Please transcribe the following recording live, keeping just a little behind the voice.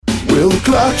Well, the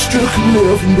clock struck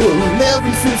 11, but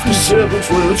 11:57's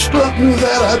when it struck me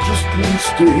that I just couldn't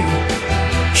stay.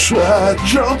 So I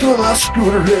jumped on my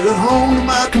scooter, headed home to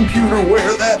my computer,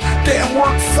 where that damn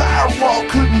work firewall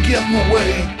couldn't get in the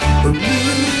way. A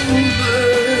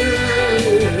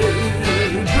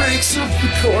nooner breaks up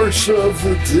the course of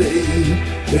the day,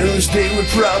 and this day would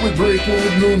probably break me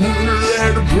with no nooner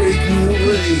there to break me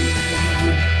away.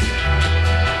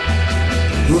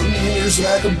 It's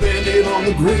like a band-aid on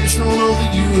the gravestone of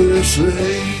the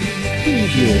USA.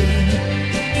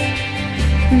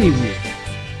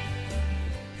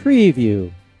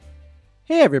 Preview.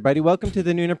 Hey everybody, welcome to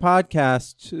the Nooner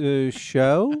Podcast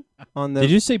show. On the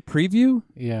Did you say preview?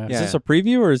 Yeah. Is this a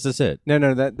preview or is this it?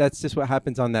 No, that's just what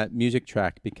happens on that music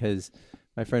track, because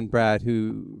my friend Brad,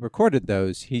 who recorded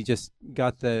those, he just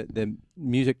got the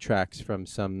music tracks from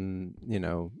some,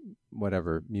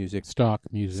 whatever Stock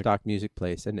music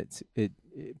place, and it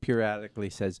periodically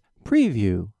says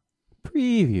preview. But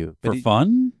For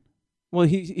fun? Well,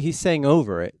 he's saying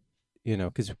over it,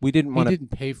 because we didn't want to. He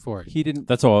didn't pay for it. He didn't.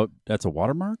 That's a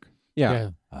watermark? Yeah.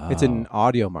 It's an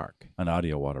audio mark. An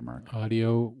audio watermark.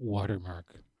 Audio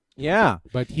watermark. Yeah.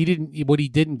 But he didn't. What he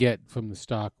didn't get from the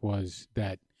stock was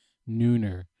that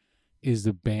Nooner is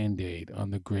the Band-Aid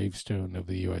on the gravestone of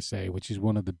the USA, which is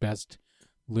one of the best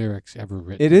lyrics ever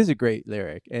written. It is a great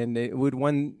lyric, and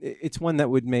it's one that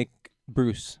would make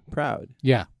Bruce proud.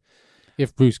 Yeah.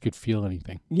 If Bruce could feel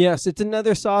anything. Yes, it's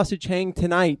another sausage hang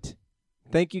tonight.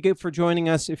 Thank you for joining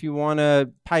us. If you want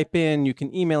to pipe in, you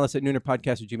can email us at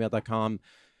noonerpodcast@gmail.com.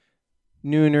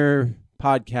 Nooner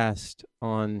Podcast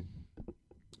on,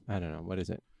 I don't know, what is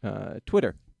it?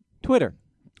 Twitter.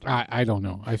 I don't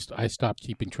know. I stopped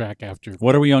keeping track after.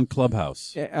 What are we on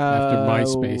Clubhouse? After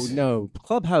MySpace. No,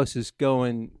 Clubhouse is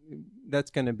going. That's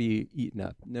going to be eaten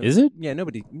up. No, Is it? Yeah,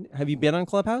 nobody. Have you been on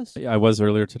Clubhouse? I was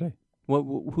earlier today.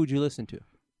 Who'd you listen to?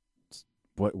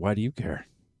 Why do you care?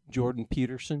 Jordan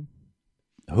Peterson.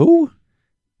 Who?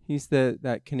 He's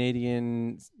that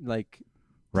Canadian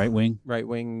Right wing?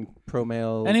 right-wing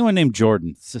pro-male Anyone named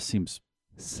Jordan. This just seems...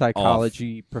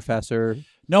 psychology professor.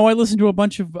 No, I listen to a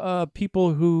bunch of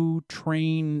people who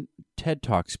train TED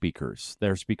Talk speakers.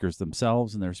 They're speakers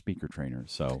themselves and they're speaker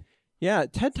trainers. So Yeah,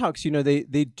 TED Talks, they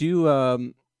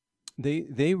do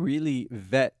they really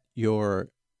vet your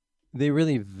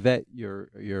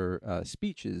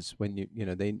speeches when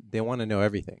they want to know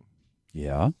everything.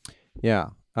 yeah. Yeah.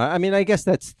 I mean, I guess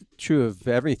that's true of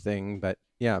everything, but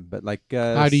like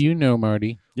How do you know,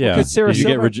 Marty? Yeah. 'cause Sarah Did you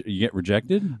Silver- you get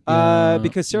rejected?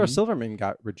 because Sarah Silverman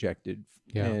got rejected,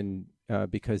 Yeah. and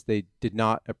because they did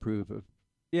not approve of.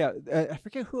 Yeah, I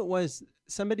forget who it was.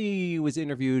 Somebody was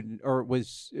interviewed or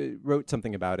wrote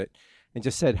something about it, and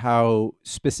just said how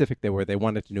specific they were. They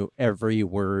wanted to know every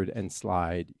word and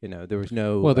slide. There was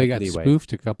no. Well, they got leeway.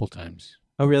 spoofed a couple times.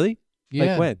 Oh, really?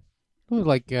 Yeah. Like when? It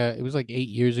was like 8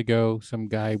 years ago. Some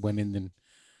guy went in and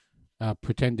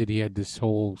pretended he had this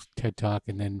whole TED Talk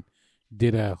and then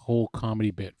did a whole comedy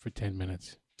bit for 10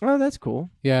 minutes. Oh, that's cool.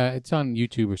 Yeah, it's on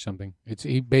YouTube or something.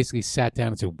 He basically sat down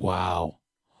and said, "Wow,"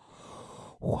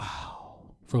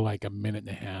 for like a minute and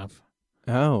a half,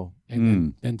 Oh,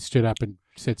 and then stood up and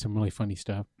said some really funny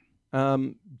stuff.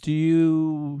 do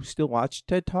you still watch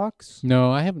TED Talks? No,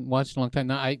 I haven't watched in a long time.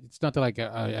 No, it's not that I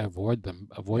avoid them.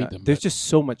 There's but- just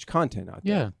so much content out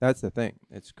there. Yeah. That's the thing.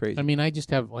 It's crazy. I mean, I just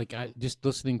have just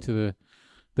listening to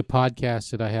the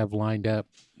podcasts that I have lined up.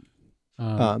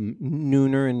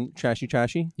 Nooner and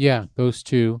Trashy. Yeah, those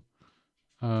two.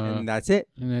 And that's it.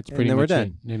 And that's and pretty then we're much done.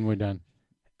 it. Then we're done.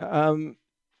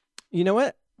 You know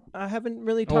what? I haven't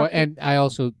really Oh, talked and I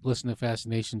also listen to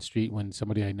Fascination Street when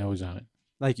somebody I know is on it.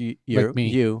 like you, me.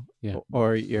 Yeah.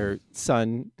 or your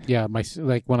son. Yeah,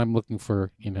 like when I'm looking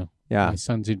for Yeah. my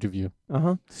son's interview,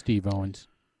 Steve Owens.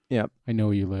 Yeah. I know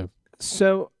where you live.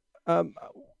 So,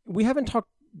 we haven't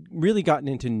really gotten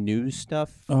into news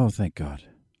stuff. Oh, thank God.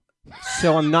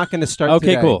 So I'm not going to start. Okay,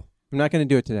 today. cool. I'm not going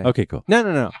to do it today. Okay, cool.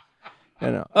 No.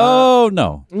 Oh,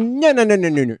 no.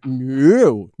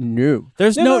 No.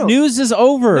 There's No. news is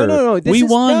over. No. We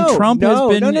won. Trump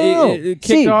has been kicked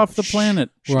See, off the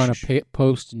planet. We're on a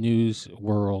post-news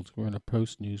world. We're in a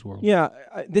post-news world. Yeah,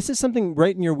 this is something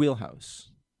right in your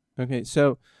wheelhouse. Okay,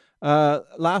 so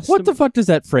What the fuck does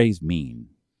that phrase mean?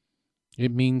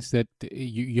 It means that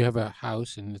you have a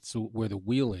house and it's where the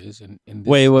wheel is. And this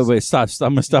Wait. Stop.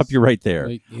 I'm going to stop you right there.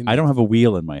 right in I don't have a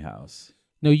wheel in my house.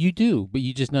 No, you do, but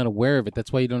you're just not aware of it.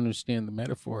 That's why you don't understand the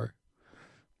metaphor.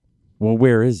 Well,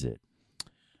 where is it?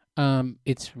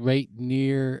 It's right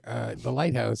near the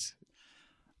lighthouse.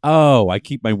 Oh, I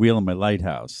keep my wheel in my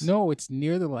lighthouse. No, it's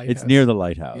near the lighthouse. It's near the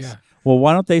lighthouse. Yeah. Well,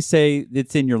 why don't they say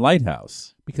it's in your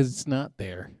lighthouse? Because it's not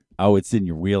there. Oh, it's in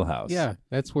your wheelhouse. Yeah,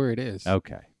 that's where it is.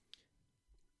 Okay.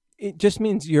 It just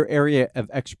means your area of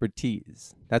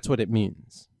expertise. That's what it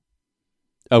means.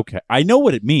 Okay. I know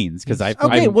what it means because I've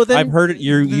heard it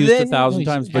used 1,000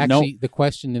 times, but actually, the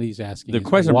question that he's asking. The is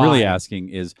question why? I'm really asking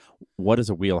is, what is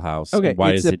a wheelhouse? Okay, And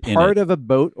why it's is a it in part it? of a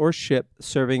boat or ship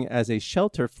serving as a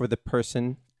shelter for the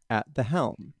person at the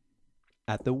helm,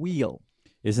 at the wheel.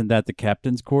 Isn't that the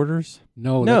captain's quarters?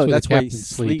 No, No, that's that's where where the he captain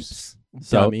sleeps. sleeps.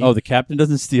 So, Dummy. the captain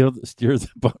doesn't steer the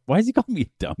boat. Why is he calling me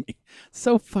a dummy?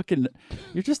 So fucking,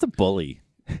 you're just a bully.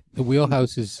 The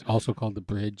wheelhouse is also called the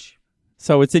bridge.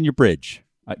 So it's in your bridge.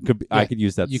 I could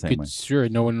use that the You same could way. sure.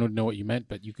 No one would know what you meant,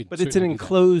 but you could. But it's an certainly do that.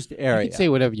 enclosed You area. can say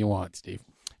whatever you want, Steve.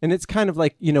 And it's kind of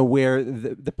like, where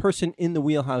the person in the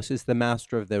wheelhouse is the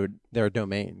master of their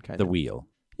domain, kind The of. wheel.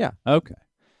 Yeah. Okay.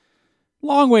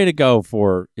 Long way to go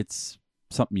for it's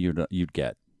something you'd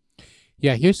get.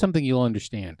 Yeah, here's something you'll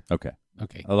understand. Okay.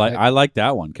 Okay. I like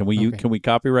that one. Can we Okay. can we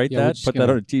copyright Yeah, we're that? just Put that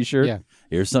gonna- on a T-shirt. Yeah.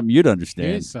 Here's something you'd understand.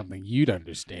 Here's something you'd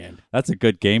understand. That's a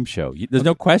good game show. There's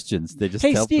no questions. They just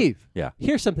Hey, tell. Steve. Yeah.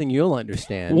 Here's something you'll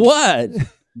understand. What?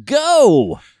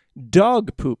 Go.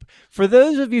 Dog poop. For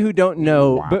those of you who don't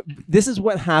know, but this is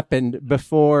what happened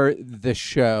before the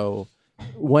show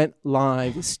went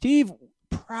live. Steve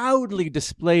proudly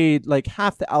displayed like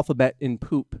half the alphabet in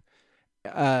poop.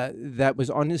 That was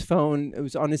on his phone. It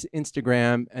was on his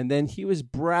Instagram, and then he was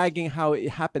bragging how it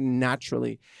happened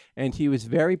naturally, and he was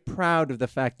very proud of the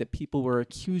fact that people were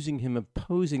accusing him of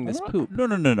posing this poop. No.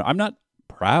 I'm not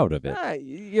proud of it.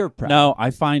 You're proud. No, I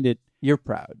find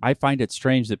it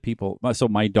strange that people. So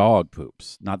my dog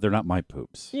poops. They're not my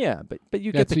poops. Yeah, but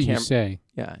you That's get the what you camera. say.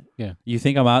 Yeah. You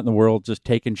think I'm out in the world just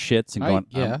taking shits and going?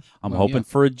 I'm Well, hoping yeah.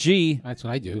 for a G, That's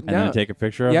what I do. and then No. take a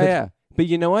picture of it. Yeah. But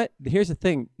you know what? Here's the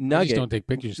thing. I just Nugget. don't take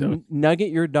pictures of it. Nugget,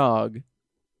 your dog,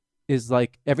 is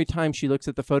like every time she looks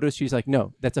at the photos, she's like,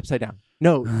 "No, that's upside down.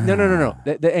 No.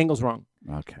 The angle's wrong."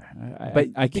 Okay, But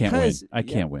I can't win. because- I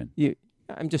can't win.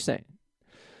 I'm just saying.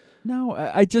 No,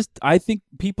 I think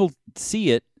people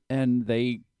see it and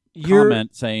they You're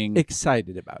comment saying,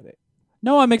 excited about it.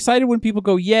 "No, I'm excited when people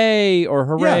go yay or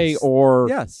hooray Yes. or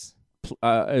Yes.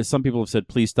 some people have said,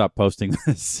 please stop posting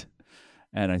this,"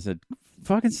 and I said,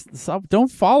 "Fucking stop!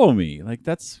 Don't follow me." Like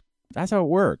that's how it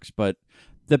works. But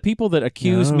the people that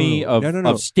accuse me of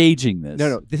No. staging this,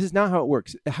 No. This is not how it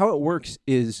works. How it works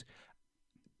is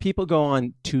people go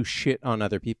on to shit on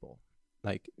other people,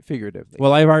 like figuratively.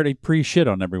 Well, I've already pre-shit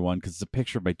on everyone because it's a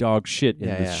picture of my dog shit in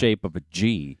the Yeah. shape of a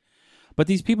G. But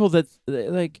these people that they're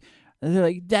like,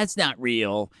 that's not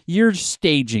real. You're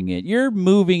staging it. You're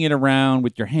moving it around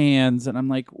with your hands, and I'm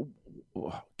like,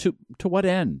 to what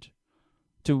end?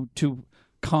 To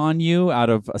con you out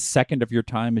of a second of your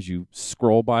time as you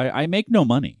scroll by? I make no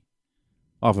money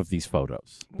off of these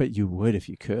photos. But you would if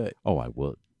you could. Oh, I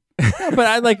would. No, but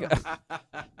I like.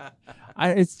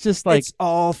 It's just like it's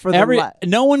all for the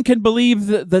no one can believe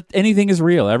that anything is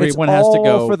real. Everyone it's has to all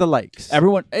go for the likes.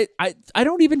 Everyone, I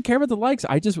don't even care about the likes.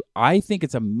 I think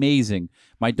it's amazing.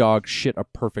 My dog shit a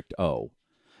perfect O,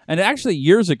 and actually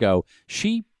years ago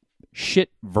she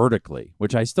shit vertically,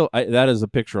 which that is a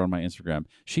picture on my Instagram.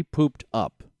 She pooped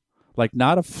up, like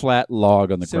not a flat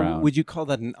log on the So ground. would you call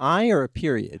that an I or a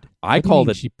period? I What do you called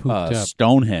mean it she pooped up?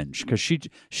 Stonehenge because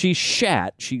she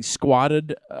shat. She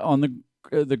squatted on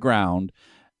the ground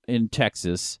in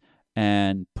Texas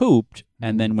and pooped,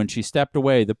 and then when she stepped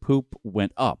away, the poop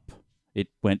went up. It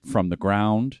went from the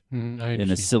ground I in a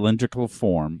understand. cylindrical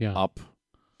form Yeah. up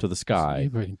to the sky. You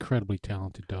have an incredibly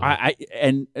talented dog.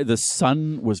 And the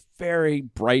sun was very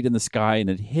bright in the sky, and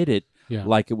it hit it Yeah.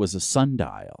 like it was a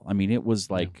sundial. I mean, it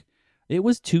was like it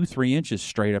was 2-3 inches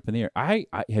straight up in the air. I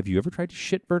have you ever tried to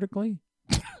shit vertically?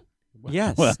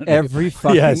 Yes, Well, every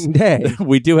fucking yes. day.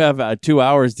 We do have 2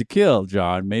 hours to kill,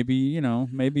 John. Maybe you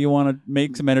want to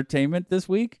make some entertainment this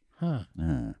week. Huh.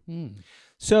 Uh,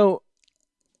 So,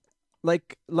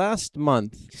 like last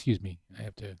month, Excuse me. I'm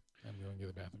going to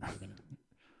the bathroom for a minute.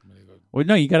 I'm going to go. well,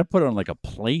 no, you got to put it on like a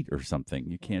plate or something.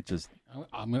 You can't just.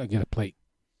 I'm going to get a plate.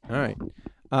 all right,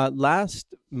 last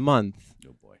month,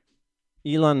 Oh boy.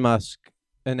 Elon Musk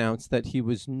announced that he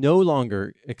was no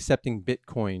longer accepting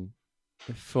Bitcoin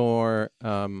for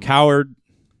Coward.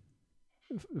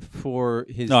 for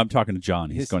his. No, I'm talking to John.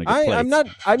 He's his- going to get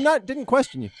plates. I'm not. Didn't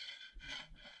question you.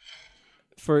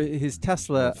 For his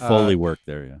Tesla, Fully worked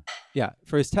there, yeah. yeah,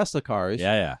 for his Tesla cars,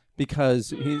 Yeah.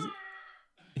 because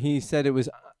he said it was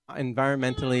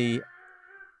environmentally.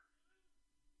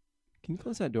 Can you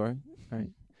close that door? All right.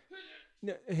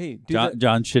 No, hey, do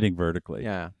John shitting vertically.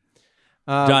 yeah.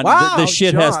 John, wow, the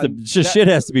shit John, has to shit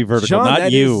has to be vertical, John, not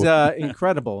that you. is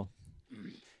incredible.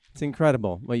 It's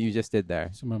incredible what you just did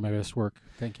there. Some of my best work.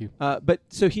 Thank you. But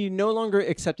so he no longer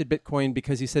accepted Bitcoin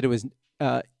because he said it was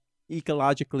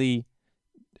ecologically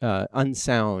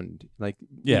unsound. Like,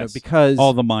 because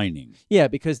all the mining. Yeah,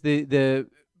 because the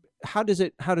how does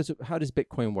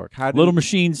Bitcoin work? Little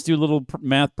machines do little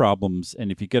math problems,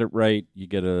 and if you get it right, you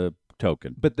get a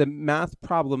token. But the math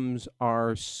problems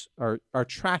are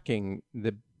tracking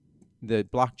the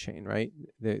blockchain, right?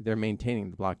 They're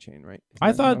maintaining the blockchain, right?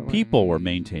 I thought people were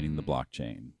maintaining the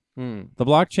blockchain. Hmm. The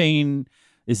blockchain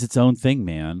is its own thing,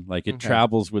 man. Like it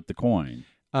travels with the coin.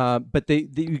 But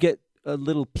you get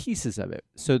little pieces of it.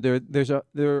 So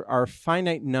there are a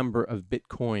finite number of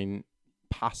Bitcoin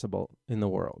possible in the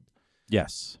world.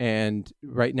 Yes. And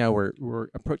right now we're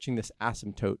approaching this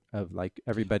asymptote of like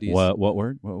everybody's What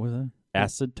word? What was that?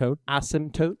 Asymptote?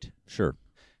 Asymptote. Sure.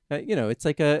 It's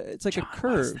like a John,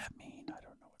 curve. What does that mean? I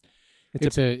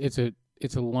don't know.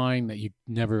 It's a line that you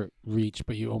never reach,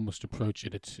 but you almost approach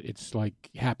it. It's like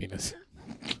happiness.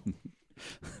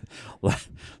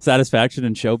 Satisfaction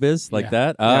in showbiz like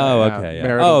that? Yeah, Oh, yeah. okay. Yeah.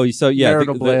 Marital- so yeah,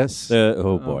 marital bliss.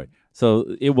 Oh boy.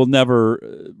 So it will never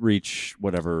reach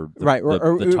whatever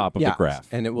the top of the graph.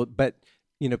 And it will, but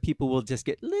people will just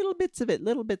get little bits of it,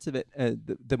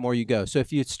 the more you go. So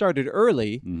if you started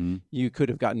early, Mm-hmm. you could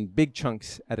have gotten big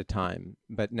chunks at a time,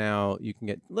 but now you can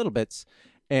get little bits,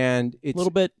 and it's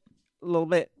little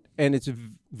bit, and it's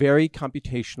very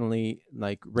computationally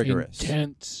like rigorous,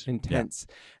 intense.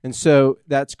 And so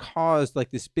that's caused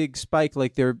like this big spike.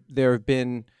 Like there have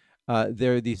been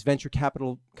there are these venture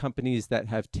capital companies that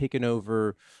have taken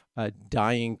over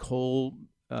dying coal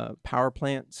power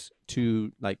plants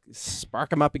to like spark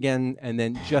them up again, and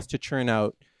then just to churn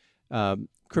out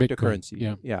cryptocurrency.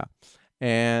 Bitcoin, Yeah.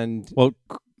 And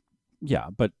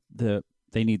but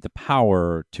they need the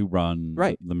power to run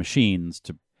the machines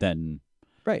to then.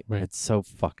 Right. It's so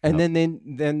fucked and up.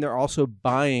 then they're also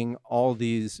buying all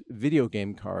these video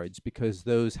game cards because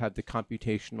those have the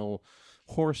computational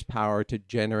horsepower to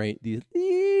generate these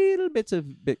little bits of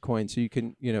Bitcoin, so you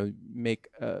can make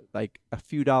like a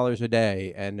few dollars a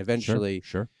day, and eventually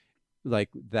Sure. like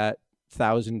that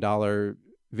 $1,000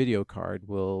 video card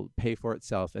will pay for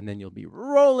itself, and then you'll be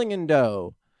rolling in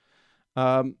dough.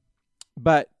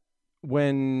 But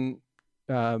when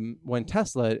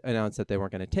Tesla announced that they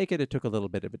weren't going to take it, it took a little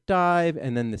bit of a dive,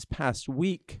 and then this past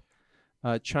week,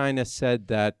 China said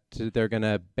that they're going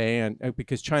to ban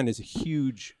because China's a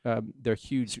huge. They're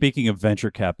huge. Speaking of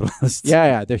venture capitalists,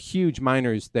 Yeah, they're huge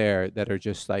miners there that are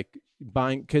just like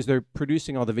buying because they're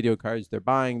producing all the video cards. They're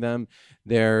buying them.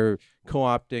 They're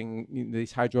co-opting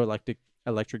these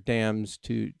electric dams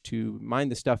to mine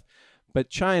the stuff, but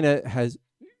China has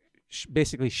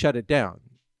basically shut it down,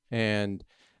 and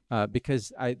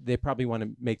because they probably want to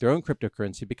make their own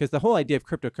cryptocurrency, because the whole idea of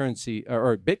cryptocurrency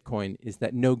or Bitcoin is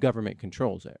that no government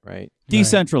controls it, right?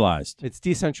 decentralized. It's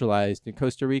decentralized. In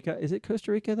Costa Rica, is it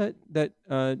Costa Rica that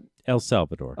El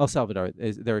Salvador. El Salvador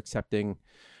they're accepting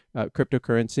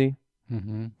cryptocurrency?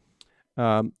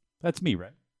 Mm-hmm. That's me,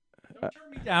 right? Don't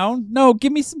turn me down. No,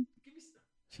 give me some.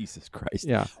 Jesus Christ.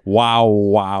 Yeah.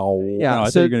 Wow. Yeah, No, I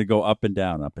thought you were going to go up and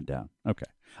down, up and down. Okay.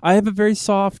 I have a very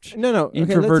soft, No. Okay,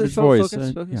 introverted let's voice.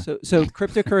 Focus. So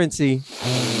cryptocurrency.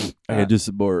 I gotta do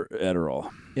some more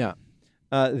Adderall. Yeah.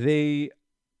 But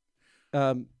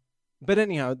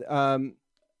anyhow,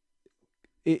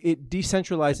 it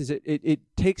decentralizes it. It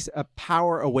takes a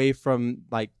power away from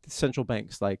like central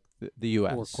banks, like the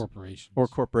U.S. or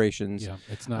corporations. Yeah,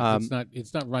 It's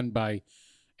not run by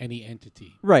any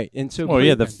entity. Right, and so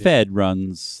the Fed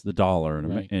runs the dollar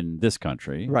in this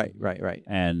country. Right.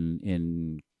 And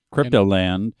in crypto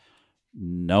land,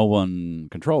 no one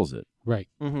controls it. Right.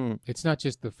 Mm-hmm. It's not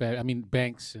just the Fed. I mean,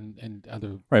 banks and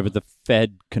other. Right, but the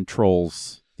Fed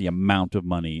controls the amount of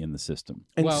money in the system.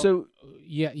 And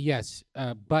yes.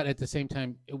 But at the same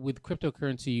time, with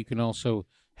cryptocurrency, you can also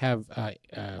have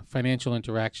financial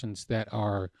interactions that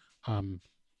are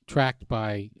tracked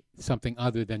by something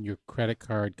other than your credit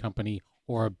card company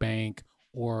or a bank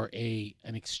or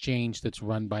an exchange that's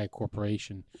run by a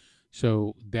corporation,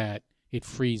 so that it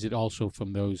frees it also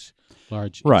from those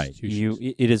large institutions.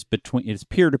 It is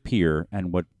peer to peer,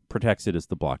 and what protects it is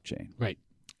the blockchain. Right.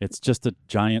 It's just a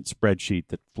giant spreadsheet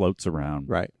that floats around.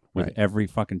 Right. With every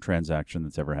fucking transaction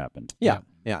that's ever happened. Yeah,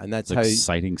 and that's it's how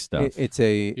exciting stuff. It's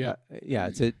a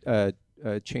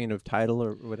chain of title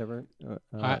or whatever.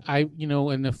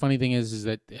 And the funny thing is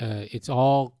that it's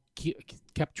all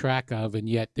kept track of, and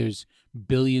yet there's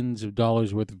billions of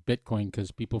dollars worth of Bitcoin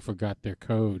because people forgot their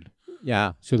code.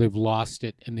 Yeah. So they've lost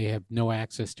it and they have no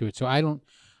access to it. So I don't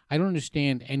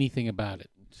understand anything about it.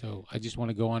 So I just want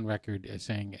to go on record as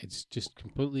saying it's just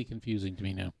completely confusing to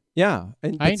me now. Yeah,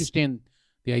 and I understand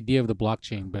the idea of the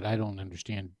blockchain, but I don't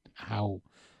understand how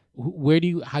do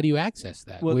you access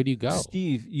that? Well, Where do you go?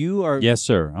 Steve, you are. Yes,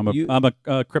 sir. I'm You-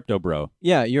 a crypto bro.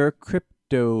 Yeah, you're a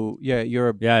crypto. Yeah, you're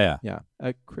a. Yeah.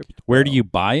 A crypto. Where do you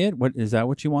buy it? What is that?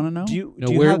 What you want to know? Do you? No,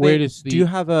 do you where- have where a, does Do you the-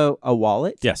 have a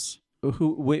wallet? Yes.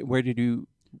 Where did you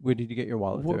get your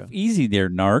wallet Well, through? easy there,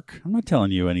 narc. I'm not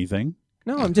telling you anything.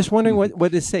 No, I'm just wondering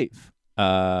what is safe.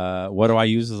 What do I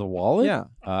use as a wallet? Yeah.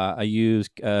 I use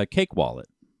Cake Wallet.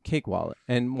 Cake Wallet.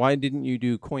 And why didn't you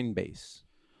do Coinbase?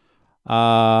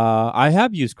 I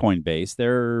have used Coinbase.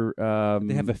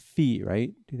 They have a fee,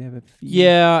 right? Do they have a fee?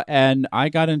 Yeah, and I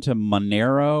got into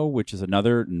Monero, which is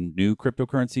another new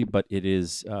cryptocurrency, but it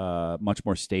is much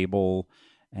more stable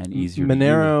and easier. to use.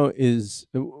 Monero is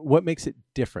what makes it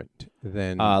different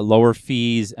than. Lower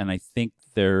fees, and I think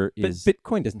there but is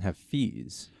Bitcoin doesn't have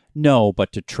fees. no,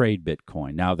 but to trade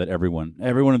Bitcoin now that everyone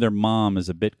and their mom is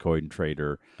a Bitcoin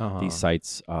trader, these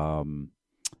sites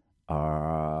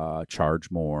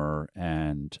charge more,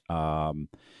 and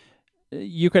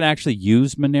you can actually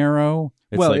use Monero.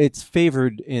 It's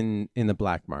favored in the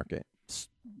black market.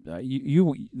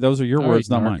 You those are your All words,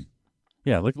 right, not narc. mine.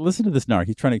 Yeah, listen to this narc.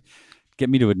 He's trying to get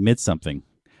me to admit something.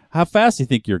 How fast do you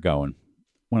think you're going?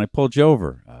 When I pulled you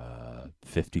over,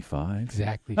 55.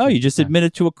 Exactly. Oh, you just 55.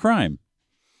 admitted to a crime.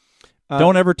 Uh,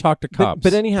 Don't ever talk to cops.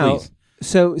 But anyhow, please.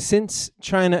 so since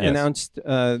China Yes. announced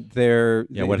their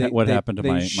Yeah, what happened to they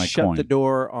my shut coin? the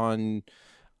door on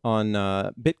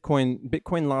Bitcoin.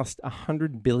 Bitcoin lost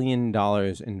 $100 billion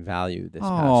in value this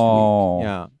past Oh. week.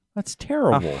 Yeah, That's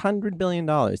terrible. $100 billion.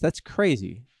 That's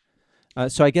crazy.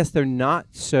 So I guess they're not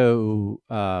so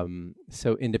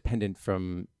independent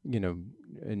from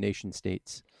nation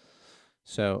states.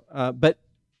 So, but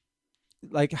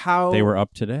like how They were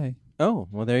up today. Oh,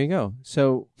 well, there you go.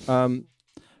 So,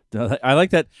 I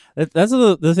like that. That's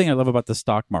the thing I love about the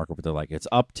stock market. But they're like, it's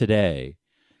up today,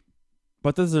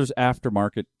 but there's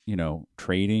aftermarket,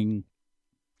 trading.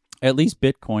 At least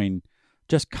Bitcoin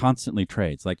just constantly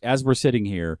trades. Like as we're sitting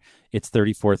here, it's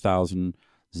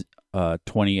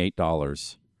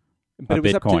 $34,028 but a it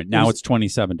was up to- Bitcoin. Now was- it's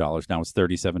 $27. Now it's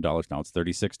 $37. Now it's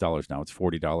 $36. Now it's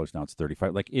 $40. Now it's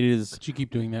 $35. Like it is Could you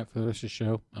keep doing that for the rest of the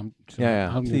show? I'm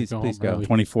Please go. Early.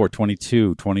 24,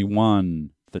 22, 21,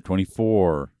 the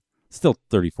 24, still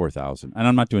 34,000. And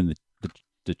I'm not doing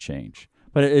the change.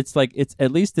 But it's like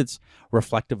at least it's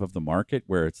reflective of the market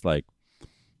where it's like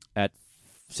at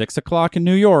 6 o'clock in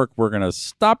New York, we're gonna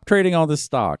stop trading all this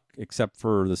stock, except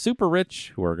for the super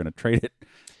rich who are gonna trade it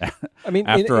I mean,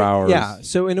 after hours. Yeah.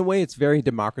 So in a way, it's very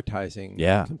democratizing.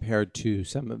 Yeah. Compared to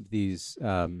some of these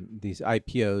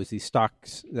IPOs, these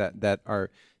stocks that are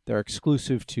they're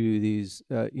exclusive to these.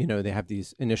 They have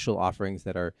these initial offerings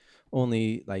that are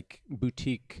only like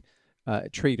boutique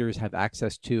traders have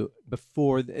access to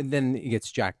before, and then it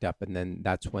gets jacked up, and then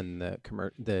that's when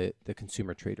the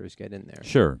consumer traders get in there.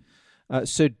 Sure.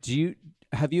 So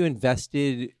have you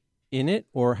invested in it,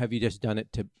 or have you just done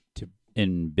it to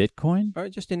In Bitcoin? or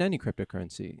just in any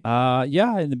cryptocurrency?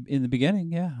 Yeah, in the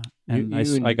beginning, yeah. And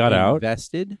You I got out.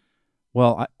 invested.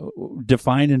 Well,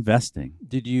 define investing.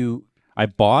 Did you? I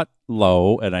bought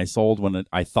low and I sold when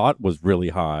I thought was really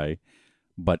high,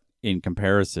 but in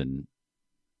comparison,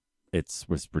 it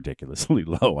was ridiculously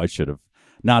low. I should have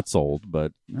not sold,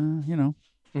 but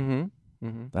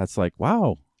that's like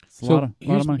wow. It's a lot of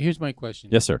money. Here's my question.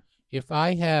 Yes, sir. If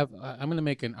I have, I'm going to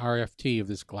make an RFT of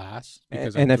this glass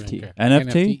because NFT.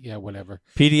 NFT? yeah, whatever.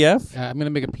 PDF? I'm going to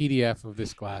make a PDF of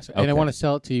this glass, and Okay. I want to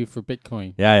sell it to you for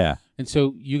Bitcoin. Yeah. And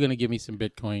so you're going to give me some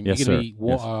Bitcoin. Yes, you're sir. going to be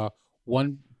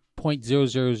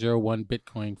 1.0001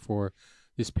 Bitcoin for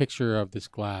this picture of this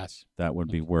glass. That would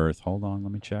be worth. Hold on,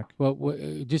 let me check. Well,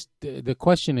 just the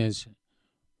question is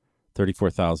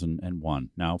 34,001.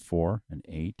 Now 4 and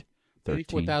 8. 13.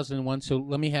 34,001. So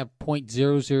let me have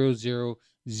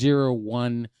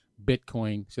 0.00001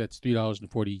 Bitcoin. So that's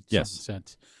 $3.40. Yes.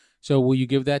 So will you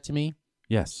give that to me?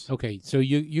 Yes. Okay. So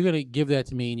you're going to give that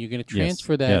to me, and you're going to Yes.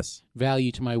 transfer that Yes.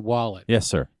 value to my wallet. Yes,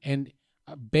 sir. And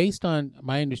based on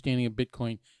my understanding of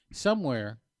Bitcoin,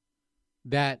 somewhere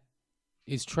that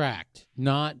is tracked,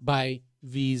 not by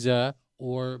Visa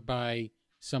or by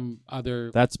some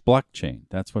other That's blockchain.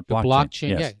 That's what the blockchain. blockchain.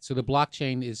 Yes. Yeah. So the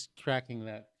blockchain is tracking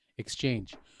that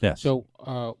exchange. Yes. So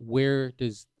where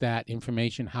does that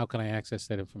information? How can I access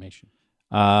that information?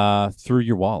 Through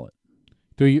your wallet.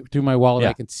 Through my wallet, Yeah.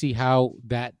 I can see how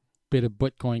that bit of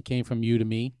Bitcoin came from you to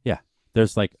me. Yeah.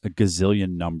 There's like a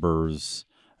gazillion numbers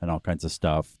and all kinds of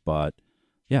stuff, but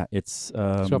yeah, it's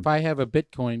So if I have a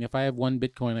Bitcoin, if I have one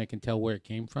Bitcoin, I can tell where it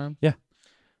came from. Yeah.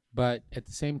 But at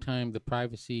the same time, the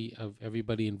privacy of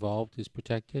everybody involved is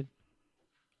protected.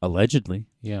 Allegedly.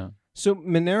 Yeah. So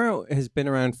Monero has been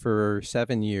around for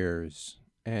 7 years,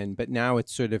 but now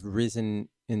it's sort of risen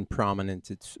in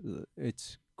prominence.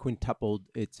 It's quintupled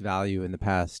its value in the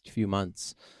past few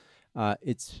months.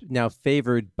 It's now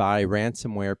favored by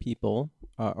ransomware people,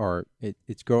 or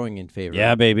it's growing in favor.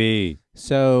 Yeah, baby.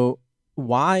 So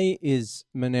why is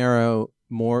Monero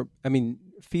more? I mean,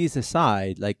 fees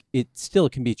aside, like it still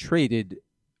can be traded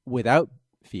without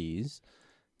fees.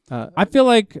 I feel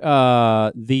like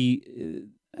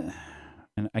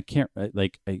and I can't I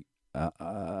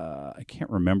can't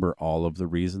remember all of the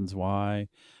reasons why,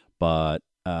 but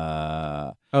they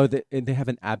have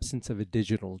an absence of a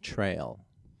digital trail.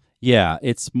 yeah,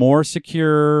 it's more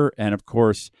secure, and of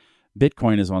course,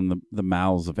 Bitcoin is on the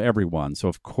mouths of everyone. So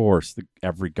of course,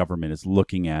 every government is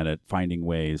looking at it, finding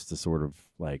ways to sort of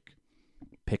like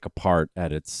pick apart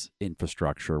at its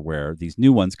infrastructure, where these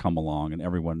new ones come along and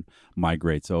everyone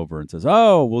migrates over and says,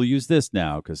 oh, we'll use this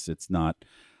now because it's not,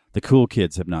 the cool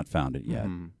kids have not found it yet,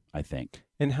 I think.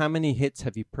 And how many hits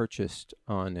have you purchased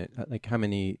on it? Like how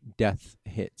many death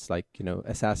hits, like,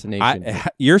 assassination?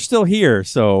 You're still here,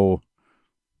 so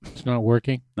It's not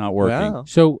working. not working. Well,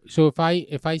 So if I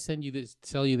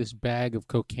sell you this bag of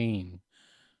cocaine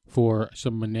for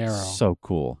some Monero. So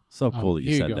cool. So cool that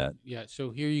you here said go. that. Yeah. So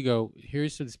here you go.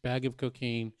 Here's this bag of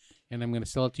cocaine, and I'm going to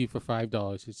sell it to you for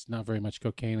 $5. It's not very much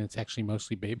cocaine. It's actually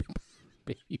mostly baby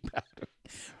powder.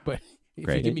 But if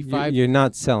Great. you give me five, you're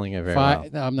not selling it very well.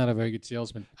 no, I'm not a very good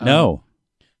salesman. No.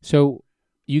 So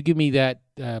you give me that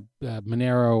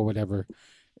Monero or whatever.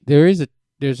 There's a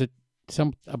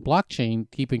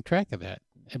blockchain keeping track of that,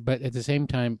 but at the same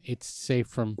time, it's safe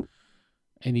from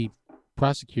any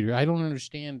prosecutor. I don't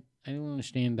understand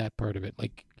that part of it.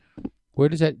 Like, where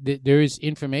does that? There is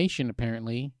information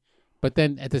apparently, but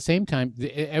then at the same time,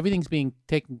 everything's being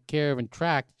taken care of and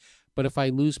tracked. But if I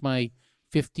lose my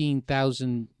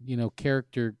 15,000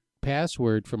 character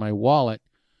password for my wallet,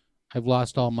 I've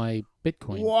lost all my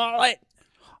Bitcoin. Wallet.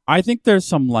 I think there's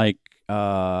some like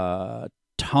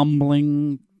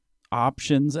tumbling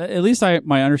options. At least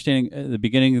my understanding at the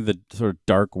beginning of the sort of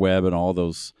dark web and all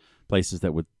those places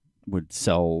that would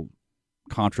sell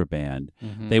contraband,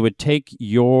 they would take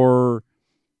your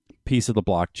piece of the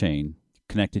blockchain,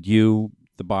 connected you,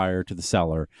 the buyer, to the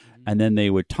seller, and then they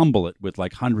would tumble it with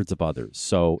like hundreds of others.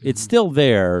 So it's still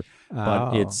there,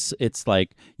 but it's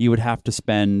like you would have to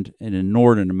spend an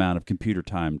inordinate amount of computer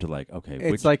time to like, okay,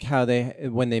 It's like how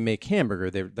when they make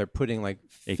hamburger, they're putting like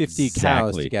 50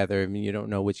 cows together. I mean, you don't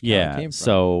know which cow it came from.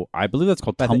 So I believe that's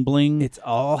called tumbling. It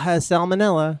all has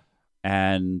salmonella.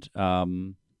 And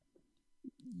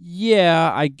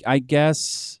yeah, I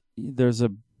guess there's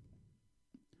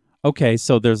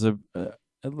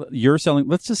you're selling,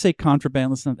 let's just say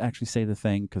contraband. Let's not actually say the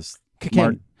thing, because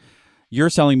you're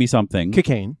selling me something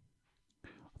Cocaine.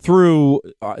 through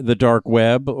the dark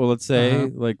web, or let's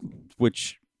say, like,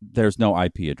 which there's no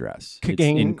IP address.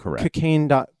 Cocaine, it's incorrect.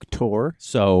 Cocaine.tor.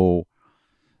 So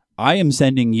I am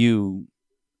sending you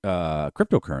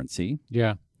cryptocurrency.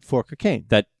 Yeah. For cocaine.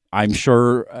 That I'm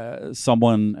sure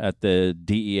someone at the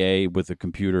DEA with a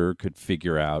computer could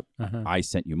figure out I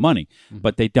sent you money,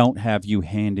 but they don't have you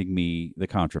handing me the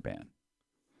contraband.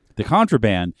 The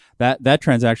contraband, that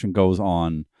transaction goes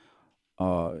on,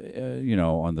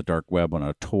 on the dark web, on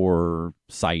a Tor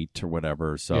site or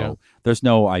whatever. So there's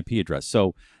no IP address.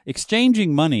 So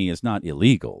exchanging money is not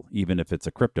illegal, even if it's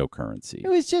a cryptocurrency. It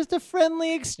was just a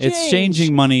friendly exchange.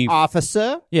 Exchanging money,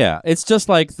 officer. Yeah, it's just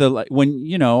like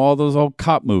when all those old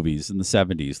cop movies in the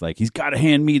 70s. Like, he's got to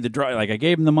hand me the drug. Like, I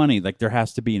gave him the money. Like, there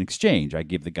has to be an exchange. I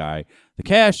give the guy the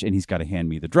cash, and he's got to hand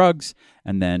me the drugs,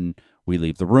 and then we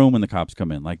leave the room, and the cops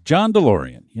come in. Like John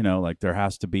DeLorean, like there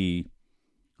has to be.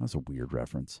 That's a weird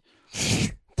reference.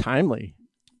 Timely.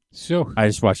 So I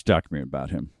just watched a documentary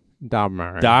about him.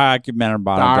 Documentary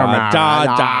about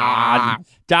John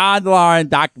DeLorean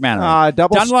documentary.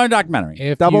 John DeLorean documentary.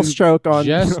 if Double you stroke on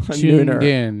just on tuned Nooner.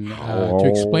 in to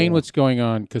explain what's going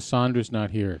on, Cassandra's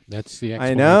not here. That's the I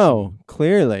explanation. know,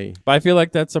 clearly. But I feel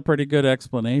like that's a pretty good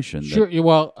explanation. Sure.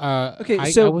 Well, Okay,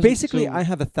 I so wasn't- basically, so- I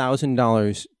have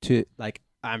 $1,000 to like.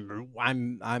 I'm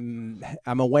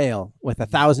a whale with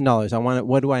 $1,000. I want it.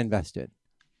 What do I invest in?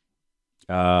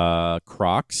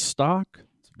 Crocs stock.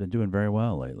 It's been doing very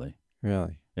well lately.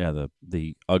 Really? Yeah,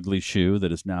 the ugly shoe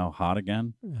that is now hot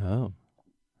again. Oh,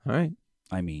 all right.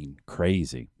 I mean,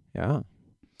 crazy. Yeah.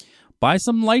 Buy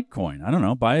some Litecoin. I don't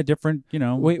know. Buy a different,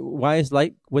 Wait, what's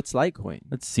Litecoin?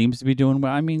 It seems to be doing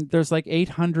well. I mean, there's like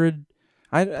 800.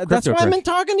 That's why I've been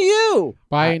talking to you.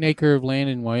 buy an acre of land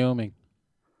in Wyoming.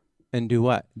 And do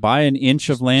what? Buy an inch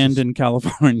of land in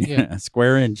California, Yeah. a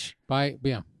square inch.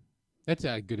 Yeah, that's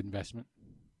a good investment.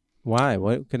 Why?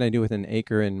 What can I do with an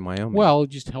acre in Wyoming? Well,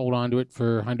 just hold on to it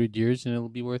for 100 years, and it'll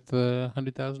be worth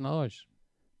 $100,000.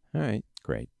 all right,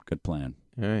 Great. Good plan.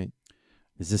 all right.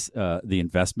 Is this the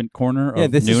investment corner of Yeah,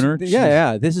 this Nooner? is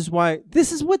yeah. This is why.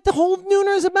 This is what the whole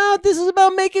Nooner is about. This is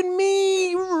about making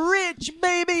me rich,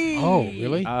 baby. Oh,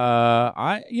 really?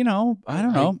 I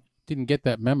don't know. Didn't get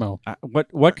that memo.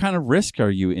 What kind of risk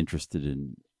are you interested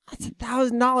in? That's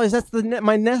 $1,000. That's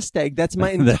my nest egg. That's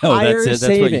my No, entire that's it. That's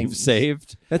savings. what you've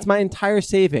saved. That's my entire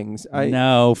savings.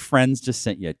 No, friends just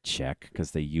sent you a check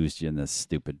because they used you in this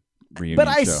stupid reunion But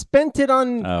I show. spent it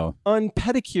on Oh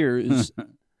pedicures.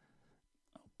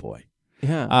 boy.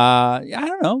 Yeah. I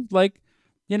don't know. Like,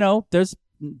 there's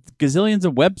gazillions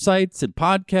of websites and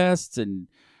podcasts and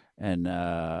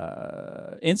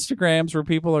Instagrams where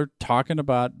people are talking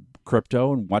about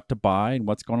crypto and what to buy and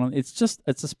what's going on. It's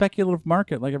a speculative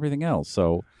market like everything else.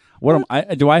 So what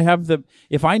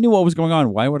if I knew what was going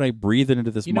on, why would I breathe it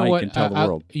into this You know mic what? and tell the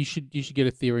world? You should get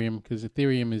Ethereum, because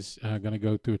Ethereum is going to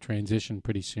go through a transition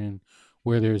pretty soon,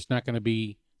 where there's not going to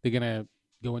be. They're going to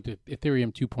go into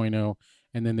Ethereum 2.0,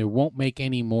 and then they won't make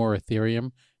any more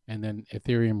Ethereum, and then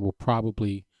Ethereum will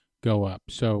probably go up.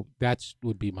 So that's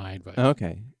would be my advice.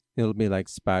 Okay. It'll be like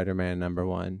Spider-Man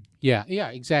 #1. Yeah,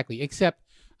 exactly. Except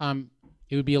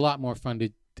it would be a lot more fun to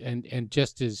and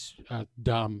just as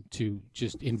dumb to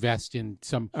just invest in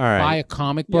All right. buy a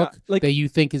comic Yeah, book like- that you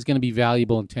think is going to be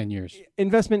valuable in 10 years.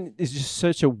 Investment is just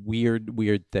such a weird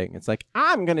thing. It's like,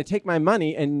 I'm going to take my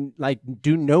money and like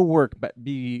do no work but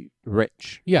be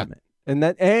rich. Yeah. from it.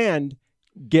 And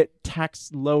get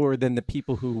taxed lower than the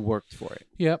people who worked for it.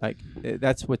 Yep. Like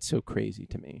that's what's so crazy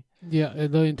to me. Yeah,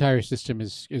 the entire system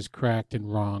is cracked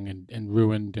and wrong and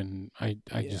ruined, and I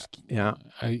just Yeah.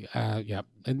 yeah,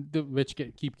 and the rich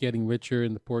keep getting richer,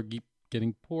 and the poor keep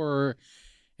getting poorer,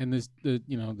 and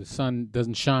the sun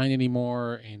doesn't shine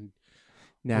anymore, and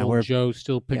Now old we're Joe's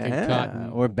still picking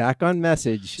cotton. we're back on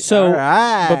message. So, All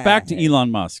right. But back to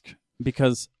Elon Musk,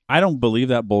 because I don't believe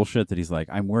that bullshit that he's like,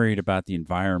 I'm worried about the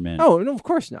environment. Oh no, of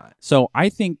course not. So I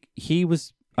think he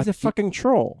was. He's a fucking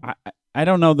troll. I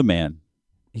don't know the man.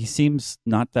 He seems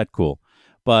not that cool,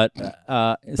 but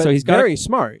But so he's got very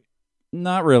smart.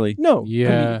 not really. No.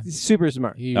 Yeah. he's super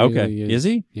smart. He Okay, really is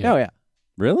he Yeah. Oh yeah.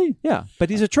 really? Yeah. But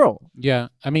he's a troll. Yeah,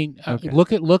 I mean, Okay.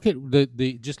 look at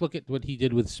the just look at what he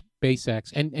did with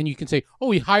SpaceX, and you can say,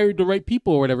 oh, he hired the right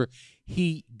people or whatever.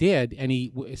 He did, and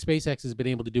SpaceX has been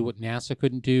able to do what NASA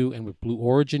couldn't do, and what Blue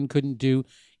Origin couldn't do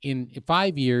in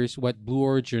 5 years. What Blue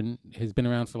Origin has been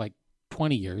around for like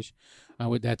 20 years.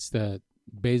 That's the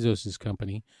Bezos's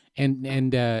company,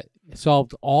 and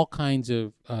solved all kinds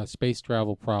of space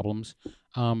travel problems,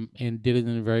 and did it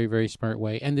in a very, very smart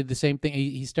way. And did the same thing.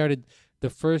 He started the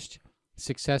first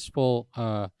successful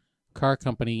car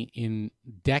company in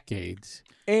decades.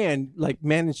 And like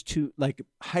managed to like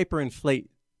hyperinflate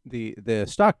the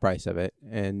stock price of it.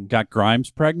 And Got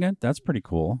Grimes pregnant? That's pretty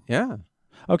cool. yeah.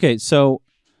 Okay, so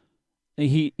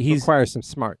he's Requires some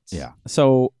smarts. yeah.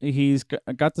 So he's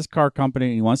got this car company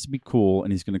and he wants to be cool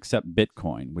and he's going to accept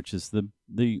Bitcoin, which is the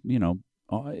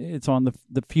it's on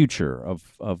the future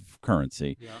of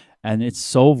currency. Yeah. And it's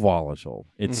so volatile.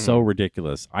 It's Mm-hmm. so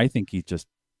ridiculous. I think he just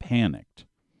panicked.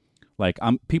 Like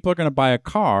people are going to buy a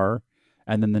car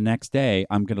and then the next day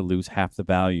I'm going to lose half the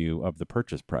value of the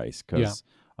purchase price because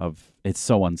of it's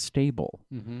so unstable.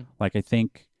 Mm-hmm. Like I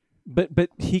think But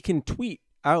he can tweet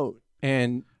out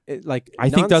and I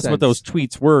think that's what those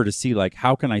nonsense. tweets were to see like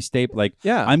how can I stay like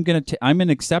Yeah. I'm gonna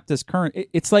accept this current.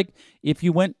 It's like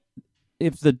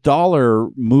if the dollar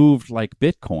moved like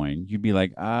Bitcoin, you'd be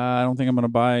like I don't think I'm gonna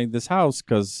buy this house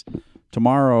because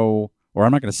tomorrow, or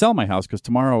I'm not gonna sell my house because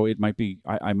tomorrow it might be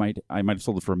I might have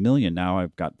sold it for $1 million. Now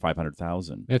I've got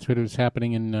 500,000. That's what was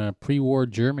happening in pre-war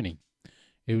Germany.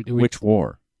 It was Which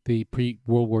war? the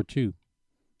pre-World War II.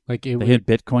 Like They had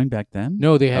Bitcoin back then?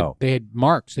 no, they had Oh. they had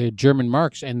marks. They had German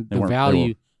marks, and They the weren't- they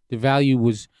value the value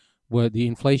was the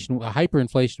inflation.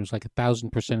 Hyperinflation was like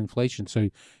 1,000% inflation. So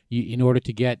in order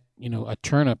to get a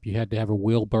turnip, you had to have a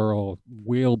wheelbarrow.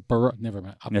 Never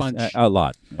mind, a Yes, bunch. a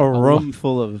lot. a room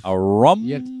full of A rum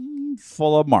Yes.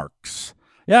 full of marks.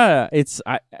 Yeah,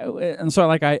 and so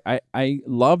like I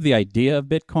love the idea of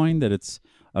Bitcoin, that it's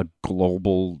a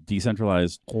global,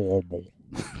 decentralized global.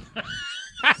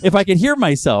 If I could hear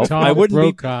myself, Tom I wouldn't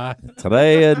Brokaw. be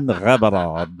today in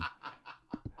Ramadan.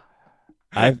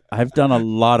 I've done a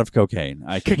lot of cocaine.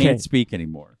 I Cocaine. can't speak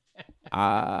anymore.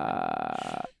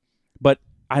 But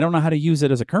I don't know how to use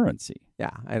it as a currency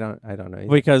yeah. I don't know. either.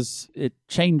 because it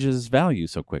changes value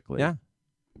so quickly. Yeah.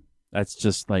 That's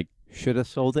just like Should have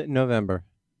sold it in November.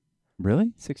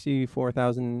 Really?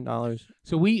 $64,000.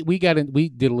 So we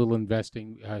did a little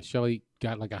investing. Shelley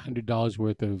got like $100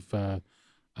 worth of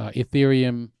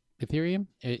Ethereum,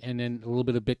 and then a little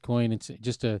bit of Bitcoin, and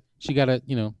she got a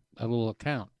little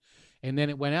account, and then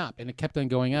it went up, and it kept on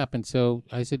going up, and so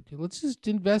I said, let's just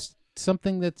invest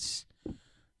something that's,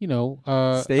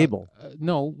 Stable.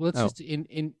 no, let's Oh. just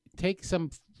take some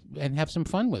and have some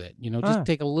fun with it. Just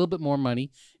take a little bit more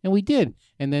money, and we did,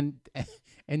 and then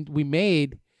and we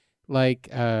made like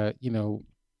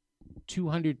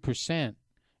 200%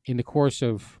 in the course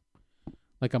of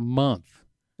like a month.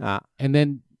 And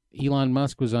then Elon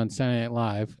Musk was on Saturday Night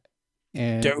Live,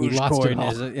 and we lost it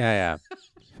all. Yeah.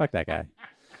 Fuck that guy.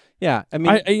 Yeah, I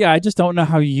mean, I just don't know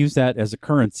how you use that as a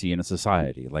currency in a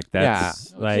society. Like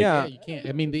that's Yeah. You can't.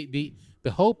 I mean, the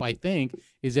hope, I think,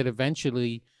 is that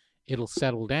eventually it'll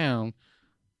settle down.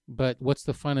 But what's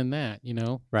the fun in that,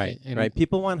 right, And- right.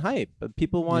 People want hype. But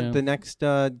people want Yeah. the next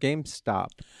GameStop.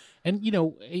 And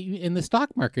and the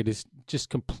stock market is just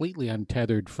completely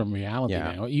untethered from reality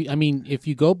Yeah. now. I mean, if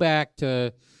you go back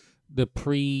to the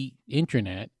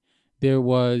pre-internet, there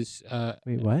was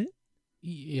Wait, what?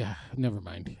 yeah, never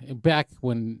mind. Back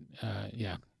when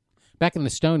back in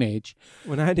the Stone Age.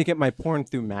 When I had to get my porn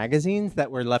through magazines that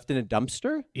were left in a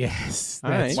dumpster? Yes. All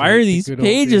right. why are these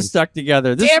pages stuck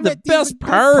together? This Damn is it, the best these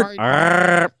are the good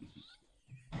part.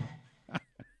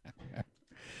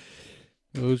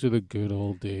 Those are the good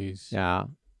old days. Yeah.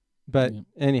 But Yeah.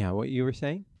 anyhow, what you were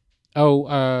saying? Oh,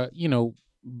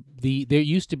 there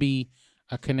used to be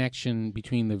a connection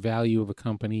between the value of a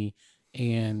company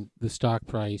and the stock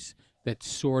price that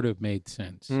sort of made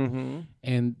sense. Mm-hmm.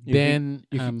 And You then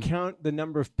You could count the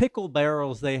number of pickle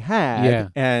barrels they had Yeah.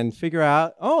 and figure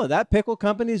out, that pickle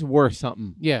company's worth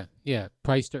something. yeah,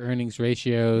 price to earnings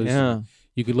ratios. Yeah.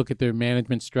 You could look at their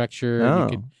management structure. Oh. You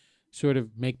could sort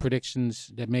of make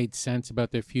predictions that made sense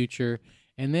about their future.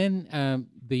 And then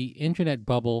the internet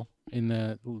bubble in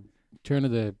the turn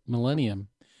of the millennium,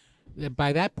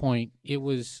 by that point, it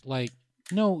was like,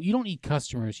 no, you don't need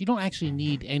customers. You don't actually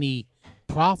need any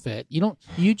profit. You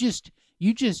just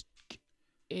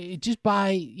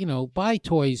buy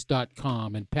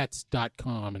toys.com and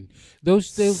pets.com and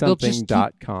those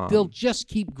they'll just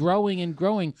keep growing and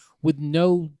growing with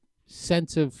no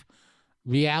sense of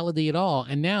reality at all.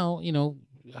 And now,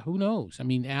 who knows? I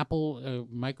mean, Apple,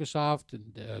 Microsoft,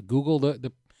 and Google,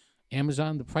 the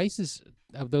Amazon, the prices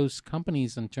of those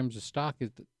companies in terms of stock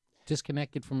is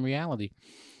disconnected from reality.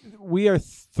 We are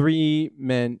three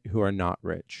men who are not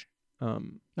rich.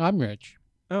 I'm rich.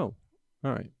 Oh,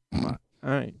 all right. All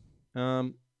right.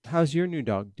 How's your new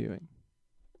dog doing?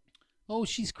 Oh,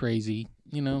 she's crazy.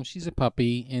 She's a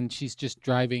puppy, and she's just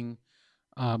driving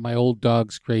my old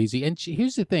dog's crazy. And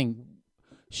here's the thing.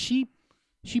 She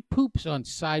poops on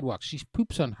sidewalks. She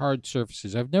poops on hard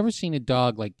surfaces. I've never seen a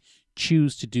dog, like,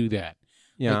 choose to do that.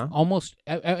 Yeah. Like, almost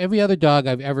every other dog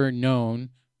I've ever known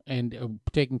and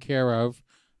taken care of,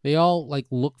 they all, like,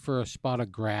 look for a spot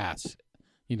of grass,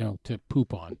 to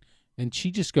poop on. And she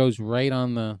just goes right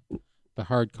on the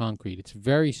hard concrete. It's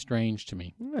very strange to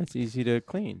me. It's easy to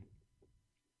clean.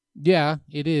 Yeah,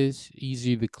 it is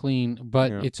easy to clean,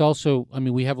 but Yeah. it's also, I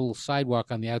mean, we have a little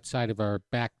sidewalk on the outside of our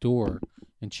back door,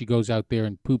 and she goes out there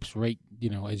and poops right,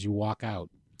 as you walk out.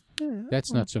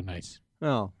 That's not so nice.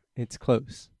 Well, it's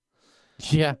close.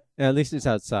 Yeah. At least it's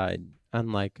outside,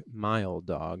 unlike my old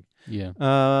dog. Yeah.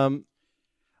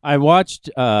 I watched.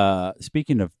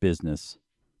 Speaking of business,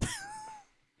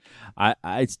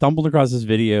 I stumbled across this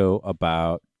video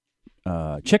about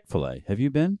Chick-fil-A. Have you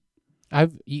been?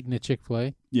 I've eaten at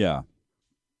Chick-fil-A. Yeah,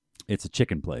 it's a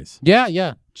chicken place.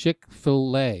 Yeah.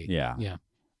 Chick-fil-A. Yeah. Yeah.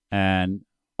 And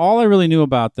all I really knew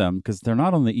about them, because they're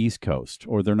not on the East Coast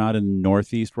or they're not in the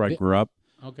Northeast where I grew up,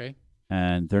 Okay.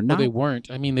 and they're No, not. they weren't.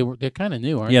 I mean, they're kind of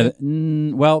new, aren't Yeah.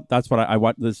 they? Well, that's what I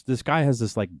watched. This guy has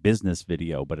this like business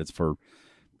video, but it's for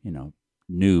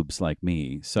noobs like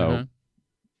me. So Uh-huh.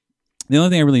 the only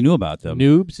thing I really knew about them.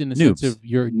 Noobs in the sense Noobs. of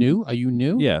you're new? Are you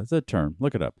new? Yeah, it's a term.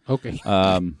 Look it up. Okay.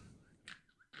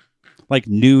 Like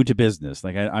new to business.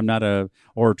 Like I'm not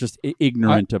or just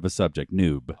ignorant of a subject.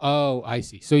 Noob. Oh, I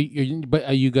see. So, but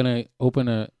are you going to open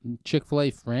a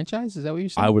Chick-fil-A franchise? Is that what you're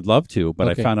saying? I would love to, but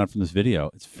Okay. I found out from this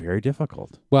video it's very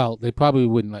difficult. Well, they probably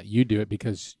wouldn't let you do it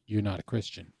because you're not a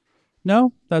Christian.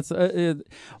 No, that's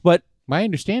but My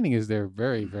understanding is they're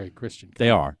very, very Christian. they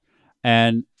are.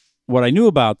 And what I knew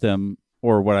about them,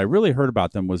 or what I really heard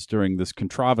about them, was during this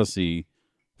controversy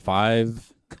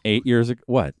 5-8 years ago.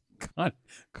 What?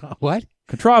 What?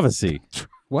 Controversy.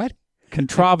 What?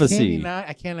 Controversy.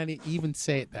 I cannot even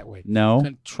say it that way. No.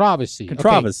 Controversy.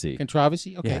 Controversy. Okay.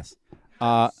 Controversy? Okay. Yes.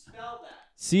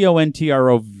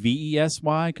 CONTROVESY.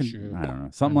 Sure. I don't know,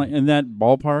 something like in that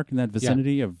ballpark, in that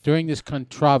vicinity of. During this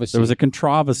controversy, There was a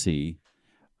controversy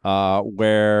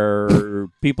where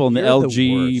people in the You're the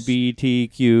worst.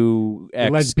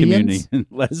 LGBTQX community,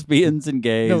 lesbians and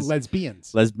gays,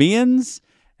 lesbians. lesbians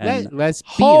and Lesbians.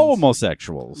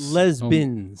 homosexuals,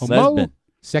 Lesbians. Lesbian.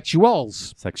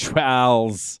 Sexuals.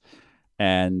 sexuals,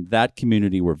 and that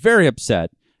community were very upset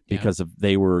Yeah. because of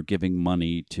they were giving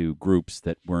money to groups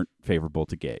that weren't favorable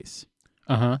to gays.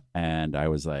 Uh-huh. And I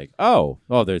was like, oh,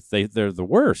 they're the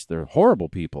worst. They're horrible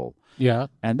people. Yeah.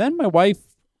 And then my wife,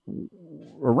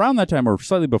 around that time or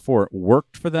slightly before,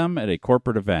 worked for them at a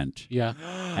corporate event. Yeah.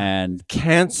 And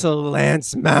Cancel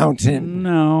Lance Mountain.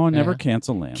 no, never Yeah.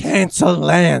 cancel Lance. Cancel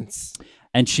Lance.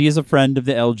 And she is a friend of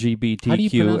the LGBTQ How do you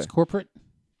pronounce corporate?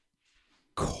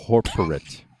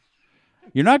 corporate.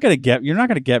 You're not gonna get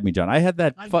me, John. I had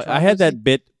that I had that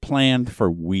bit planned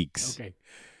for weeks. Okay.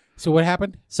 So what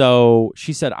happened? So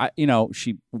she said,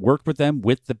 she worked with them,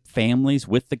 with the families,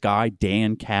 with the guy,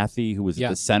 Dan Cathy, who was Yeah.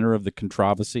 at the center of the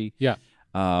controversy. Yeah.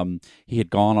 He had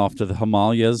gone off to the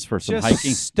Himalayas for some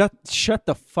hiking. Shut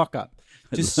the fuck up.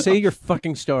 Just say your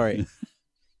fucking story.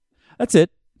 That's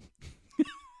it.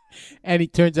 And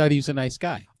it turns out he was a nice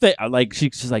guy.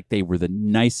 She's like, they were the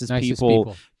nicest Nicest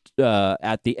people.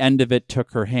 At the end of it,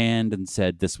 took her hand and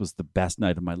said, "This was the best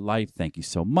night of my life. Thank you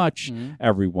so much. Mhm.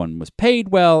 Everyone was paid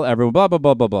well. Everyone blah blah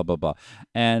blah blah blah blah blah."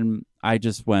 And I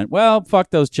just went, "Well, fuck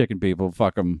those chicken people.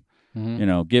 Fuck them.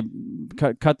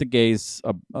 Mhm. Cut the gays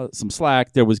some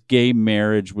slack." There was gay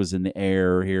marriage was in the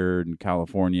air here in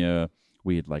California.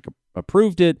 We had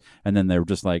approved it, and then they were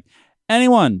just like,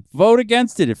 anyone vote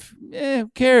against it if who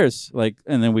cares,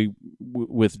 and then we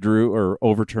withdrew or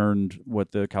overturned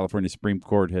what the California Supreme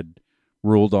Court had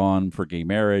ruled on for gay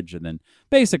marriage, and then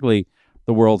basically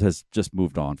the world has just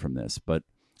moved on from this. But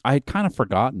I had kind of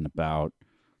forgotten about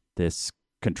this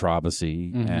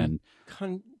controversy Mhm. and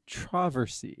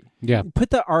Controversy. Yeah. Put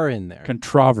the R in there.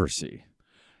 controversy.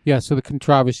 Yeah. So the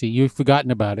controversy, you've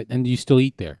forgotten about it, and you still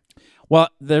eat there. Well,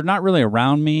 they're not really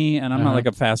around me, and I'm not Uh-huh. like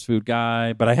a fast food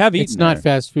guy, but I have eaten It's not there.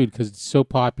 fast food because it's so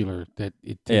popular that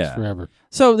it takes Yeah. forever.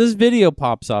 So this video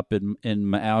pops up in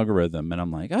my algorithm, and I'm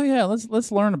like, oh yeah,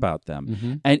 let's learn about them.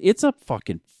 Mm-hmm. And it's a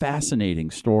fucking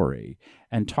fascinating story,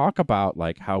 and talk about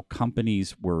how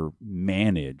companies were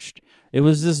managed. It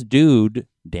was this dude,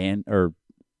 Dan or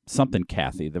something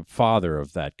Cathy, the father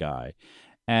of that guy,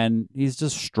 and he's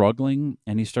just struggling,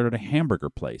 and he started a hamburger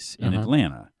place in Uh-huh.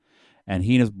 Atlanta, and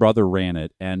he and his brother ran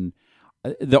it. And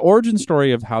the origin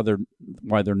story of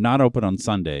why they're not open on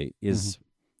Sunday is,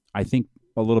 I think,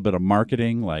 a little bit of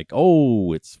marketing,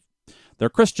 they're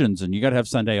Christians and you got to have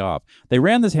Sunday off. They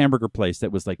ran this hamburger place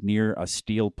that was near a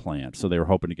steel plant, so they were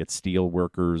hoping to get steel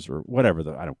workers or whatever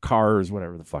cars,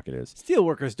 whatever the fuck it is. Steel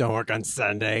workers don't work on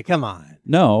Sunday. Come on.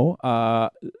 No,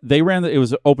 they ran it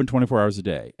was open 24 hours a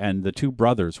day, and the two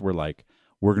brothers were like,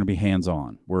 we're going to be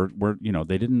hands-on. We're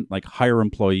they didn't hire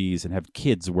employees and have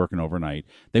kids working overnight.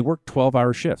 They worked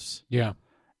 12-hour shifts. Yeah.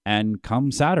 And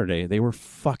come Saturday, they were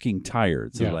fucking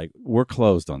tired. So Yeah. they're like, we're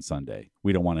closed on Sunday.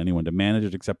 We don't want anyone to manage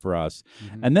it except for us.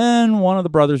 Mhm. And then one of the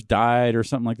brothers died or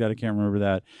something like that. I can't remember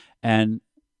that. And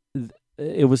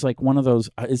it was one of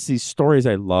those, it's these stories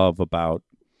I love about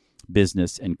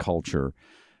business and culture.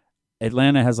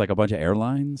 Atlanta has a bunch of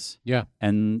airlines. Yeah.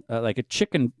 And a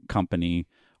chicken company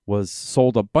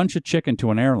sold a bunch of chicken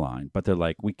to an airline, but they're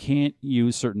like, we can't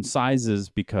use certain sizes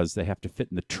because they have to fit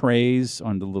in the trays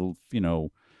on the little,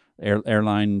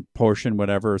 airline portion,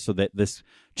 whatever. So that this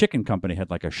chicken company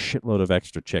had a shitload of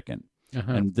extra chicken.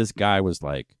 Uh-huh. And this guy was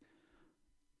like,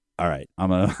 all right,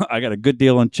 I got a good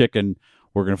deal on chicken.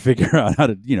 We're going to figure out how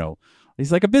to,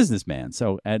 he's like a businessman.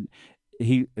 So, and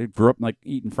he grew up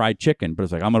eating fried chicken, but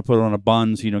it's I'm going to put it on a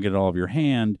bun so you don't get it all over your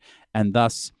hand. And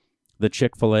thus the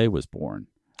Chick-fil-A was born.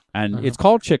 And it's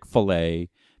called Chick-fil-A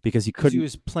because he couldn't. He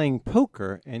was playing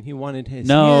poker and he wanted his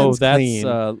No, hands that's clean.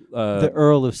 The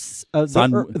Earl of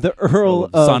the Earl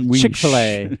of Sunweesh.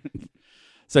 Chick-fil-A.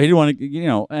 So he didn't want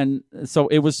to, and so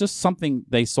it was just something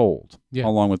they sold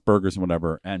along with burgers and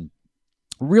whatever. And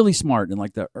really smart in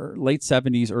the late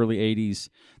 70s, early 80s,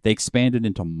 they expanded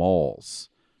into malls.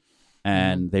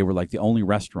 And they were the only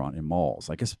restaurant in malls.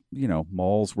 I guess,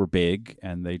 malls were big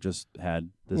and they just had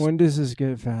this. When does this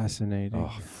get fascinating?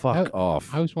 Oh, fuck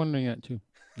off. I was wondering that too.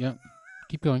 Yeah.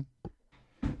 Keep going.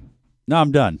 No,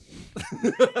 I'm done.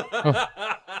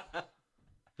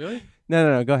 Really?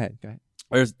 No. Go ahead.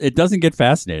 It doesn't get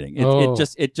fascinating. Oh.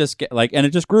 It just get and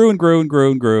it just grew and grew and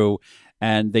grew and grew.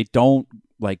 And they don't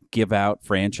give out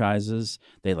franchises.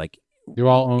 They They're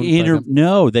all owned by them.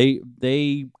 No,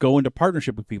 they go into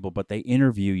partnership with people, but they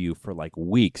interview you for like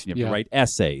weeks. You have to write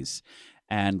essays,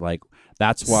 and like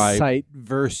that's why cite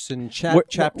verse and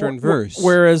chapter and verse.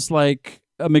 Whereas like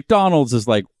a McDonald's is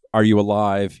like, are you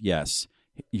alive? Yes.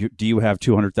 Do you have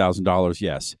 $200,000?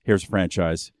 Yes. Here's a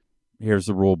franchise. Here's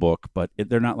the rule book, but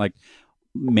they're not like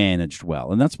managed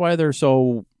well, and that's why they're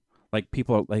so like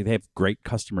people are, like they have great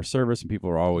customer service, and people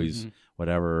are always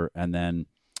whatever, and then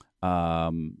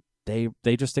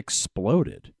they just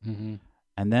exploded, and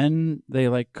then they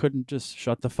like couldn't just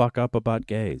shut the fuck up about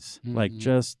gays, like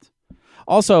just.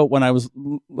 Also, when I was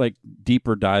like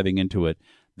deeper diving into it,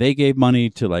 they gave money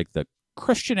to like the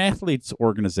Christian Athletes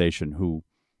Organization, who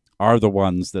are the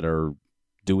ones that are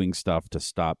doing stuff to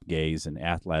stop gays in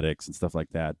athletics and stuff like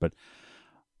that. But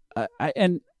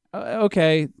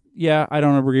okay, yeah, I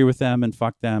don't agree with them, and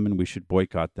fuck them, and we should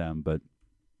boycott them. But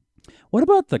what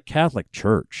about the Catholic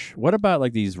Church? What about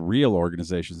like these real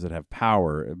organizations that have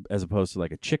power, as opposed to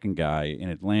like a chicken guy in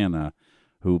Atlanta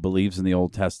who believes in the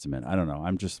Old Testament? I don't know.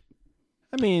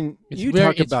 I mean, you very-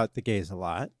 talk it's- about the gays a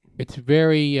lot. It's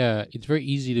very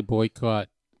easy to boycott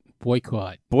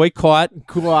Boycott? the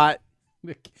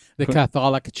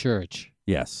Catholic Church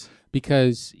Yes.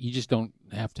 because you just don't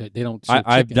have to. They don't. Serve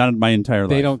I've chicken. done it my entire life.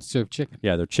 They don't serve chicken.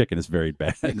 Yeah, their chicken is very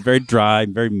bad, very dry,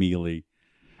 very mealy.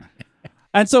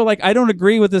 And so, like, I don't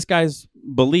agree with this guy's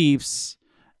beliefs,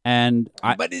 and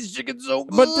But his chicken's so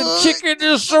good. but the chicken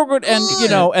is so good, and you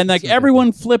know, and like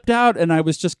everyone flipped out, and I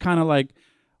was just kind of like,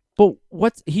 but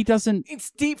what he doesn't.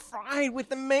 It's deep fried with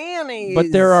the mayonnaise.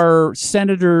 But there are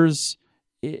senators,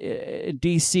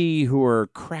 D.C., who are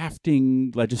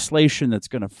crafting legislation that's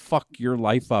going to fuck your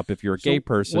life up if you're a gay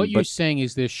person. What you're but saying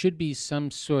is there should be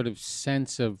some sort of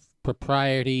sense of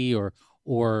propriety or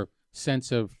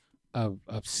sense of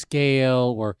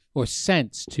scale or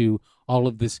sense to all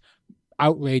of this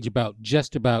outrage about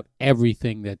just about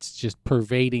everything that's just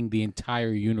pervading the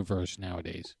entire universe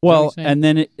nowadays. Is that what Well, you're saying? and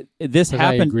then this 'Cause I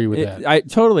happened. agree with that. I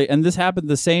totally, and this happened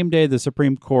the same day the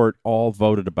Supreme Court all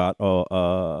voted about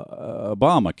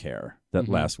Obamacare that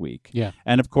last week. Yeah.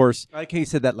 And of course, I like how you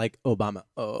said that like Obama.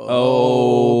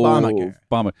 Obamacare.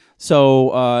 Obama.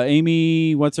 So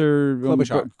Amy, what's her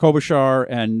Klobuchar.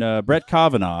 and Brett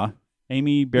Kavanaugh,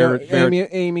 Amy Barrett,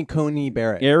 Amy Coney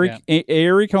Barrett.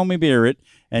 Eric Comey Barrett,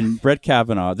 and Brett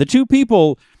Kavanaugh. The two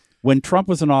people, when Trump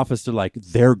was in office, they're like,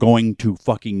 they're going to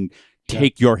fucking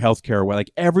take your health care away.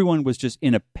 Like, everyone was just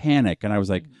in a panic. And I was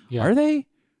like, are they?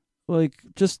 Like,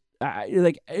 just,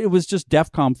 like, it was just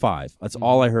DEFCON 5. That's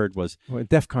all I heard was. Well,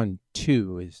 DEFCON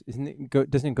 2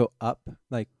 doesn't it go up?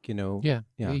 Like, you know. Yeah,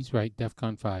 Yeah. he's right.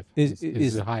 DEFCON 5 Is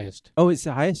is the highest. Oh, it's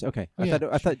the highest? Okay. Oh, I yeah,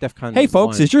 thought DEFCON Hey,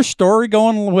 folks, 1. is your story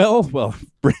going well? Well,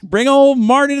 bring old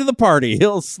Marty to the party.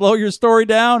 He'll slow your story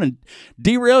down and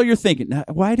derail your thinking. Now,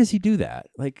 why does he do that?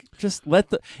 Like, just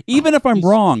even if I'm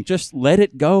wrong, just let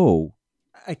it go.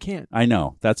 I can't. I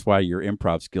know. That's why your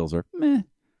improv skills are meh.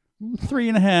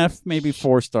 3.5, maybe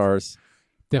 4 stars.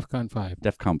 DEFCON 5.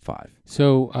 DEFCON 5.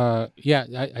 So, I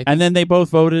And then they both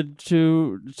voted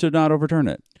to not overturn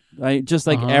it. I just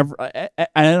like I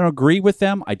don't agree with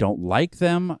them. I don't like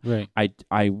them. right.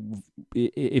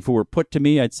 If it were put to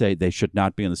me, I'd say they should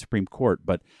not be in the Supreme Court.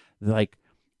 But like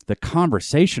the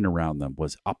conversation around them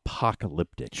was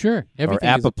apocalyptic. Sure. Everything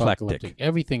is apoplectic. apocalyptic.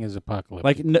 Everything is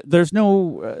apocalyptic. Like there's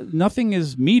no nothing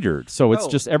is metered, so it's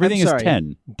just everything I'm is sorry.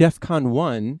 10. DEFCON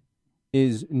 1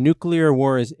 is nuclear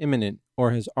war is imminent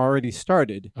or has already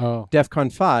started. oh, DEFCON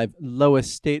 5,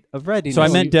 lowest state of readiness. So I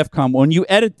meant DEFCON. When you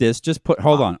edit this, just put.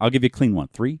 Hold on, I'll give you a clean one.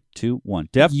 3, 2, 1.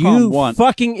 DEFCON you 1.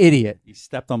 fucking idiot. He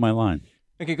stepped on my line.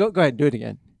 Okay, go ahead, do it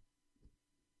again.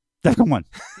 DEFCON 1.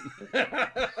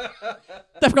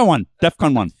 DEFCON 1.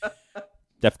 DEFCON 1.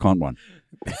 DEFCON 1.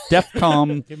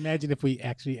 DEFCON. imagine if we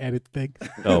actually edit things.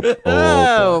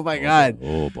 Oh, my God.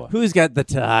 Oh boy. Who's got the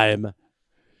time?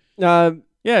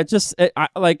 Yeah, just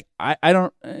I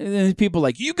don't. People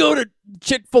like, you go to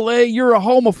Chick-fil-A, you're a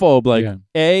homophobe. Like,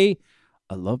 Yeah.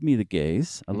 I love me the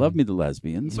gays, I love me the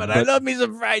lesbians, but I love me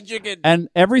some fried chicken. and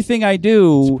everything I It's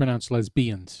do pronounced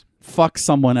lesbians. fuck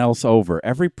someone else over.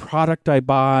 Every product I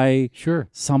buy, Sure.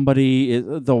 somebody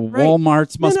the Right.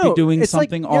 Walmarts must No, be doing it's like,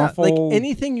 something yeah, awful. Like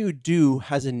anything you do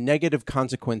has a negative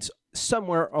consequence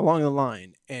somewhere along the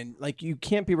line, and like you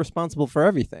can't be responsible for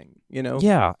everything. You know.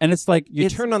 Yeah, and it's like You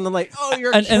turn on the light. Oh,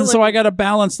 you're and so killing- I got to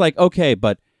balance. Like, okay,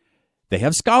 but They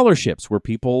have scholarships where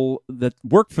people that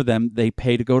work for them, they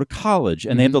pay to go to college,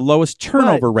 and they have the lowest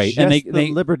turnover But rate. just And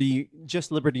the Liberty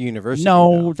University.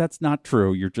 no, though. that's not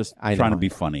true. You're just I trying know, to be I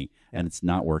know. funny, and it's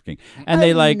not working. And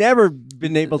they I've never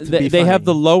been able to be they have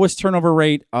the funny. lowest turnover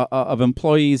rate of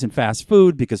employees in fast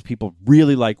food because people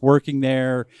really like working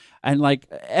there, and like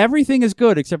everything is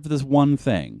good except for this one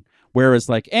thing. Whereas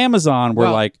like Amazon, we're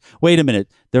Well- like, wait a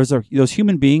minute, those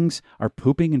human beings are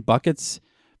pooping in buckets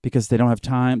because they don't have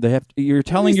time. You're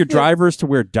telling your drivers to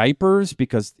wear diapers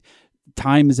because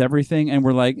time is everything, and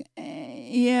we're like,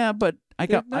 yeah, but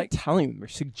They're not telling them, they're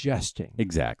suggesting.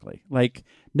 exactly. Like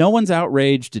no one's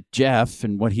outraged at Jeff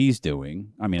and what he's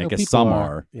doing. I mean, I No, guess people some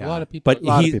are. are. Yeah. A lot of people. But A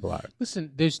lot he- of people are. Listen,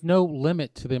 there's no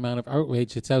limit to the amount of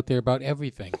outrage that's out there about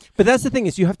everything. But that's the thing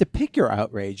is you have to pick your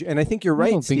outrage, and I think you're right,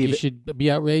 I don't think Steve. you should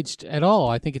be outraged at all.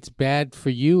 I think it's bad for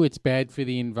you. It's bad for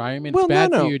the environment. Well, It's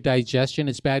bad no. for your digestion.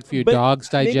 It's bad for your But dog's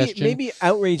digestion. Maybe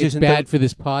outrage it's isn't bad the, for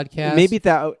this podcast. maybe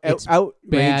that It's outrage.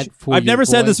 bad for I've your never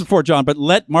said this voice. before, John, but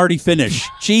let Marty finish.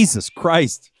 Jesus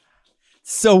Christ.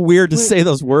 So weird to say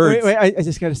those words. Wait, I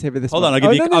just got to say for this. Hold one. on, I'll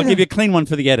Oh, give you a clean one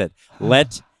for the edit.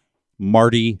 Let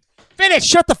Marty finish.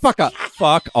 Shut the fuck up.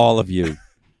 fuck all of you.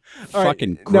 All right,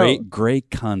 Fucking no. gray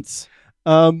cunts.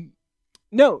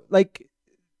 No, like.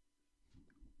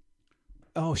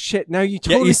 Oh shit! Now you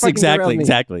totally yes, fucking exactly, derailed me.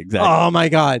 exactly. Oh my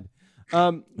god.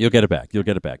 You'll get it back. You'll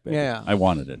get it back, baby. Yeah. I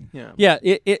wanted it. Yeah. Yeah,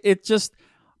 it just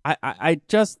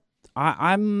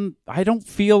I don't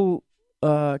feel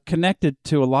connected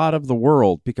to a lot of the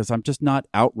world because I'm just not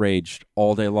outraged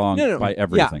all day long by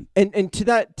everything. Yeah. And to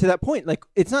that point, like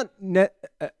it's not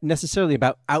necessarily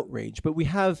about outrage, but we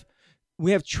have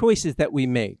choices that we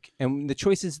make, and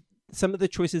some of the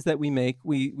choices that we make,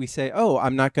 we say, oh,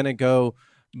 I'm not going to go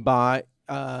buy,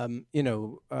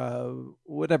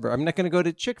 whatever. I'm not going to go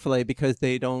to Chick-fil-A because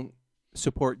they don't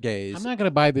support gays. I'm not going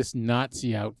to buy this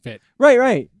Nazi outfit.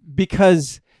 Right,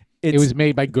 because It was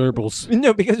made by Goebbels.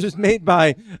 no, because it was made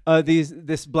by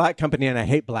this black company, and I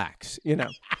hate blacks.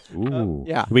 Ooh.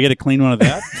 yeah. Can we get a clean one of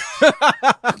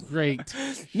that? Great.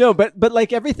 No, but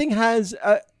like everything has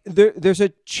there's a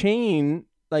chain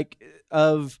like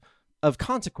of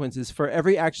consequences for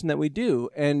every action that we do,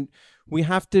 and we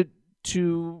have to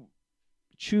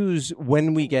choose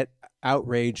when we get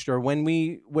outraged or when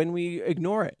we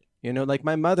ignore it. Like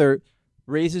my mother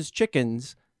raises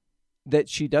chickens that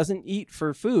she doesn't eat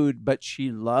for food, but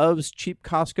she loves cheap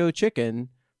Costco chicken,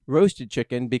 roasted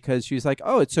chicken, because she's like,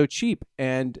 oh, it's so cheap,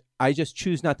 and I just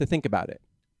choose not to think about it.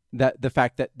 That the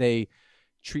fact that they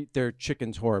treat their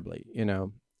chickens horribly,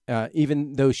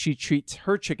 even though she treats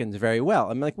her chickens very well.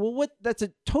 I'm like, well, what? That's a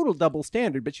total double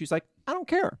standard. But she's like, I don't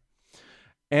care,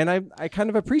 and I kind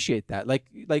of appreciate that. Like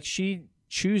she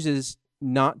chooses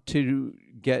not to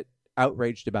get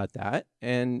outraged about that,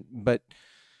 but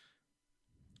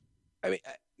I mean,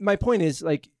 my point is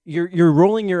like you're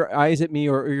rolling your eyes at me,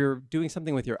 or you're doing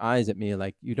something with your eyes at me,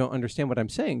 like you don't understand what I'm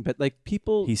saying. But like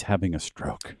people, He's having a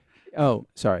stroke. oh,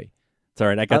 sorry. It's all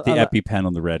right. I got the I'll- EpiPen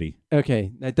on the ready.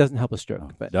 Okay, that doesn't help a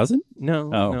stroke, but Doesn't? no,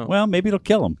 Oh, no. well, maybe it'll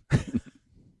kill him.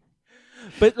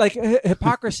 But like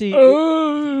hypocrisy,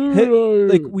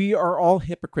 like we are all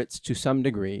hypocrites to some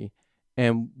degree,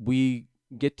 and we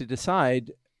get to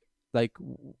decide like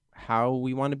how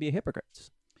we want to be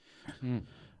hypocrites.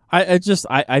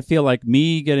 I feel like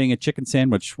me getting a chicken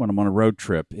sandwich when I'm on a road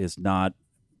trip is not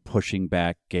pushing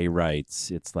back gay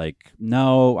rights. It's like,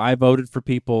 no, I voted for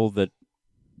people that,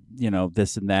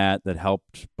 this and that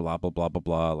helped, blah, blah, blah, blah,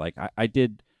 blah. Like I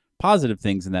did positive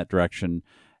things in that direction.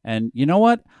 And you know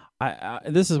what?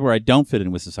 This is where I don't fit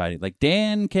in with society. Like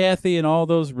Dan, Kathy, and all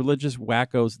those religious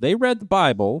wackos, they read the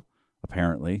Bible,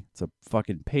 apparently. It's a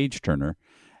fucking page turner.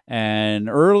 And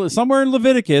somewhere in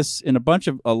Leviticus, in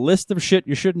a list of shit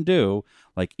you shouldn't do,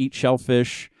 like eat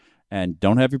shellfish and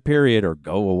don't have your period or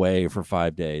go away for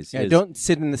 5 days. Yeah, don't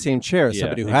sit in the same chair as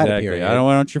somebody who had a period. I don't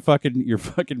want your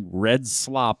fucking red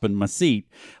slop in my seat.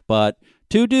 But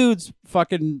two dudes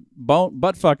fucking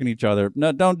butt fucking each other.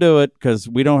 No, don't do it because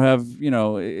we don't have,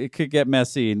 it could get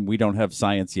messy and we don't have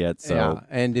science yet. So Yeah,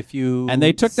 and and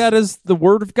they took that as the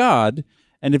word of God.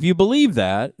 And if you believe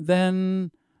that,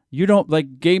 then you don't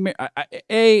like gay.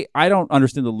 I don't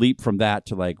understand the leap from that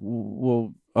to like,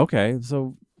 well, okay,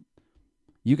 so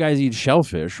you guys eat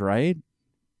shellfish, right?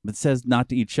 It says not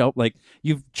to eat shell. Like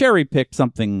you've cherry picked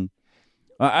something.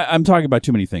 I'm talking about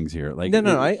too many things here. Like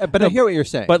no. I hear what you're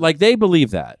saying. But like they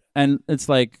believe that, and it's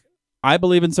like I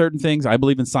believe in certain things. I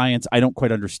believe in science. I don't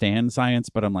quite understand science,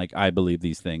 but I'm like I believe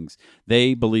these things.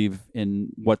 They believe in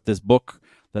what this book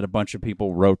that a bunch of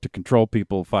people wrote to control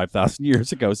people 5,000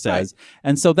 years ago says,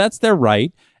 and so that's their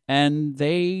right, and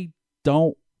they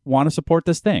don't want to support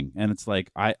this thing. And it's like,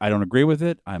 I don't agree with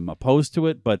it. I'm opposed to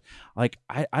it. But like,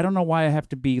 I don't know why I have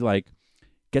to be like,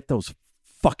 get those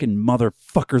fucking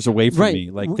motherfuckers away from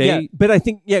me. Like they, but I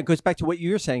think, it goes back to what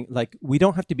you were saying. Like, we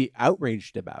don't have to be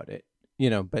outraged about it,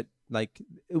 but like,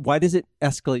 why does it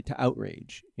escalate to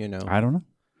outrage? I don't know.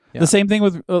 Yeah. The same thing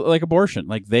with like abortion.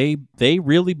 Like they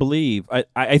really believe.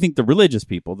 I think the religious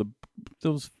people,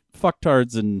 those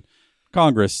fucktards in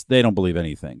Congress, they don't believe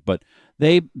anything. But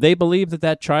they believe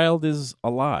that child is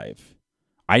alive.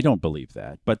 I don't believe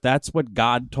that. But that's what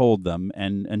God told them.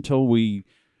 And until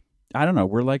I don't know,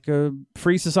 we're like a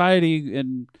free society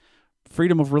and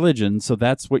freedom of religion. So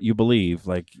that's what you believe.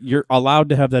 Like you're allowed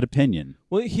to have that opinion.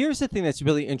 Well, here's the thing that's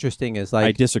really interesting is like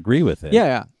I disagree with it.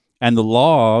 Yeah. And the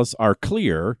laws are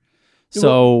clear.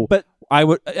 So but I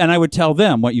would tell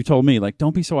them what you told me, like,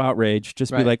 don't be so outraged.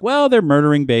 Just be Right. like, well, they're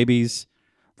murdering babies.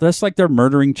 That's like they're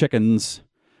murdering chickens.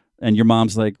 And your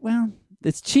mom's like, well,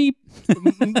 it's cheap.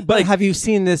 But have you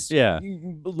seen this Yeah.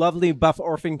 lovely Buff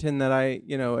Orpington that I,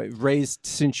 raised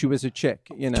since she was a chick?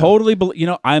 Totally.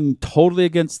 I'm totally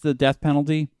against the death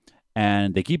penalty,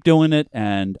 and they keep doing it.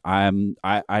 And I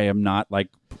am not like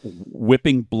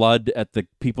whipping blood at the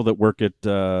people that work at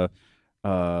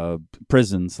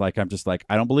prisons. Like I'm just like,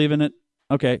 I don't believe in it.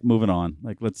 Okay, moving on.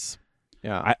 Like let's.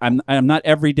 Yeah. I'm not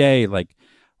every day like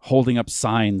holding up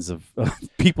signs of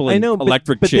people in I know,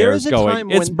 electric but there chairs is a going, time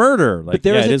it's when- murder. Like, But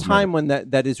there yeah, is it a is time murder. when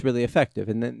that is really effective,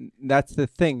 and then that's the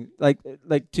thing. Like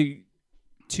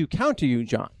to counter you,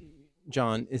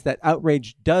 John, is that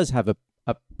outrage does have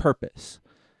a purpose,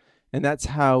 and that's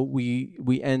how we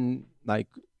end the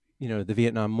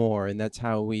Vietnam War, and that's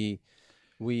how we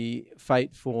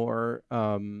fight for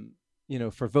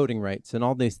for voting rights and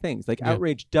all these things. Like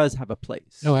outrage does have a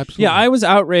place. No, absolutely. Yeah, I was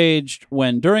outraged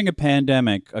when during a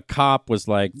pandemic, a cop was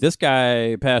like, this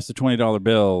guy passed a $20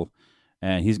 bill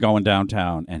and he's going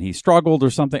downtown and he struggled or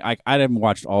something. I haven't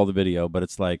watched all the video, but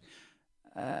it's like,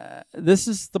 this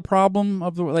is the problem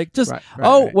of the, like, just,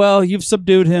 Right. well, you've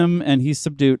subdued him and he's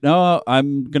subdued. No,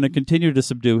 I'm going to continue to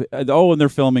subdue. Oh, and they're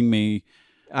filming me.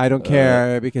 I don't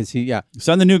care because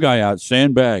Send the new guy out.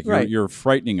 Stand back. Right. You're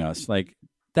frightening us. Like,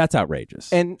 that's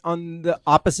outrageous. And on the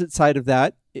opposite side of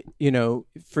that,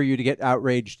 for you to get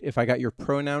outraged if I got your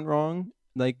pronoun wrong,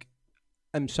 like,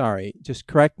 I'm sorry, just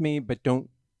correct me, but don't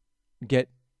get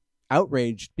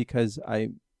outraged because I,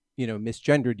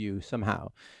 misgendered you somehow.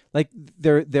 Like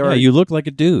there are. You look like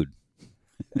a dude.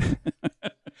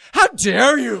 How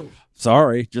dare you?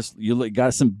 Sorry, just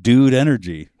got some dude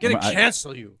energy.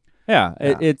 Cancel you. Yeah,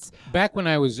 Yeah. it's Back when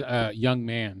I was a young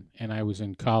man and I was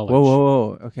in college.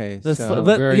 Whoa. Okay. the, So,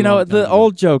 very long the time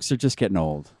old jokes are just getting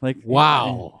old. Like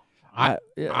Wow.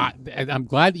 I'm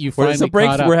glad that you finally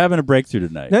caught up. We're having a breakthrough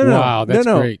tonight. no. Wow, that's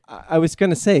no. great. I was going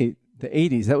to say the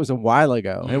 80s. That was a while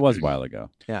ago. It was a while ago.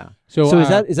 Yeah. So, So is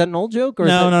that an old joke or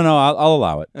No, is that, no. I'll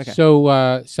allow it. Okay.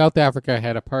 So South Africa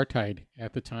had apartheid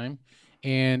at the time,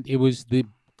 and it was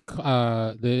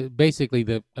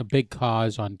basically a big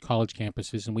cause on college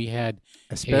campuses, and we had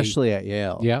especially at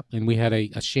Yale. and we had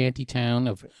a shanty town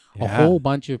of a Yeah. whole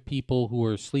bunch of people who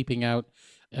were sleeping out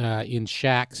in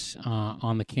shacks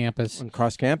on the campus, On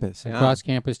cross campus. Yeah. across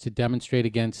campus, to demonstrate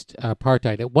against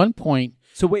apartheid. At one point,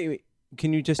 So wait.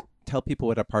 Can you just tell people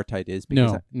what apartheid is?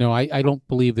 Because I don't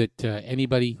believe that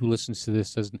anybody who listens to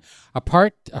this doesn't.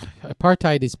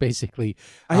 Apartheid is basically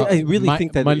I really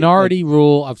think that minority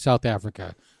rule of South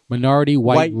Africa, minority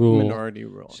white rule. minority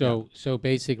rule. So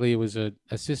basically, it was a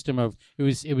system of it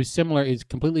was similar. It's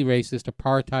completely racist.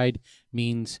 Apartheid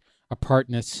means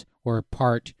apartness or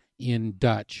apart in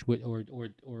Dutch or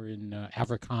in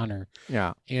Afrikaner.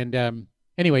 Yeah. And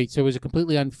anyway, so it was a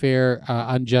completely unfair,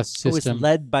 unjust It system. was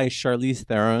led by Charlize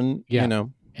Theron. Yeah.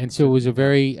 And so it was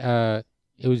very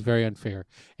unfair.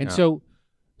 And Yeah. so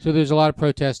there's a lot of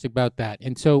protest about that.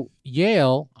 And so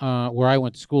Yale, where I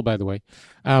went to school, by the way,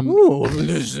 Ooh,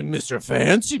 this is Mr.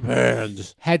 Fancy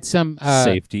Pants. had some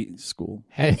Safety school.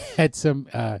 had some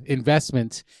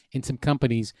investments in some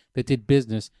companies that did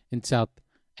business in South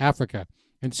Africa.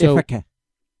 And so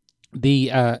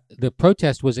the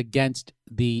protest was against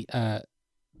the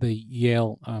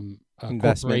Yale Investment.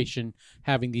 corporation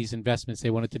having these investments. They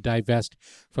wanted to divest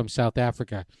from South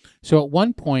Africa. So at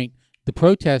one point, the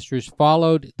protesters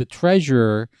followed the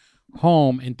treasurer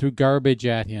home and threw garbage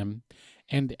at him.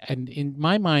 And in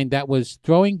my mind, that was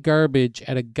throwing garbage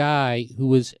at a guy who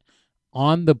was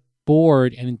on the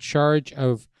board and in charge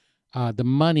of the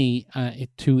money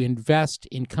to invest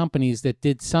in companies that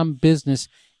did some business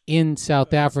in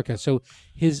South Africa. So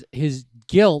his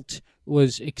guilt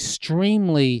was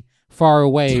extremely far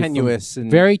away, Tenuous and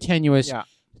very tenuous. Yeah.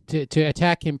 To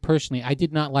attack him personally, I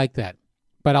did not like that.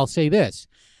 But I'll say this: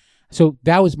 So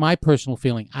that was my personal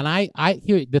feeling, and I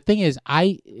here the thing is,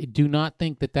 I do not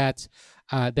think that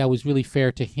was really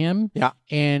fair to him. Yeah.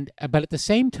 And but at the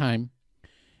same time,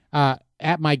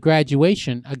 at my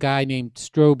graduation, a guy named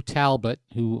Strobe Talbot,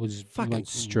 who was Fucking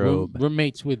Strobe.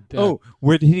 roommates with.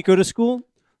 Where did he go to school?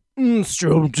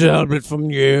 Strobe Talbot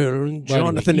from Yale and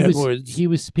Jonathan Edwards. He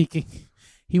was speaking.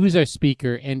 He was our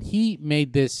speaker, and he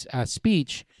made this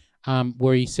speech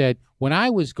where he said, "When I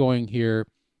was going here,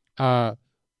 the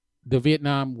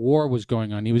Vietnam War was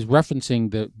going on." He was referencing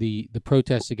the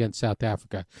protests against South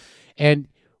Africa, and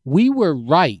we were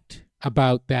right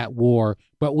about that war,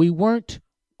 but we weren't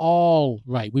all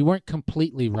right. We weren't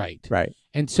completely right. Right.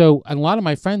 And so a lot of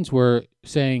my friends were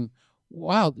saying,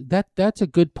 wow, that's a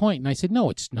good point. And I said, no,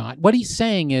 it's not. What he's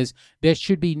saying is there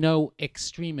should be no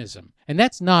extremism. And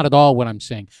that's not at all what I'm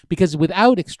saying. Because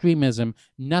without extremism,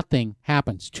 nothing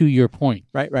happens, to your point.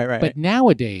 Right. But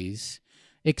nowadays,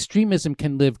 extremism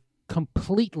can live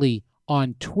completely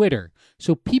on Twitter.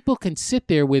 So people can sit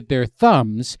there with their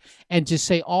thumbs and just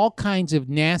say all kinds of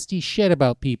nasty shit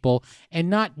about people and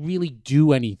not really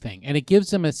do anything. And it gives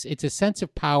them it's a sense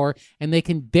of power, and they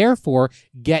can therefore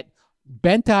get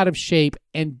bent out of shape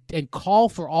and call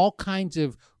for all kinds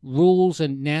of rules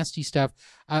and nasty stuff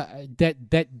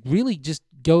that really just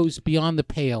goes beyond the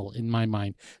pale in my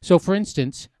mind. So, for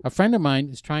instance, a friend of mine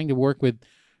is trying to work with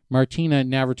Martina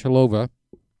Navratilova,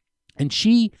 and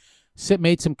she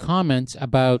made some comments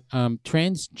about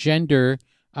transgender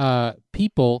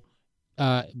people,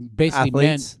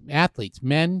 basically athletes,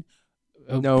 men.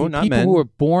 No, not people men. who are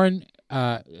born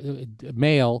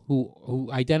male who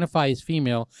identify as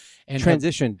female and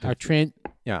Transitioned. are trans.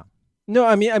 Yeah. No,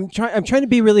 I mean, I'm trying to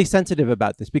be really sensitive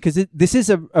about this because this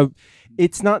is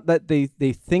it's not that they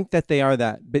think that they are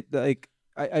that, but like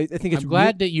I think it's. I'm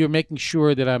glad that you're making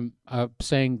sure that I'm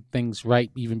saying things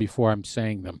right even before I'm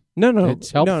saying them. No,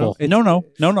 it's helpful.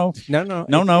 No.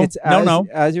 It's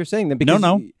as you're saying them. Because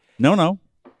No.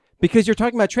 Because you're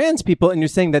talking about trans people and you're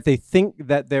saying that they think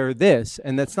that they're this,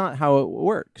 and that's not how it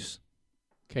works.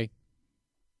 Okay.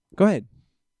 Go ahead.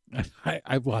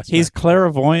 I've lost. He's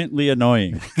clairvoyantly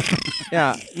annoying.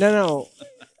 Yeah. No.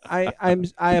 I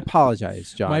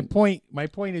apologize, John. My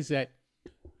point is that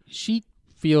she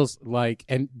feels like,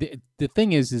 and the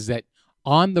thing is that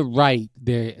on the right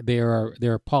there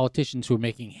are politicians who are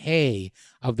making hay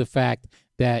of the fact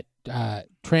that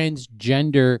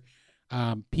transgender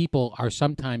people are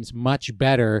sometimes much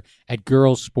better at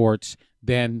girls' sports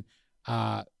than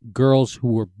girls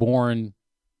who were born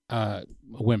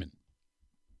women.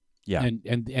 Yeah, and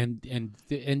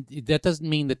that doesn't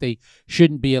mean that they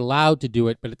shouldn't be allowed to do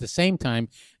it, but at the same time,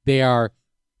 they are,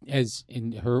 as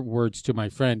in her words to my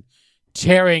friend,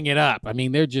 tearing it up. I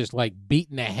mean, they're just like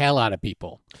beating the hell out of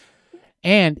people.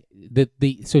 And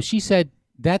so she said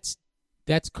that's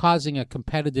causing a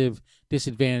competitive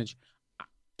disadvantage.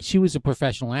 She was a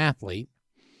professional athlete,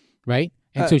 right?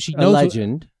 And so she knows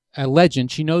a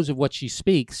legend. She knows of what she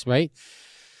speaks, right?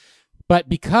 But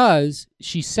because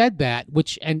she said that,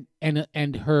 which and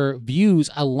her views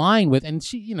align with, and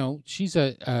she, she's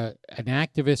an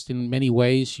activist in many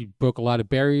ways. She broke a lot of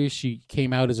barriers. She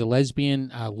came out as a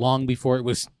lesbian long before it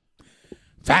was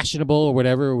fashionable or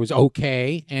whatever. It was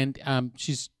okay, and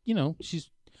she's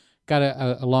got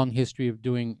a long history of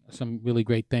doing some really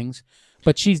great things.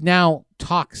 But she's now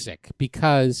toxic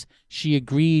because she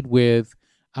agreed with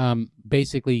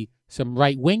basically some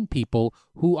right-wing people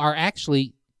who are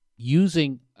actually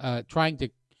using, trying to,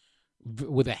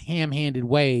 with a ham-handed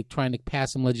way, trying to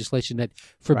pass some legislation that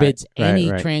forbids any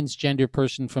transgender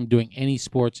person from doing any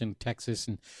sports in Texas.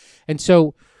 And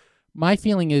so my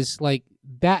feeling is like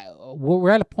that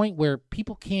we're at a point where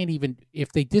people can't even,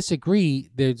 if they disagree,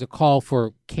 there's a call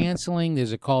for canceling,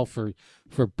 there's a call for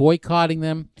boycotting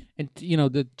them. And,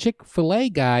 the Chick-fil-A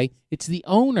guy, it's the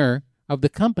owner of the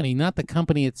company, not the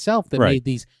company itself, that made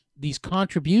these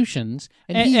contributions,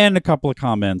 and a couple of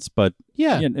comments, but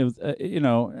yeah,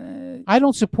 I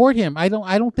don't support him. I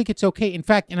don't think it's okay. In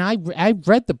fact, and I've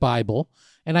read the Bible,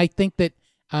 and I think that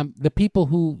the people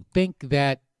who think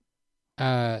that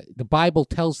the Bible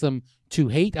tells them to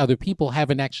hate other people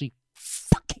haven't actually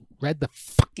fucking read the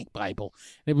fucking Bible.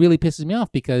 And it really pisses me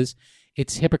off because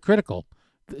it's hypocritical.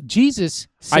 Jesus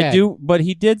said, I do, but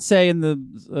he did say in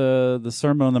the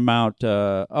Sermon on the Mount,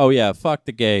 fuck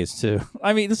the gays too.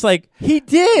 I mean, it's like he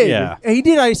did. Yeah, he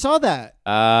did. I saw that.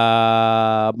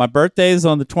 My birthday's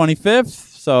on the 25th,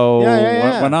 so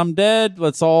when I'm dead,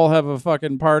 let's all have a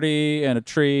fucking party and a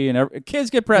tree and kids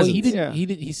get presents. Well,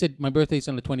 he said my birthday's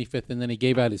on the 25th, and then he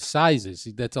gave out his sizes.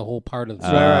 That's a whole part of the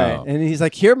right. And he's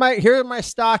like, here are my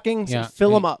stockings. Yeah.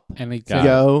 Fill them up. And he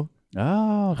yo.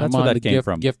 Oh, that's I'm where on that the came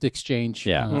from. gift exchange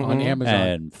Yeah. on Amazon.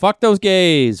 And fuck those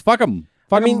gays. Fuck them.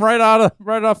 Fuck them right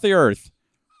off the earth.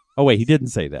 Oh wait, he didn't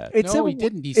say that. No, he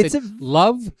didn't. He said,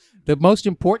 love the most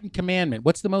important commandment.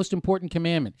 What's the most important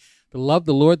commandment? To love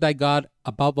the Lord thy God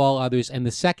above all others. And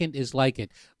the second is like it.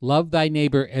 Love thy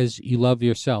neighbor as you love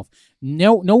yourself.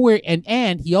 Nowhere.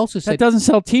 And he also That said, doesn't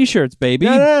sell T-shirts, baby.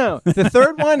 No. The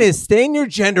third one is stay in your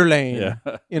gender lane.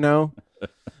 Yeah. You know?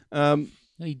 and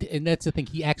that's the thing.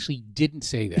 He actually didn't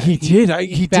say that. He did.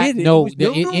 He In fact, did. No,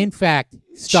 No. in fact,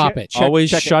 stop it. Always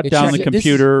check shut it. down Check the it.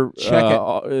 computer.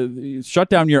 Check Shut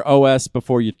down your OS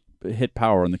before you hit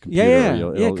power on the computer. Yeah.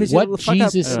 It'll- Yeah, it'll- 'cause What it'll fuck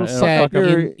up- Jesus it'll said fuck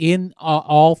up- in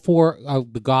all four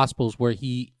of the Gospels, where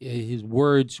his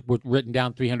words were written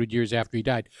down 300 years after he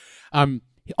died,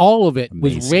 all of it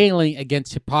was Amazing. railing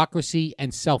against hypocrisy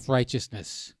and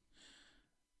self-righteousness.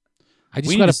 I just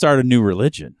we need got to start a new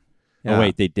religion. Yeah. Oh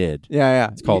wait, they did. Yeah.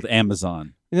 It's called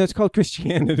Amazon. No, it's called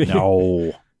Christianity.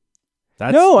 No,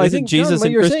 that's No, I isn't think, John, Jesus what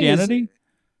in you're saying is- Christianity,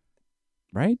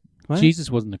 right? What? Jesus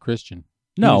wasn't a Christian.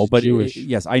 He No, was but Jewish.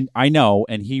 yes, I know,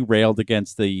 and he railed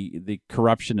against the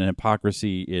corruption and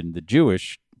hypocrisy in the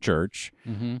Jewish church,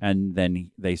 Mhm. and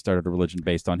then they started a religion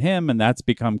based on him, and that's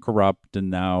become corrupt, and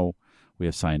now we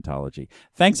have Scientology.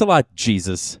 Thanks a lot,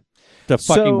 Jesus. To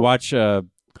fucking So- watch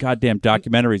goddamn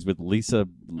documentaries with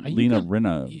Lena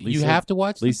Rinna. You have to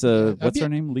watch Lisa. Yeah, What's her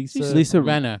name? Lisa. Lisa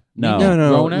Renna. No.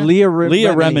 No. Rona? Leah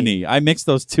Leah Remini. Remini. I mixed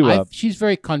those two up. She's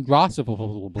very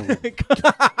chondrossible.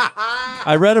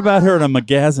 I read about her in a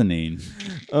magazine.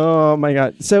 Oh my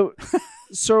God. So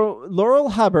Laurel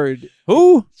Hubbard.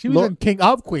 Who? She was in King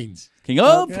of Queens. King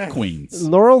of Queens.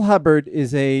 Laurel Hubbard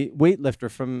is a weightlifter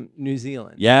from New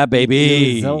Zealand. Yeah,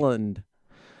 baby. New Zealand.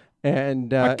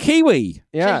 And A Kiwi.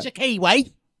 yeah. She's a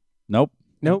Kiwi. Nope.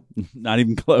 Nope. Not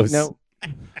even close. No.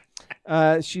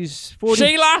 She's 40.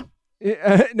 Sheila.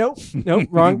 Nope.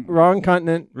 Wrong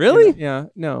continent. Really? Yeah.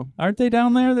 No. Aren't they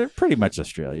down there? They're pretty much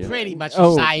Australia. Pretty much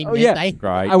Oh, the same, oh, yeah. aren't they?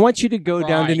 Right. I want you to go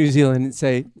down to Right. New Zealand and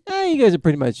say, you guys are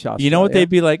pretty much Australia. You know what they'd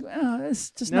be like? Oh,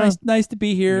 it's just No. nice to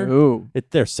be here. No.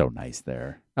 They're so nice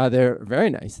there. They're very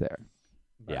nice there.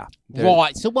 Yeah.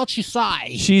 Right. So what you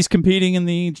say? She's competing in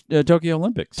the Tokyo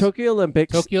Olympics. Tokyo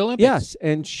Olympics. Tokyo Olympics. Yes,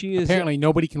 and she is Apparently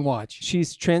nobody can watch.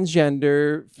 she's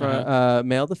transgender from Uh-huh.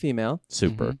 male to female,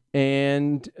 Super.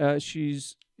 and she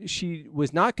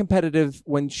was not competitive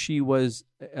when she was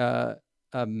a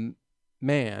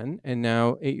man, and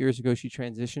now 8 years ago she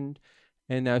transitioned,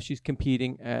 and now she's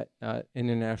competing at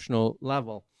international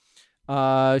level.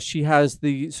 She has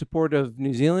the support of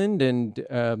New Zealand and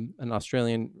an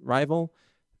Australian rival.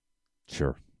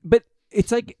 Sure. But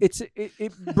it's like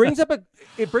it brings up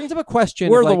a question.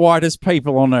 We're of the like, whitest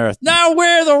people on earth. No,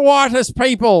 we're the whitest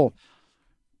people.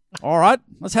 All right,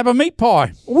 let's have a meat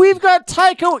pie. you've got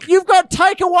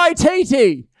Taika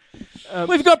Waititi.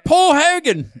 We've got Paul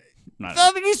Hogan.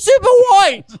 He's super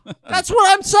white. That's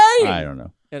what I'm saying. I don't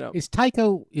know. You know. Is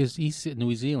Tycho? He's in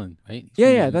New Zealand, right? He's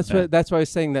Yeah. from That's why I was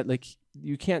saying that like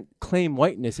you can't claim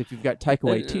whiteness if you've got Taika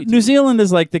Waititi. New Zealand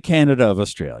is like the Canada of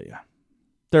Australia.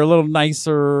 They're a little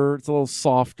nicer. It's a little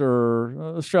softer.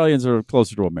 Australians are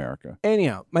closer to America.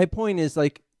 Anyhow, my point is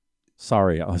like,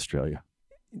 Sorry, Australia.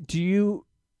 do you?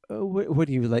 What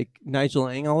do you like, Nigel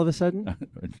Lang? All of a sudden,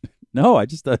 No, I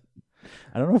just I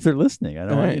don't know if they're listening. I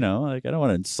don't want, Right. I don't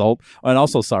want to insult. And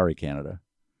also, sorry, Canada.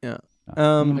 yeah. I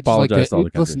just like Apologize to all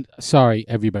the listen, sorry,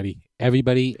 everybody,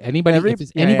 anybody, Every- if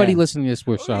there's anybody yeah. listening to this,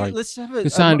 we're sorry. Let's have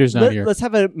Cassandra's not here. Let's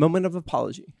have a moment of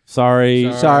apology.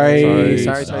 Sorry. Sorry.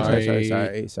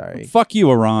 Fuck you,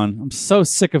 Iran. I'm so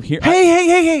sick of hearing.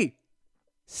 Hey!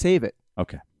 Save it.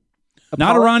 Okay.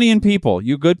 Not Iranian people.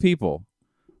 You good people.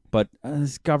 But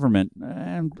this government,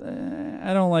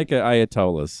 I don't like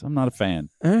Ayatollahs. I'm not a fan.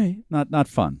 All right. Not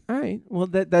fun. All right. Well,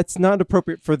 that's not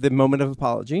appropriate for the moment of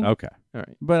apology. Okay. All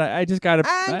right. But I just got to,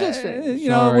 I'm just saying. you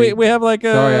know, Sorry. we have like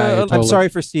Sorry, a, Ayatollah. I'm sorry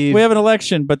for Steve. we have an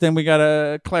election, but then we got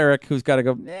a cleric who's got to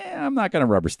go, I'm not going to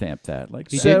rubber stamp that. Like,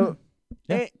 he So,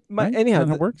 didn't. Right? anyhow, Isn't that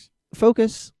how it works?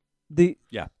 focus.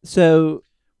 Yeah. So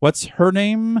What's her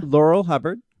name? Laurel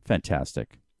Hubbard.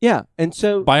 Fantastic. Yeah, and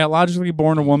so Biologically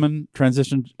born a woman,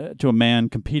 transitioned to a man,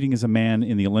 competing as a man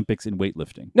in the Olympics in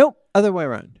weightlifting. nope, other way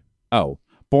around. Oh,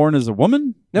 born as a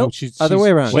woman? Nope, she's other way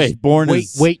around. Wait, born Weight,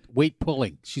 as weight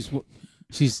pulling. She's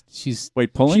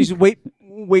Wait, pulling? She's weight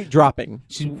dropping.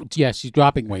 she's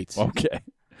dropping weights. Okay.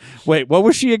 Wait, what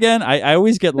was she again? I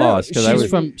always get No, lost because I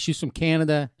was She's from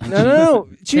Canada. and No.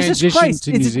 Jesus transitioned Christ!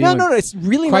 to New It's, Zealand. no. It's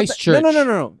really Christchurch.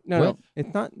 not. No. What?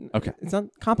 It's not. Okay. It's not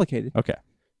complicated. okay.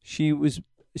 She's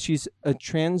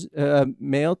a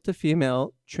male to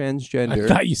female I transgender.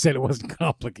 thought you said it wasn't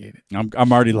complicated.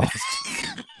 I'm already lost.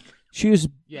 She was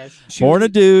Yes. Born a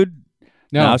dude.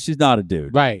 No. Now she's not a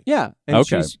dude. Right. Yeah, and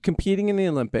Okay. she's competing in the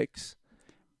Olympics,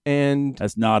 and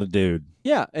That's not a dude.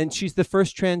 yeah, and she's the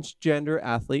first transgender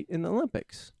athlete in the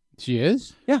Olympics. She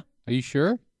is? Yeah. Are you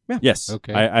sure? Yes.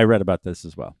 Okay. I read about this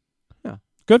as well. Yeah.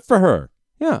 Good for her.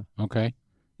 Yeah, Okay.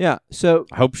 yeah. So,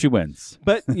 I hope she wins.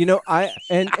 but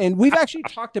and we've actually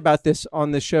talked about this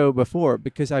on the show before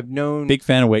because I've known. Big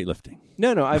fan of weightlifting.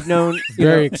 No, I've known.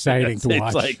 Very exciting to It's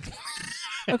watch. like,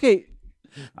 Okay,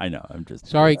 I know. I'm just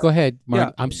Sorry, go ahead. Mark.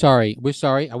 Yeah. I'm sorry. We're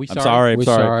sorry. Are we I'm sorry? sorry, I'm We're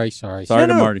sorry. sorry. Sorry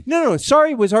to no, Marty. No,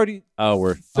 sorry was already Oh,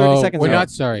 we're 30 seconds We're ago. not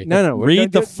sorry. No, we're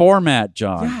read the gonna do- format,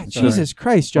 John. Yeah, Sorry. Jesus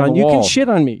Christ, On John, the you can wall. shit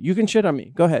on me. You can shit on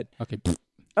me. Go ahead. Okay.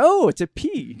 Oh, it's a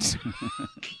P.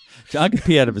 John can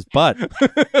pee out of his butt.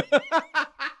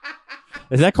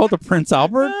 Is that called the Prince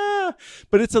Albert?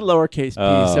 But it's a lowercase p,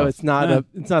 Oh. so it's not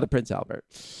a Prince Albert.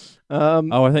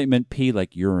 Oh, I thought you meant pee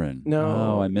like urine. No,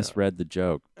 Oh, I no. misread the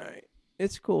joke. All right.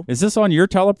 It's cool. Is this on your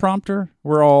teleprompter?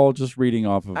 We're all just reading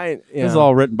off of. Yeah. This is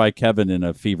all written by Kevin in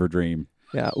a fever dream.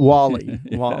 Yeah, Wally,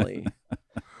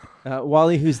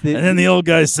 Wally, who's the And then the old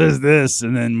guy says this,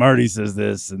 and then Marty says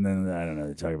this, and then I don't know.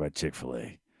 They talk about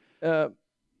Chick-fil-A.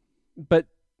 but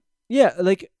yeah,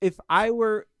 like if I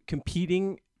were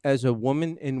competing as a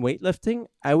woman in weightlifting,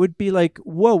 I would be like,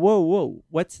 whoa,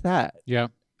 what's that? Yeah.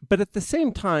 But at the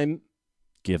same time,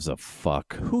 Gives a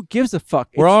fuck. who gives a fuck?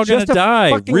 We're It's all gonna just a die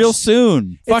fucking real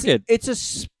soon. Fuck it. It's a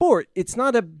sport. It's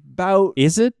not about.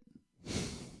 Is it?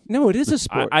 No, it is a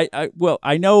sport. Well,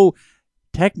 I know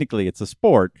technically it's a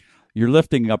sport. You're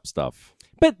lifting up stuff.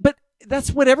 But that's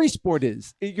what every sport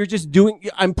is. You're just doing.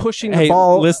 I'm pushing Hey, the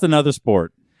ball. list another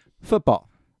sport. Football.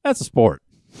 That's a sport.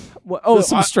 Well, There's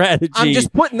some strategy. I'm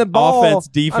just putting the ball. offense,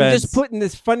 defense. I'm just putting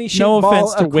this funny shit No ball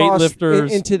offense to across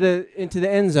weightlifters. into the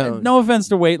end zone. No offense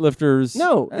to weightlifters.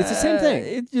 No, it's the same thing.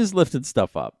 It just lifted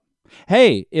stuff up.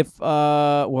 Hey, if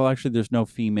well, actually, there's no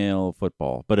female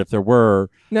football, but if there were,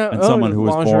 no. and someone who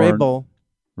was lingerie born- bowl.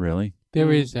 really,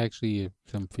 There is actually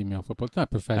some female football. It's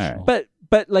not professional.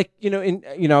 But like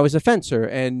I was a fencer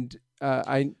and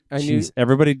I knew. Jeez,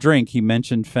 everybody drink. He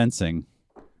mentioned fencing.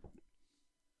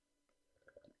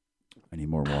 I need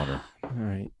more water. All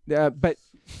right. But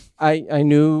I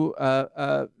knew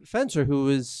a fencer who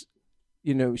was,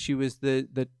 she was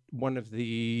the one of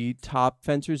the top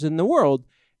fencers in the world,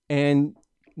 and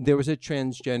there was a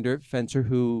transgender fencer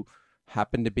who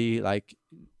happened to be like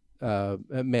a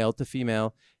male to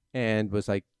female, and was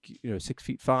like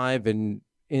 6'5", and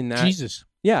in that Jesus.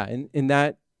 yeah, in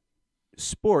that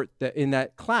sport, that in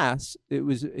that class, it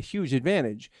was a huge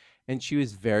advantage. And she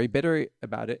was very bitter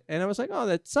about it. And I was like, oh,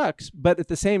 that sucks. But at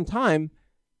the same time,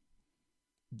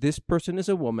 this person is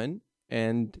a woman.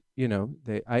 And,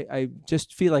 I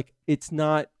just feel like it's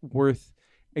not worth,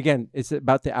 again, it's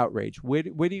about the outrage. Where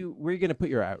are you going to put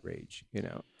your outrage,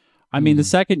 I mean, the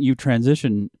second you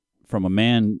transition from a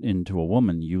man into a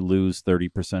woman, you lose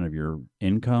 30% of your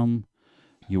income.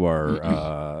 You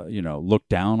are, looked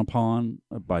down upon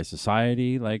by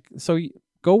society. Like, so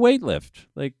go weightlift.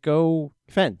 Like, go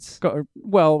Fence. Go,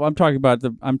 well, I'm talking about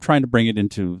I'm trying to bring it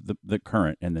into the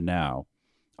current and the now.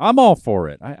 I'm all for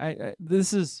it.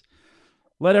 This is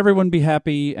let everyone be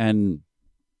happy, and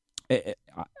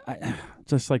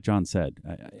just like John said,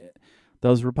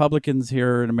 those Republicans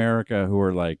here in America who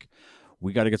are like,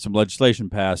 we got to get some legislation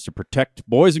passed to protect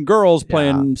boys and girls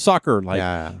playing soccer.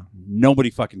 Like, nobody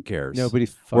fucking cares.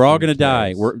 We're all gonna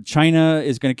die. China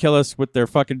is gonna kill us with their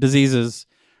fucking diseases.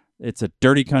 It's a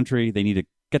dirty country. They need to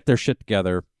get their shit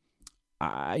together.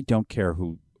 I don't care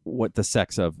what the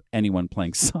sex of anyone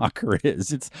playing soccer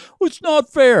is. It's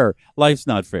not fair. Life's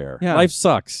not fair. Yeah. Life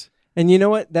sucks. And you know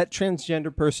what? That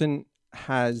transgender person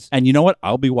has, And you know what?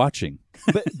 I'll be watching.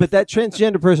 but that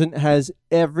transgender person has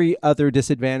every other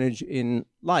disadvantage in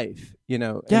life.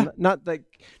 Yeah. And not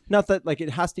that like it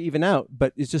has to even out,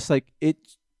 but it's just like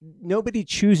nobody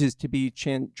chooses to be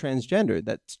transgender.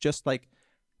 That's just like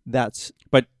that's.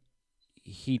 But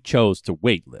he chose to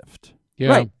weightlift.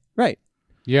 Yeah. Right.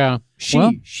 Yeah.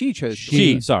 She chose.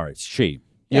 She.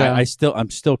 Yeah. I'm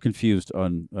still confused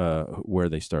on where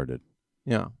they started.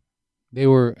 Yeah. They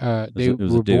were It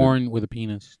was a dude. born with a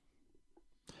penis.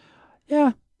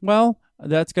 Yeah. Well,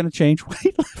 that's going to change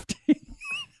weightlifting.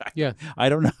 Yeah. I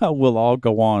don't know how we'll all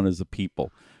go on as a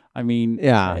people. I mean,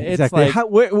 Yeah. it's Exactly.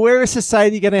 like, Where is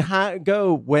society going to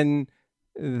go when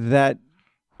that?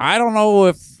 I don't know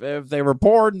if they were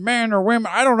born men or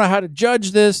women. I don't know how to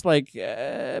judge this. Like,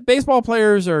 baseball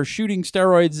players are shooting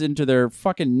steroids into their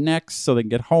fucking necks so they can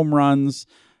get home runs.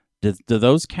 Do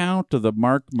those count? Do the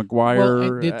Mark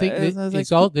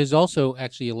McGuire? Well, there's also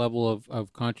actually a level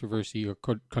of controversy or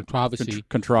controversy.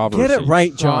 Controversy. Get it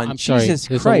right, John. I'm sorry. Jesus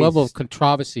There's Christ. a level of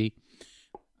controversy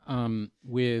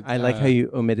with. I like how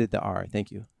you omitted the R.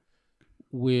 Thank you.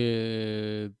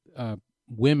 With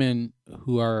women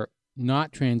who are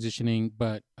not transitioning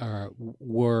but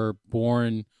were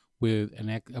born with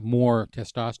more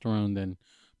testosterone than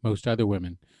most other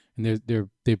women, and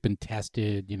they've been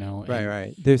tested,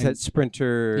 Right. There's that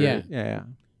sprinter. Yeah.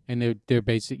 And they're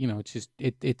basic, it's just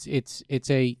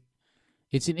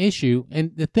it's an issue,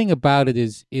 and the thing about it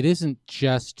is it isn't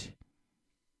just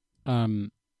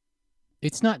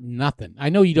it's not nothing. I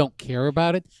know you don't care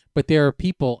about it, but there are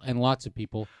people, and lots of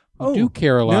people, who do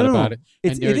care a lot about it.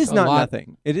 It is not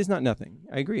nothing. It is not nothing.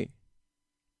 I agree.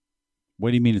 What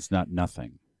do you mean it's not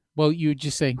nothing? Well, you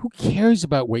just say, who cares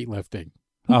about weightlifting?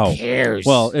 Who cares?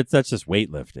 Well, that's just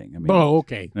weightlifting. I mean,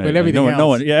 okay. But everything else. No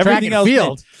one. Yeah, track everything and else.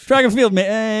 Field. Track and field.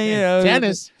 Man,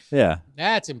 Tennis. Yeah.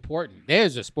 That's important.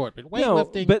 There's a sport. But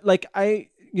weightlifting. No, but like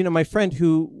my friend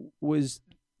who was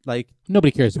like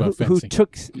nobody cares about who fencing.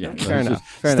 took Yeah, fair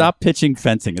enough. Stop pitching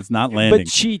fencing. It's not landing. But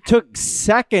she took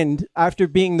second after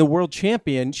being the world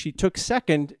champion. She took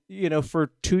second,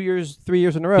 for 2 years, 3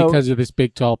 years in a row. Because of this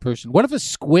big, tall person. What if a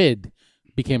squid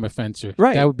became a fencer?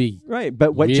 Right. That would be right.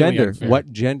 But what really gender? unfair.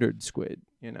 What gendered squid?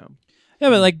 Yeah,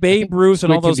 but like Babe Ruth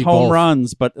and all squid can those be home both.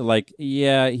 runs, but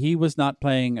he was not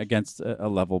playing against a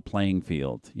level playing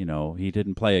field. He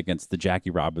didn't play against the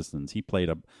Jackie Robinsons. He played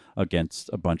against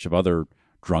a bunch of other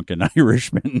drunken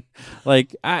Irishmen.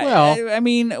 I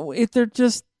mean, it's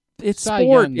Cy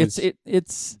sport. Young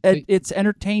It's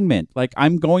entertainment. Like,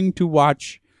 I'm going to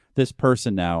watch this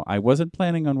person now. I wasn't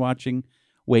planning on watching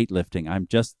weightlifting. I'm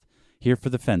just here for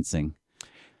the fencing.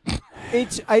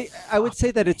 I would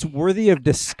say that it's worthy of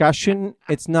discussion.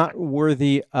 It's not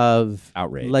worthy of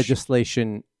Outrage.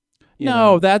 legislation.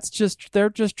 No, they're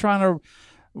just trying to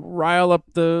rile up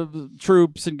the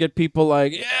troops and get people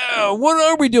like, yeah, what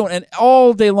are we doing? And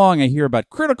all day long I hear about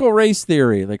critical race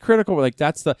theory,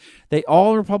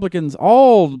 all Republicans,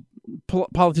 all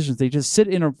politicians, they just sit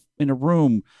in a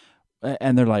room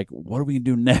and they're like, what are we going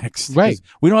to do next? Right.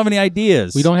 We don't have any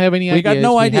ideas. We don't have any We got ideas.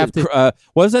 no We idea. have to-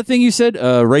 What was that thing you said?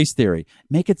 Race theory.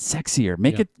 Make it sexier.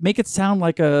 Make it sound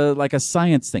like a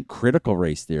science thing. Critical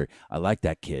race theory. I like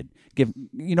that, kid.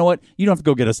 You know what? You don't have to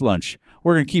go get us lunch.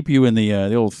 We're going to keep you in the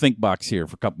old think box here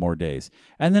for a couple more days.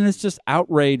 And then it's just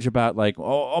outrage about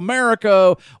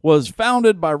America was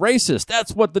founded by racists.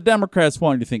 That's what the Democrats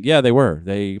wanted to think. Yeah, they were.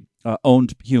 They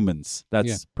owned humans.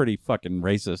 That's pretty fucking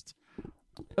racist.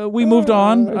 We moved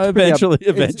on eventually.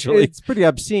 It's pretty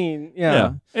obscene.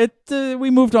 Yeah. We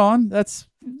moved on. That's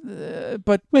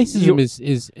but Racism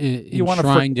is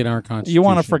enshrined in our Constitution. You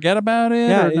want to forget about it?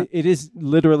 Yeah, it is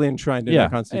literally enshrined in Yeah. our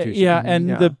Constitution. Yeah, and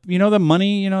the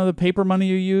money, the paper money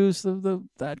you use,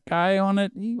 that guy on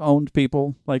it, he owned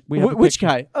people. Like we have a which picture.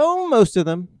 guy? Oh, most of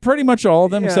them. Pretty much all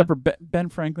of them, Yeah. except for Ben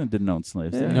Franklin didn't own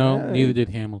slaves. did he? No, neither did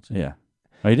Hamilton. Yeah.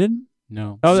 Oh, he didn't?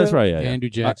 No. Oh, that's So- right. Yeah. Andrew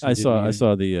Jackson I didn't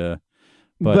saw either. the.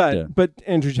 But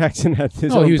Andrew Jackson had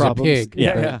his No, own he was a problems. pig.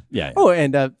 Yeah. Oh,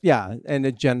 and and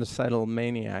a genocidal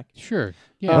maniac. Sure. What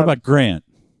Yeah. about Grant?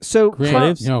 So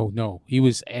Grant, slaves? no. He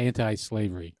was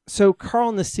anti-slavery. So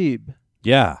Carl Nassib.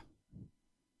 Yeah.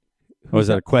 Oh, is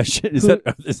that a question? Is that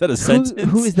a sentence?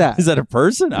 Who is that? Is that a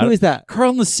person? Who is that?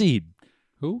 Carl Nassib.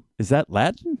 Who? Is that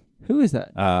Latin? Who is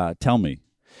that? Tell me.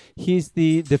 He's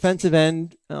the defensive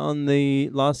end on the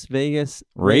Las Vegas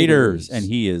Raiders, and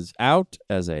he is out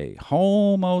as a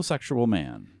homosexual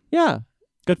man. Yeah.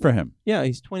 Good for him. Yeah,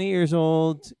 he's 20 years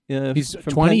old. He's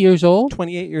from 20 Penn- years old?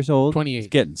 28 years old. 28. He's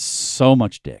getting so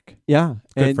much dick. Yeah.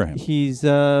 Good and for him. He's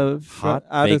Hot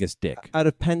Vegas dick. out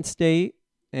of Penn State,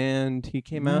 and he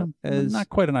came out as not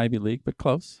quite an Ivy League, but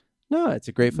close. No, it's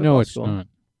a great football No, it's school. not.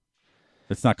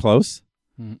 It's not close.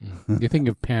 You think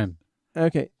of Penn.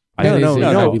 Okay. Penn No, is an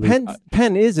Ivy League.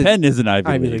 Penn is a Penn is an Ivy,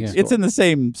 Ivy League. League It's school. in the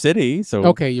same city, so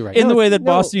Okay, you're right. in the No, way that no,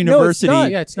 Boston no, it's University. not.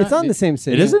 Yeah, it's It's not- on the same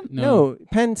city. It isn't? No,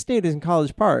 Penn State is in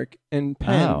College Park, and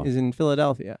Penn Oh. is in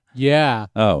Philadelphia. Yeah.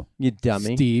 Oh, You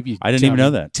dummy. Steve, you I didn't even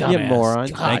dummy. know that. You Dumbass. moron.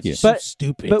 God, Thank you. you're so But-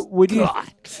 stupid. But would you?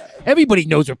 God. Everybody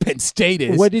knows where Penn State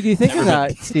is. What did you think of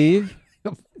that, Steve?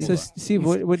 So, Steve,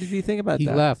 what did you think about He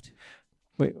that? left.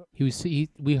 Wait,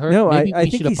 We heard. no, maybe I we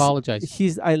think should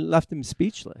apologize. I left him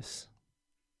speechless.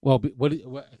 Well, what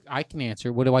I can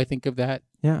answer. What do I think of that?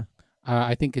 Yeah.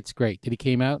 I think it's great that he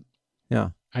came out. Yeah.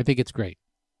 I think it's great.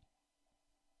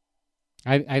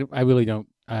 I really don't.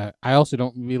 I also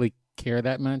don't really care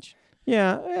that much.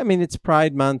 Yeah, I mean it's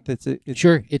Pride Month. It's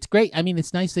Sure, it's great. I mean,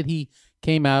 it's nice that he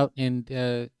came out, and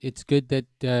it's good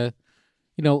that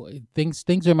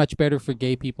things are much better for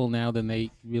gay people now than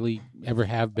they really ever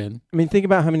have been. I mean, think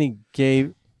about how many gay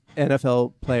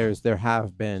NFL players there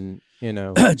have been.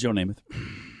 Joe Namath.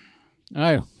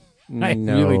 I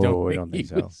No, really don't I think don't think he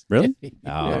so. was Really? gay.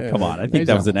 Oh, come on. I think He's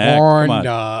that a was an act. horn Come on.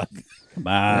 dog. Come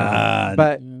on.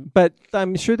 But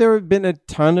I'm sure there have been a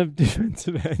ton of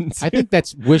defensive ends. I think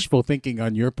that's wishful thinking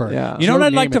on your part. Yeah. You know what Joe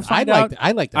I'd like to Namath- find I'd out? Like to,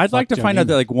 I'd like to, I'd like to fuck find Joe out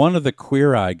that Namath. like one of the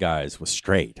Queer Eye guys was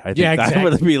straight. I think Yeah, that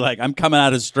exactly. would be like, I'm coming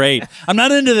out as straight. I'm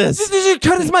not into this.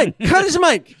 Cut his mic. Cut his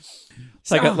mic.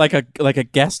 It's like a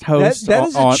guest host That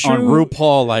is a on true-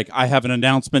 RuPaul. Like, I have an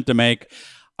announcement to make.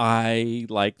 I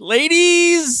like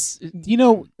ladies.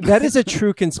 That is a true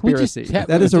We conspiracy. just-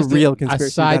 That is a just real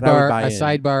conspiracy. that I would buy in.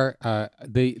 sidebar.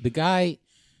 The guy,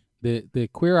 the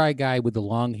Queer Eye guy with the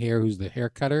long hair, who's the hair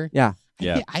cutter. Yeah.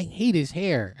 Yeah. I hate his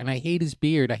hair and I hate his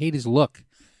beard. I hate his look.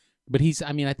 But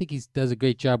I think he does a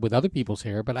great job with other people's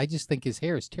hair. But I just think his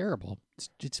hair is terrible.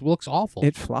 It looks awful.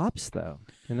 It flops though.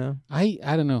 I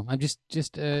don't know. I'm just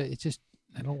it's just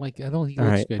I don't think it All looks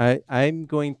right. good. I'm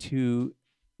going to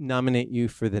nominate you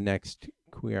for the next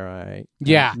Queer Eye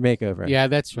Yeah. makeover. Yeah,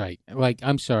 that's right. Like,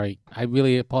 I'm sorry. I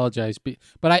really apologize. But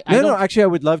I No, don't, actually, I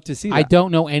would love to see that. I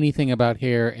don't know anything about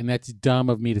hair, and that's dumb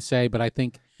of me to say. But I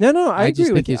think No, I I agree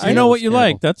just with think you. his I hair know was what you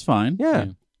terrible. like. That's fine. Yeah.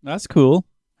 That's cool.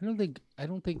 I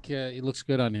don't think it looks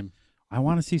good on him. I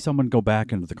want to see someone go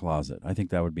back into the closet. I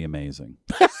think that would be amazing.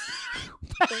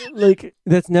 Like,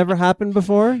 that's never happened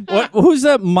before? Who's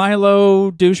that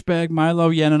Milo douchebag? Milo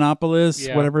Yiannopoulos,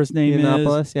 Yeah. whatever his name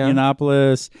Yiannopoulos, is. yeah.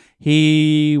 Yiannopoulos.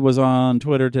 He was on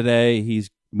Twitter today. He's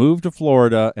moved to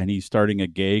Florida and he's starting a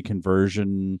gay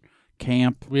conversion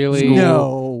camp. Really? School.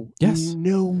 No. Yes.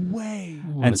 No way.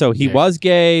 What And a so he dick. was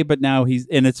gay, but now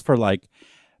it's for like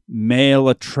male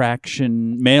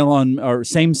attraction, or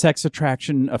same sex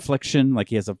attraction affliction. Like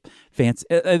he has a fancy.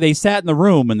 They sat in the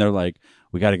room and they're like,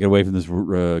 we got to get away from this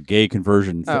gay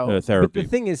conversion But therapy. the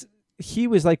thing is, he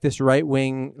was like this right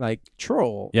wing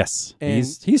troll. Yes, And-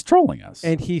 he's trolling us,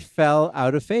 And he fell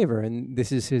out of favor. And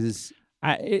this is his.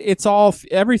 it's all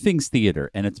everything's theater,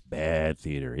 and it's bad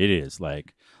theater. It is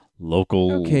like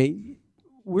local. Okay.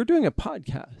 We're doing a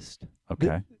podcast.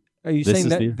 Okay. Are you This saying is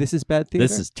that theater? this is bad theater?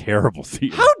 This is terrible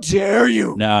theater. How dare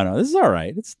you? No, this is all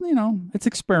right. It's it's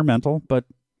experimental, but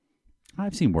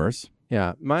I've seen worse.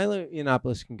 Yeah. Milo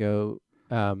Yiannopoulos can go.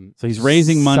 So he's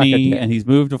raising suck a money, dick. and he's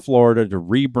moved to Florida to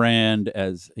rebrand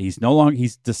as he's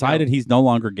decided he's no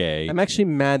longer gay. I'm actually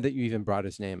mad that you even brought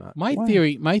his name up. My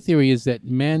Why? theory is that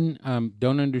men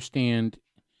don't understand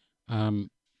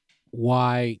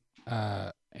why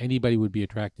anybody would be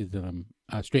attracted to them.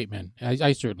 Straight men,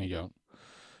 I certainly don't,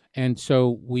 and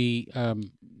so we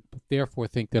therefore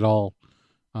think that all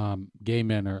gay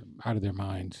men are out of their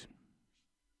minds.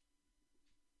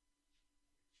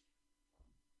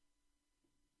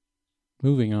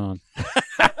 Moving on.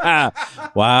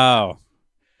 Wow.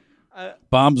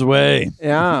 Bombs away.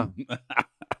 Yeah.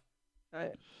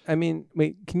 I mean,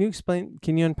 wait, can you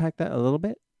unpack that a little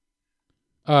bit?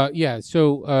 Yeah.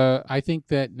 So I think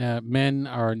that men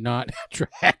are not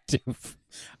attractive.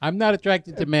 I'm not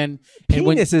attracted to men. And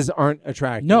when- Penises aren't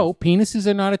attractive. no, penises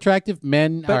are not attractive.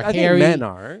 Men but are I hairy. think men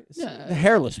are. Yeah. The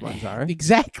hairless ones are.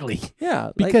 Exactly. Yeah.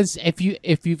 like- Because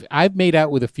I've made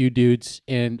out with a few dudes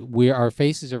and our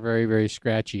faces are very, very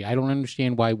scratchy. I don't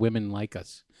understand why women like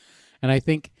us. And I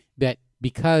think that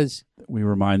because, We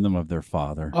remind them of their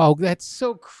father, oh, that's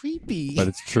so creepy. but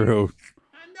it's true.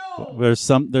 no.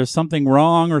 There's something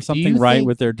wrong or something right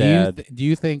with their dad. Do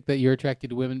you think that you're attracted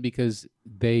to women because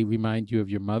they remind you of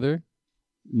your mother?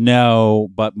 No,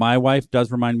 but my wife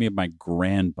does remind me of my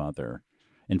grandmother.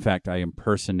 In fact, I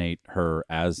impersonate her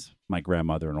as my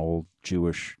grandmother, an old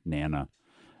Jewish nana.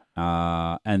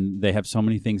 And they have so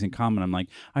many things in common. I'm like,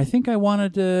 I think I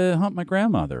wanted to hump my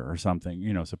grandmother or something,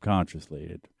 subconsciously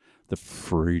at the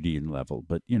Freudian level.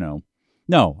 But,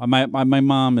 no, my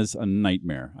mom is a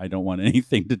nightmare. I don't want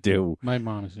anything to do My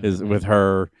mom is with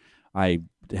her. I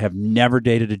have never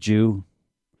dated a Jew.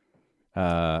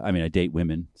 I date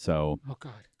women. So, Oh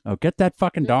God. get that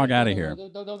fucking dog out of here.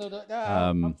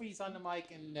 Humphrey's on the mic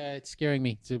and it's scaring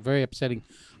me. It's very upsetting.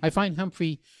 I find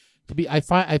Humphrey to be.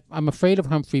 I'm afraid of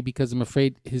Humphrey because I'm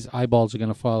afraid his eyeballs are going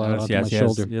to fall out onto my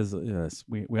shoulder. Yes.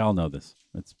 We all know this.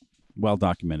 It's well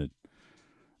documented.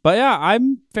 But yeah,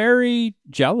 I'm very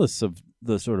jealous of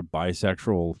the sort of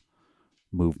bisexual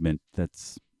movement.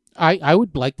 That's I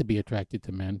would like to be attracted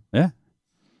to men. yeah,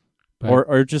 But-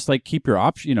 or just like keep your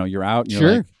option. You're out. And you're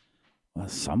Sure. like, well,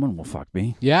 someone will fuck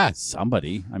me. Yeah.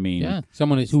 Somebody. I mean, Yeah.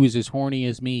 Someone who is as horny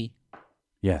as me.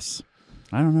 yes.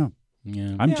 I don't know.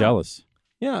 Yeah. I'm Yeah. jealous.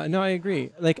 Yeah, no, I agree.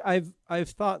 Like I've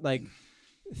thought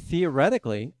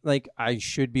theoretically, like I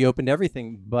should be open to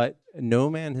everything, but no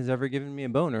man has ever given me a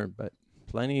boner, but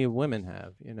plenty of women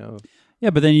have, you know. Yeah,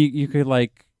 but then you could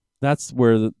like that's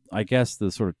where I guess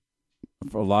the sort of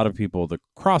for a lot of people the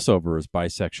crossover is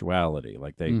bisexuality.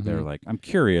 Like they're like I'm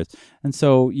curious, and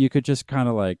so you could just kind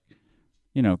of like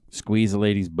squeeze a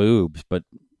lady's boobs, but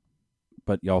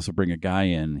you also bring a guy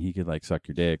in. He could like suck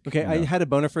your dick. Okay, I had a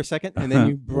boner for a second, and then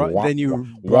you brought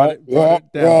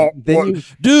it down. Then you,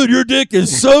 dude, your dick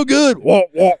is so good.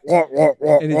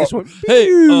 and it just went. Hey,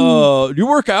 you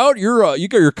work out? You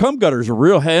got your cum gutters are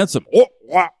real handsome.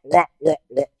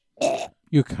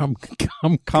 You cum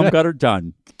gutter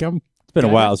done. It's been a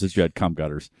while since you had cum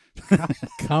gutters.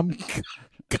 cum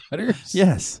gutters?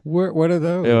 Yes. What are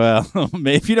those? Well,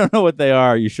 if you don't know what they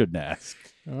are, you shouldn't ask.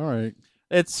 All right.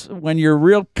 It's when you're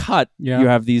real cut. Yeah. You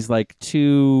have these like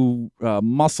two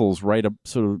muscles right up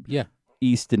sort of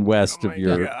east and west of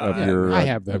your. I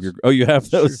have those. You have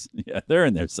those. Sure. Yeah, they're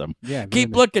in there some. Yeah.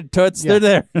 Keep looking, Toots. Yeah. They're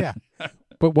there. Yeah.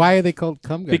 But why are they called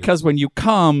cum gutters? Because when you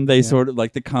cum, they sort of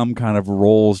like the cum kind of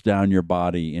rolls down your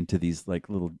body into these like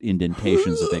little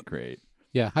indentations that they create.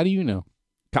 Yeah. How do you know?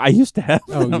 I used to have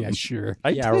them. Oh, yeah, sure. I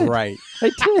Yeah, did. right.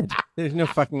 I did. There's no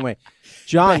fucking way.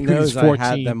 John Back when he was knows I 14.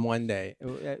 had them one day.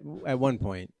 At one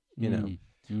point, you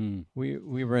know, we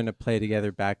were in a play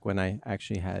together back when I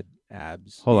actually had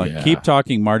abs. Hold on. Yeah. Keep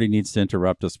talking. Marty needs to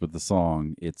interrupt us with the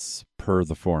song. It's per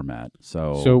the format.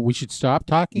 So we should stop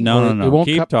talking? No, Or no. It won't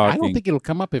Keep I talking. don't think it'll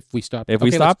come up if we stop. if we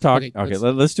Okay, stop let's- talking, okay,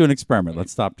 let's do an experiment.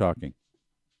 Let's stop talking.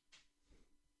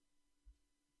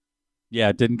 Yeah,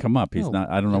 it didn't come up. He's No, not.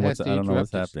 I don't know it what's. has to I don't know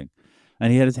what's interrupt us. happening.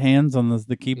 And he had his hands on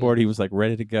the keyboard. He was like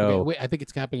ready to go. Okay, wait, I think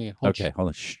it's happening. Okay, hold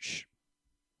on. Shh.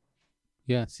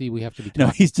 Yeah, see, we have to be talking.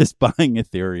 No, he's just buying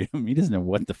Ethereum. He doesn't know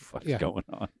what the fuck's Yeah. going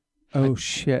on. Oh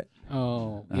shit!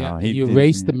 Oh, yeah. he You did-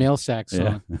 erased the mail sack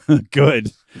song. Yeah.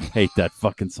 Good. Hate that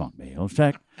fucking song. Mail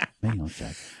shack. Mail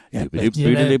shack. Mail sack.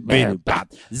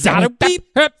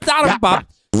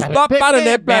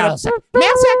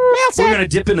 We're gonna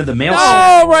dip into the mail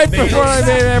Oh, right before I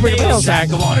made every mail sack.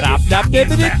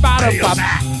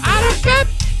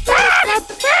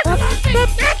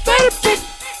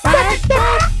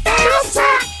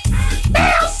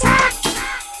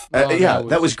 Yeah,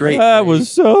 that was great. That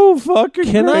was so fucking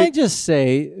Can I great. just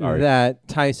say All right. that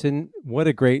Tyson, what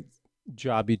a great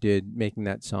job you did making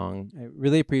that song. I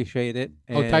really appreciate it.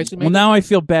 Oh, And- Tyson made Well, now I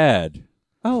feel bad.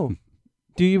 Oh,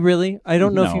 do you really? I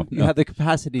don't know No, if you no. have the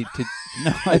capacity to.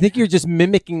 No, I think you're just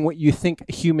mimicking what you think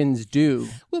humans do.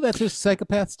 Well, that's what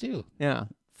psychopaths do. Yeah.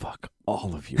 Fuck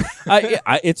all of you.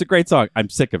 It's a great song. I'm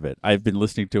sick of it. I've been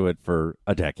listening to it for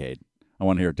a decade. I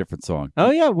want to hear a different song.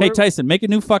 Oh yeah. Hey, Tyson, make a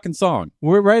new fucking song.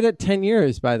 We're right at 10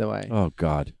 years, by the way. Oh,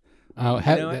 God.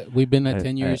 know We've been at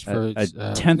 10 years for... A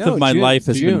tenth No, of my June- life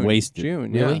has June, been wasted.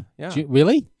 June. Really? Yeah.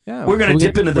 Really? Yeah. We're gonna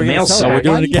dip into the mail gonna sack. We're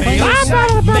doing it again. Mail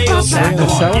sack. Mail sack. We're gonna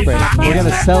celebrate. We're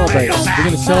gonna celebrate. We're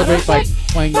going to celebrate by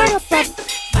playing...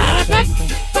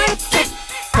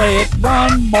 Play it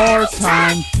one more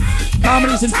time.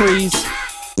 Comedies and trees.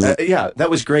 Yeah, that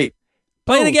was great.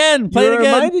 Play it again. Play You it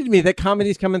again. reminded me that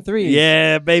comedy's coming threes.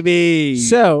 Yeah, baby.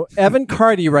 So Evan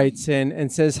Cardy writes in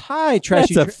and says, "Hi,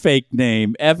 Trashy." That's a fake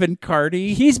name. Evan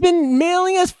Cardy. He's been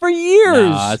mailing us for years.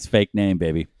 Nah, that's fake name,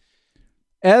 baby.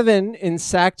 Evan in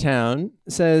Sacktown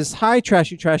says, "Hi,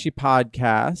 Trashy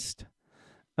Podcast.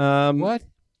 What?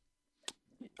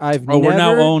 I've We're now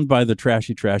never- owned by the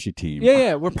Trashy team.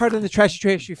 Yeah, we're part of the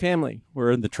Trashy family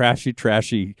We're in the Trashy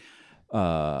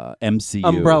MCU.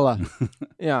 umbrella.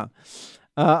 Yeah.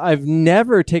 I've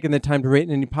never taken the time to rate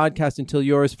any podcast until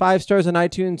yours. 5 stars on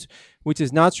iTunes, which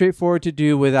is not straightforward to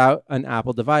do without an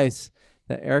Apple device.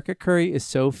 That Erica Curry is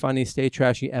so funny. Stay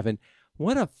trashy, Evan.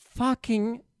 What a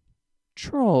fucking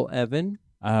troll, Evan.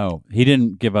 Oh, he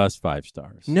didn't give us 5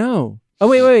 stars. No. Oh,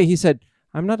 wait. He said,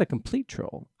 I'm not a complete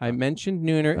troll. I mentioned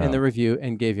Nooner in Oh. the review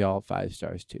and gave y'all 5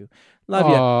 stars too. Love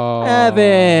Oh, you. Evan.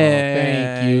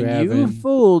 thank you, Evan. You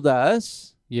fooled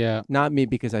us. Yeah. Not me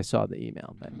because I saw the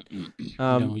email. But,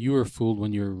 No, you were fooled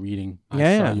when you were reading. I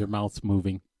Yeah. saw your mouth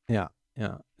moving. yeah.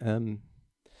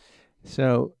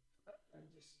 So,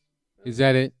 Is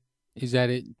that it? Is that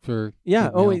it for... yeah.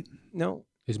 no. Oh, wait. No.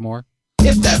 Is more?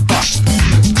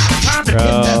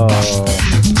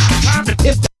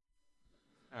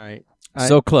 All right.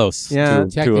 So close. Yeah.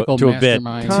 Technical to a bit.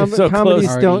 mastermind. So comedies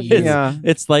close. don't. It's- Yeah.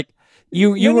 It's like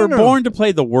you No, were no. born to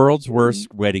play the world's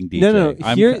worst wedding DJ. No.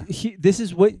 I'm- This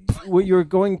is what you're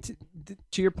going to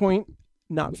your point.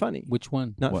 Not funny. Which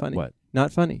one? Not What- funny. what?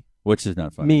 Not funny. Which is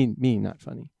not funny. Me, not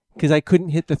funny. Because I couldn't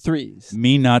hit the threes.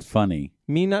 Me not funny.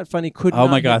 Me Not Funny could Oh not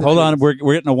my hit God! the Hold on, tweets.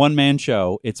 we're getting a one-man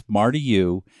show. It's Marty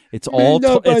Yu. It's Me all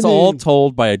Not it's all Funny.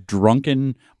 told by a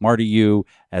drunken Marty Yu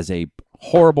as a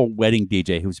horrible wedding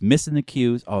DJ who's missing the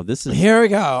cues. Oh, this is Here we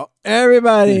go.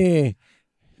 Everybody,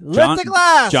 lift the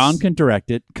glass. John can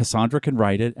direct it, Cassandra can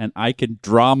write it, and I can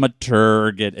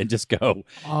dramaturg it and just go,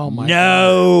 Oh my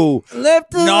no,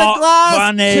 Lift the Not glass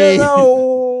funny. to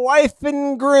the wife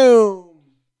and groom.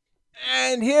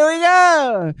 And here we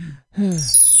go.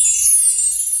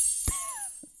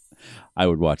 I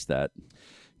would watch that.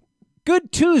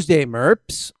 Good Tuesday,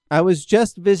 Merps. I was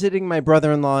just visiting my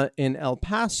brother-in-law in El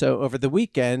Paso over the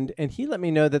weekend, and he let me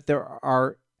know that there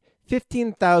are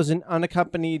 15,000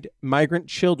 unaccompanied migrant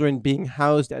children being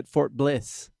housed at Fort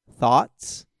Bliss.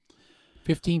 Thoughts?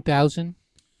 15,000?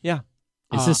 Yeah.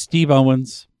 Is this Steve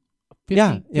Owens?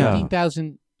 Yeah.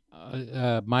 15,000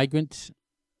 migrant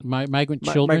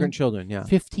children? Migrant children, yeah.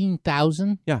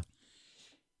 15,000? Yeah.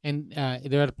 And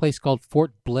they're at a place called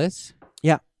Fort Bliss?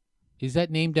 Yeah. Is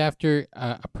that named after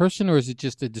a person, or is it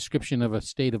just a description of a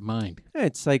state of mind?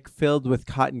 It's like filled with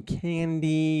cotton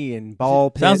candy and ball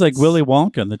pits. Sounds like Willy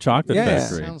Wonka and the Chocolate Yeah.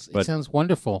 Factory. It sounds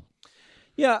wonderful.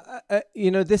 Yeah,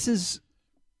 this is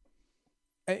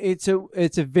it's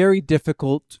a very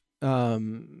difficult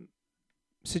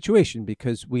situation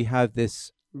because we have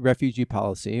this refugee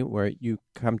policy where you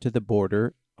come to the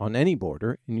border, on any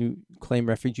border, and you claim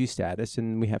refugee status,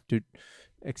 and we have to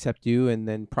accept you and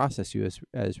then process you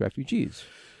as refugees.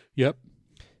 Yep.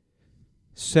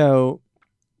 So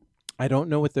I don't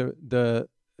know what the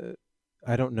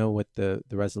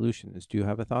resolution is. Do you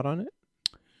have a thought on it?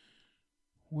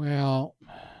 Well,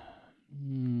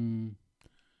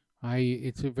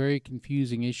 it's a very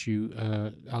confusing issue.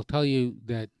 I'll tell you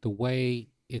that the way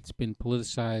it's been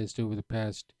politicized over the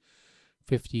past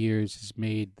 50 years has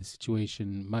made the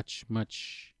situation much,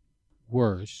 much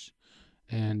worse.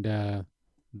 And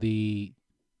the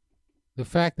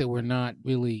fact that we're not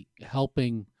really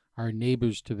helping our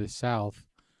neighbors to the south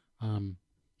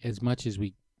as much as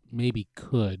we maybe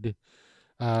could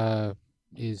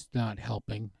is not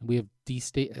helping. We have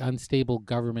unstable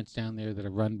governments down there that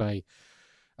are run by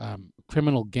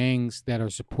criminal gangs that are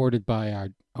supported by our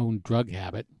own drug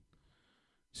habit.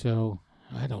 So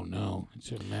I don't know.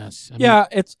 It's a mess. I mean,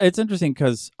 it's interesting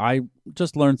because I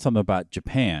just learned something about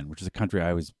Japan, which is a country I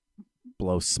always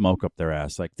blow smoke up their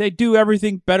ass. Like, they do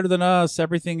everything better than us.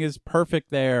 Everything is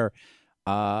perfect there.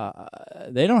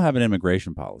 They don't have an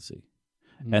immigration policy.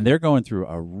 And they're going through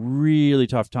a really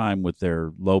tough time with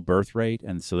their low birth rate.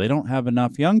 And so they don't have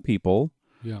enough young people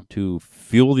to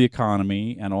fuel the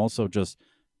economy and also just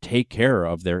take care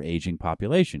of their aging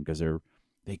population because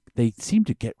they seem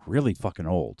to get really fucking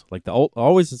old. Like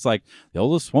always it's like the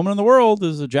oldest woman in the world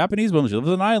is a Japanese woman. She lives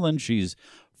on an island. She's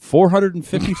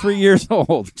 453 years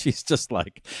old. She's just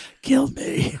like, kill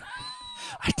me.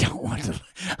 I don't want to.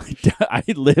 I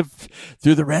lived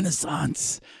through the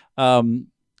Renaissance.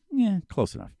 Yeah,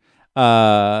 close enough.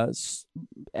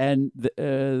 And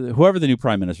whoever the new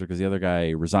prime minister, because the other guy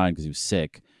resigned because he was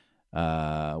sick,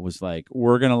 was like,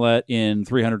 we're going to let in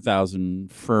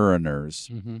 300,000 foreigners.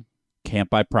 Mm-hmm. Can't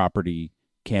buy property,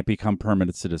 can't become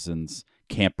permanent citizens,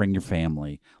 can't bring your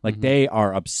family. Like, they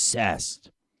are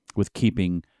obsessed with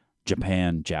keeping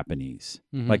Japan Japanese.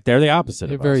 Mhm. Like, they're the opposite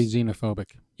They're of very us.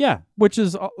 xenophobic. Yeah, which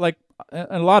is like in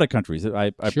a lot of countries.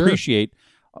 I Sure. appreciate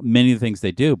many of the things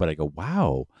they do, but I go,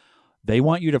 wow, they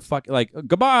want you to like,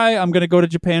 goodbye, I'm going to go to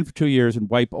Japan for 2 years and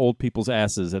wipe old people's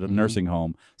asses at a nursing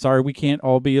home. Sorry, we can't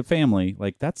all be a family.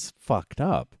 Like, that's fucked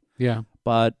up. Yeah.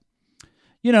 But,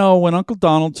 when Uncle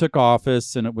Donald took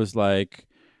office and it was like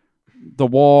the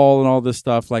wall and all this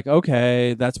stuff, like,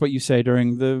 okay, that's what you say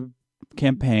during the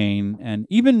campaign. And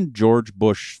even George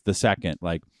Bush II,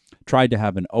 like, tried to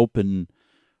have an open,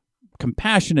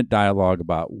 compassionate dialogue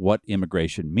about what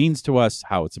immigration means to us,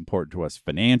 how it's important to us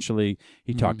financially.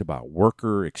 He talked about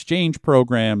worker exchange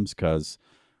programs because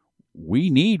we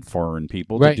need foreign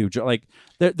people Right. to do like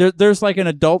there's like an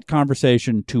adult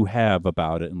conversation to have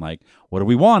about it, and like, what do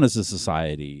we want as a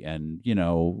society? And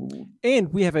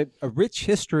And we have a rich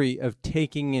history of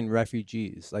taking in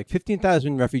refugees. Like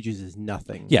 15,000 refugees is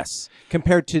nothing. yes,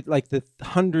 Compared to like the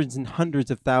hundreds and hundreds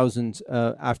of thousands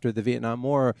after the Vietnam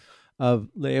War of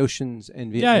Laotians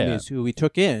and Vietnamese who we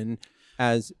took in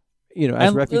as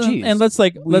refugees. And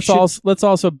let's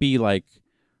also be like,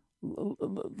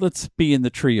 let's be in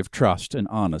the tree of trust and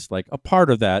honest. Like, a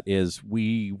part of that is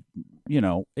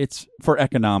it's for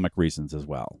economic reasons as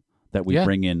well that we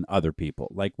bring in other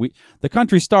people. Like, the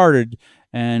country started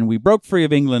and we broke free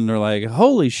of England. They're like,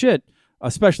 holy shit,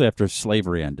 especially after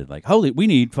slavery ended. Like, we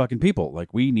need fucking people.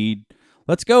 Like, we need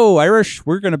let's go, Irish.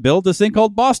 We're going to build this thing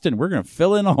called Boston. We're going to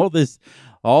fill in all this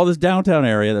downtown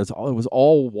area. It was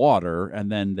all water,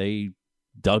 and then they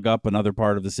dug up another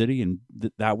part of the city, and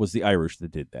that was the Irish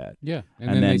that did that. Yeah,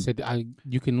 and then they said,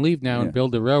 "You can leave now and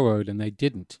build a railroad," and they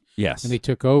didn't. Yes, and they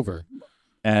took over.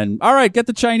 And all right, get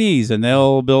the Chinese, and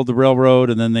they'll build the railroad,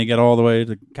 and then they get all the way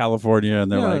to California,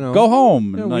 and they're go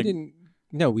home. No, and we didn't.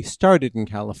 No, we started in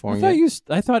California.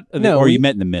 I thought No, or we- you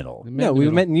met in the middle. we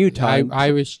met in Utah.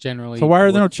 Irish generally. So why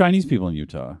are there no Chinese people in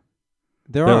Utah?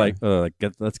 They're They're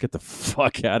let's get the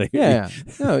fuck out of here. yeah.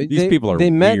 No, These people are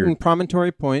They met weird. in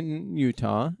Promontory Point in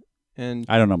Utah, and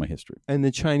I don't know my history.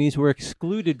 the Chinese were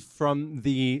excluded from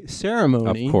the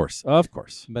ceremony. Of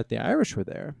course. But the Irish were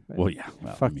there. Well, yeah.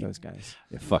 Well, Fuck I mean, those guys.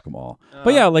 yeah, fuck them all.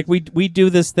 But yeah, like we do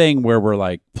this thing where we're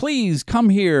like, please come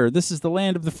here. This is the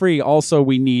land of the free. Also,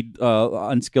 we need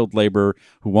unskilled labor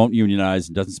who won't unionize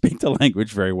and doesn't speak the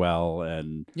language very well.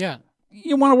 And Yeah.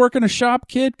 you want to work in a shop,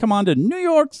 kid? Come on to New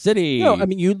York City. No, I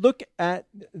mean, you look at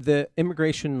the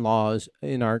immigration laws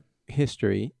in our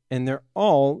history, and they're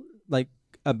all like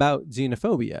about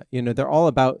xenophobia. They're all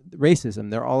about racism.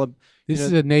 They're all This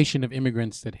is a nation of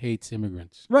immigrants that hates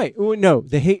immigrants. right. Well, no,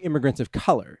 they hate immigrants of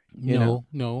color. No.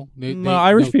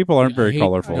 Irish people aren't very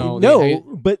colorful. No,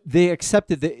 but they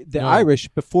accepted the No. Irish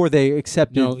before they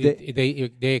accepted. No,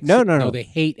 No. They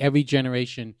hate every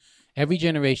generation. Every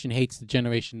generation hates the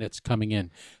generation that's coming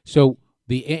in. So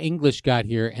the English got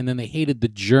here, and then they hated the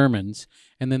Germans,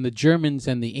 and then the Germans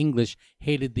and the English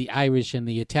hated the Irish and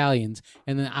the Italians,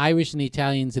 and then the Irish and the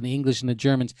Italians and the English and the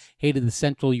Germans hated the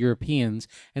Central Europeans,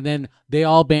 and then they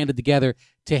all banded together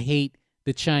to hate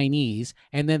the Chinese,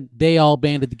 and then they all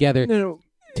banded together No,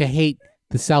 to hate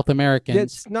the South Americans.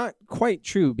 that's not quite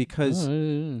true because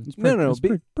It's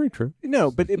pretty true.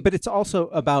 no, but it's also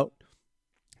about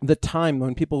the time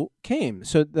when people came.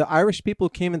 So the Irish people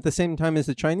came at the same time as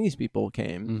the Chinese people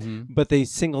came, but they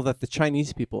singled out the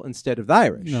Chinese people instead of the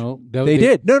Irish. No, they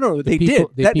did. No, they did.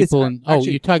 The That is people in,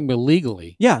 actually- you're talking about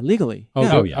legally. yeah, legally.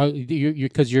 Oh, yeah. Oh, yeah.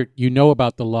 Because you know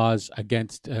about the laws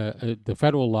against the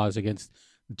federal laws against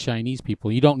the Chinese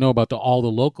people. You don't know about all the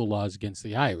local laws against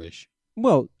the Irish.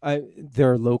 Well,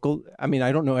 they're local. I mean,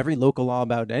 I don't know every local law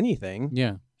about anything.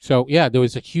 Yeah. So yeah, there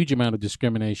was a huge amount of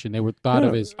discrimination. They were thought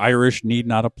of as Irish need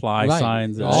not apply right,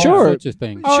 signs. all Sure. sorts of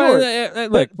things. Sure.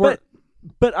 Look,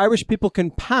 But Irish people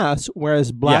can pass,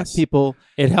 whereas black Yes. people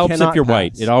it helps if cannot you're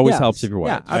white. pass. It always Yes. helps if you're white.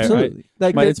 Yeah, absolutely.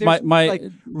 Like It's there's- my like,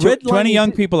 to any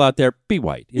young people out there, be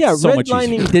white. It's so much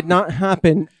redlining easier. did not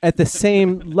happen at the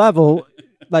same level,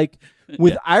 like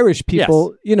with Irish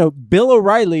people. Bill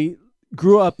O'Reilly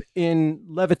grew up in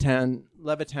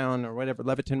Levittown or whatever,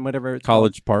 Leviton, whatever. It's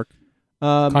College Park.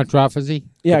 called. Controversy.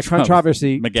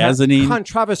 Controversy. Magazine.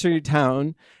 Controversy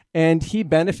town, and he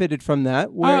benefited from that,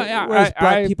 yeah, whereas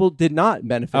black I- people did not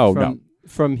benefit Oh,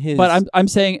 from his. But I'm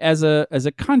saying as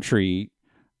a country,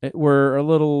 we're a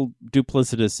little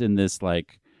duplicitous in this,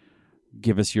 like,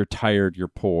 give us you're tired, you're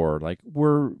poor. Like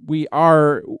we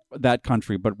are that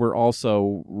country, but we're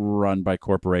also run by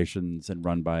corporations and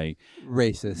run by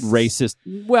racist.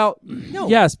 Well,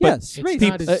 yes, but yes, It's racist.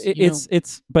 not as,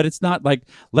 it's but it's not like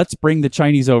let's bring the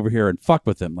Chinese over here and fuck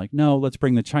with them. Like, no, let's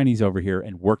bring the Chinese over here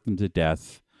and work them to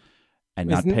death and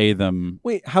not Isn't- pay them.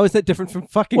 Wait, how is that different from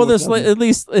fucking? Well, with there's them? at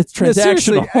least it's No,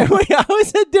 seriously. transactional. Wait, how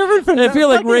is that different from? I feel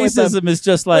like fucking with them? racism is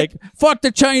just like fuck the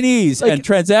Chinese, and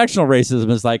transactional racism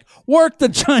is like work the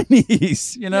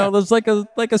Chinese. There's like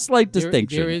a slight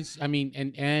distinction. There is. I mean,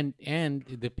 and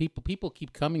the people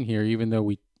keep coming here, even though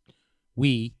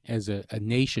we as a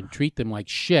nation treat them like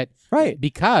shit, Right.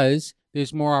 Because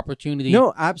there's more opportunity.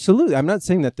 No, absolutely. I'm not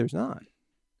saying that there's not.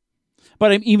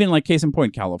 But even like case in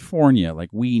point, California, like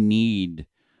we need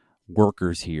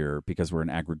workers here because we're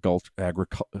an agriculture.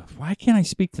 Why can't I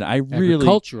speak to that? I really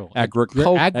agricultural,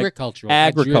 agricultural state.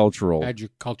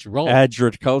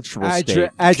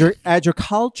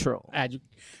 Agricultural.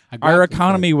 Our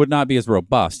economy would not be as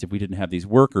robust if we didn't have these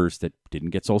workers that didn't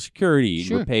get Social Security and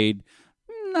Sure. were paid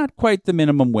not quite the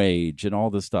minimum wage and all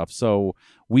this stuff. So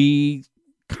we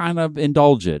kind of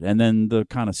indulge it, and then the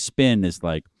kind of spin is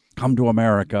like, "Come to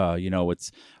America."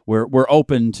 It's we're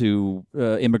open to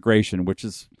immigration, which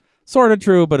is sort of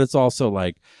true, but it's also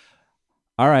like,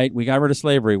 all right, we got rid of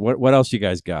slavery. What else you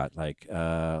guys got? Like,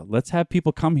 let's have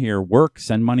people come here, work,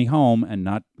 send money home, and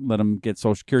not let them get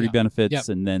Social Security benefits,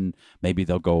 and then maybe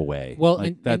they'll go away. Well, like,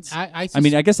 and that's. I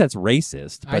mean, I guess that's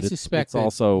racist, but I suspect it's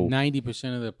also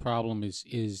 90% of the problem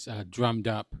is drummed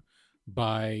up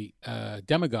by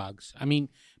demagogues. I mean,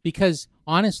 because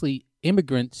honestly,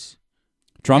 immigrants.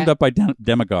 drummed up by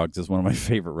demagogues is one of my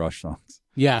favorite Rush songs.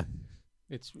 Yeah.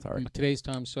 It's Sorry. today's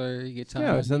Tom Sawyer. You get Tom.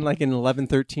 Yeah, it was in like in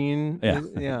 1113. Yeah.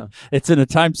 Yeah. It's in a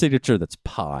time signature that's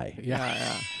pi.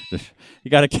 Yeah.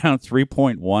 You got to count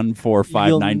 3.1459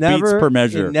 You'll beats never- per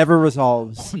measure. It never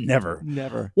resolves. Never.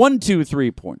 Never. 1, 2,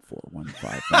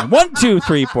 3.4159. 1, 2,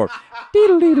 3, 4.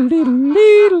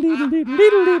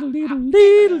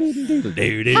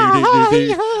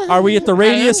 Are we at the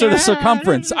radius or the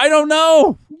circumference? I don't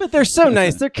know. But they're so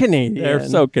nice. They're Canadian. They're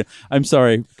so. I'm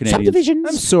sorry, Canadians.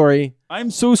 I'm sorry.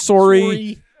 I'm so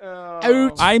sorry.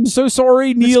 I'm so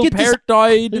sorry. Neil get this- Peart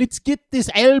died. Let's get this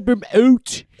album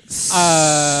out.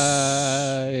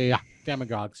 Yeah,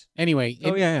 demagogues. Anyway,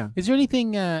 Oh yeah. is there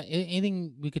anything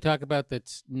anything we could talk about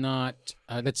that's not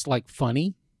that's like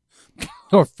funny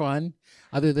or fun,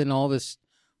 other than all this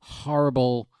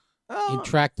horrible,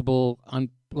 intractable?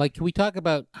 Like, can we talk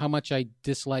about how much I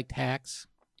disliked Hacks?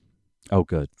 Oh,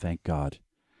 good. Thank God.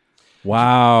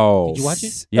 Wow. Did you watch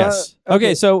it? Yes.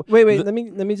 Okay. So Wait. Let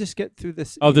me just get through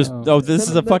this. this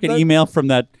is a fucking email from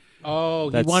that. Oh,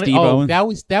 That's he wanted. Steve oh,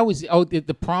 Owens? that was. Oh,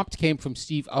 the prompt came from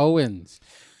Steve Owens.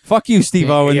 Fuck you, Steve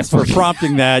Yeah, Owens, yeah. for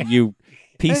prompting that. You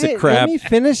piece Hey, of crap. Let me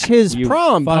finish his You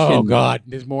prompt. fucking- Oh God,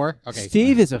 there's more. Okay,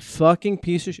 Steve is a fucking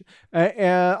piece of shit.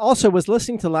 Also, was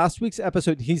listening to last week's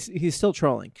episode. He's still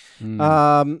trolling.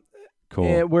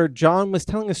 Cool. Where John was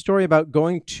telling a story about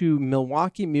going to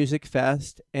Milwaukee Music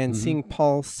Fest and seeing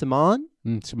Paul Simon.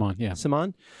 Simon. Yeah,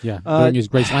 Simon. yeah. During his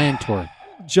Graceland tour.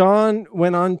 John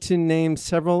went on to name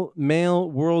several male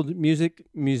world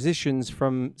musicians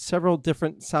from several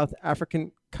different South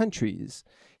African countries.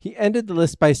 He ended the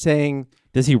list by saying,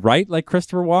 Does he write like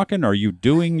Christopher Walken? Or are you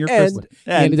doing your And- Christopher?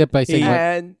 He ended up by saying,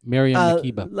 and Miriam a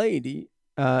Makeba. lady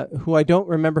who I don't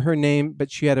remember her name,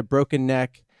 but she had a broken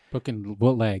neck Broken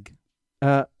leg.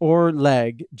 or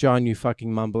leg, John, you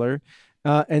fucking mumbler,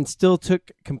 and still took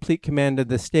complete command of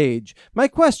the stage. My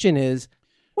question is,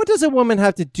 what does a woman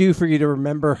have to do for you to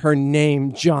remember her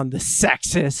name, John the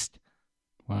sexist?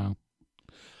 Wow.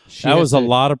 She That has was a to-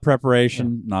 lot of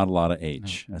preparation, not a lot of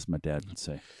H, as my dad would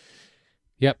say.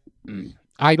 Yep.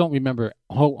 I don't remember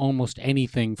almost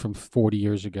anything from 40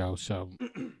 years ago. So,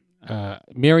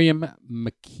 Miriam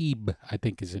Makeba, I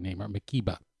think is the name, or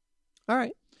Makeba. All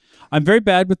right. I'm very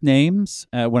bad with names.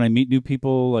 When I meet new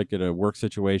people, like at a work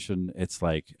situation, it's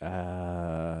like,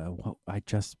 well, I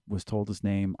just was told his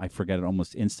name. I forget it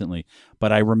almost instantly,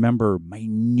 but I remember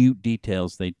minute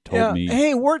details they told me.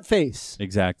 Hey, wart face.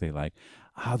 Exactly, like,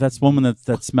 oh, that's the woman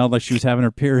that smelled like she was having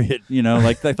her period. You know,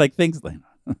 like things like,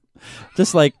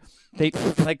 just like they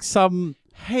like some.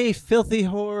 Hey, filthy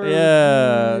whore.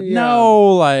 Yeah,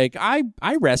 no, like I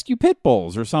rescue pit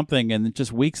bulls or something, and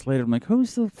just weeks later, I'm like,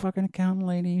 who's the fucking accountant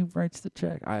lady who writes the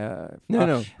check?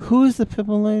 No. Who's the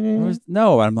pitbull lady?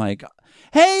 No, I'm like,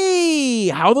 hey,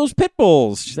 how are those pit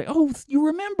bulls? She's like, oh, you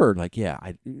remembered? Like, yeah,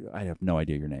 I have no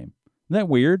idea your name. Isn't that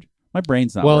weird? My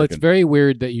brain's not Well, working. it's very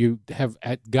weird that you have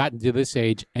gotten to this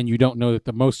age and you don't know that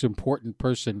the most important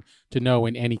person to know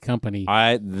in any company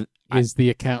is the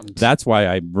accountant. That's why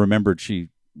I remembered she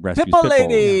rescues Pitbull pit bulls.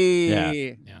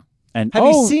 lady. Yeah. And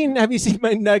Have you seen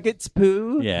my nuggets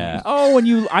poo? Yeah. Oh, and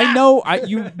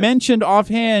you mentioned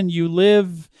offhand you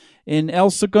live in El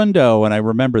Segundo, and I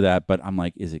remember that, but I'm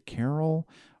like, is it Carol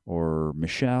or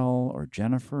Michelle or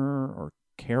Jennifer or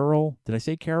Carol? Did I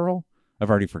say Carol? I've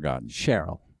already forgotten.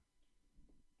 Cheryl.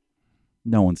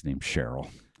 No one's named Cheryl.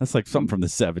 That's like something from the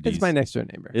 70s. It's my next door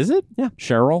neighbor. Is it? Yeah.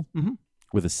 Cheryl? Mhm.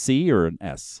 With a C or an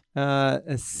S?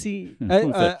 A C.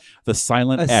 The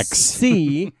silent a X.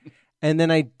 C. And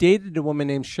then I dated a woman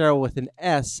named Cheryl with an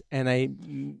S, and I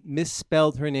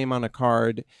misspelled her name on a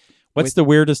card. What's the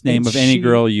weirdest name and of any she-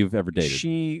 girl you've ever dated?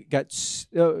 She got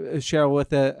Cheryl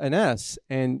with an S,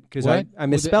 and because What? I With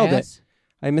misspelled an it. S?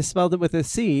 I misspelled it with a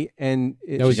C, and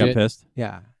That was She got it. pissed?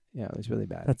 yeah, it was really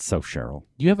bad. That's so Cheryl.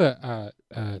 You have a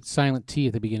silent T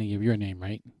at the beginning of your name,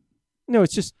 right? No,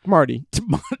 it's just Marty.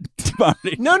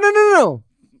 Marty. No.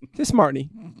 Just Marty.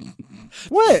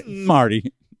 What?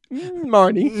 Marty.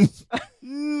 Marty.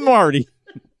 Marty.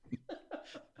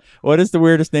 What is the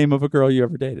weirdest name of a girl you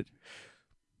ever dated?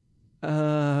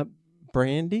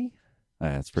 Brandy.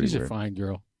 That's pretty She's weird. a fine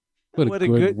girl. What What a a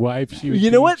good good- wife she would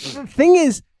You know be. what? The thing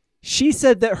is, she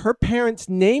said that her parents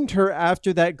named her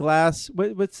after that glass.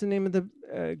 What's the name of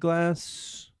the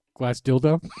glass? Glass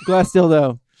dildo? Glass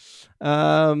dildo.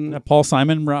 That Paul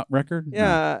Simon record?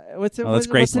 Yeah. What's that's what's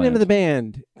the name Graceland. of the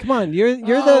band? Come on, you're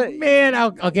Oh, the man.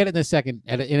 I'll get it in a second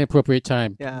at an inappropriate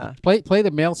time. yeah. Play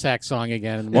the male sax song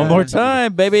again. One more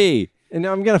time, baby. And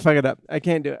I'm gonna fuck it up. I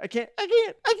can't do it. I can't.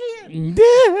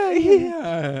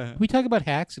 We talk about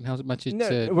hacks and how much it's. No,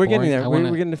 we're boring. getting there. I We're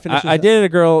wanna- gonna finish. I this dated a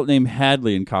girl named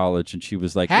Hadley in college, and she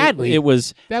was like, Hadley? It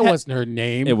was That wasn't her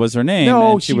name. it was her name.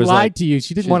 No, and she was lied like, to you.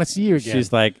 She didn't want to see you again.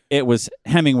 She's like, it was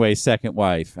Hemingway's second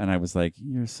wife, and I was like,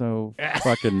 you're so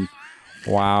fucking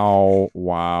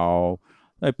wow.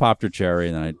 I popped her cherry,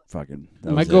 and then I fucking.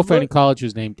 that My was it. girlfriend in college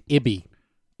was named Ibby.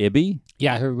 Ibby.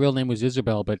 Yeah, her real name was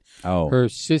Isabel, but Oh, her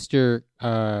sister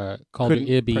called Couldn't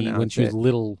her Ibby when pronounce she was it.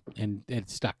 little, and it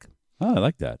stuck. I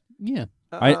like that. Yeah.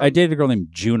 I dated a girl named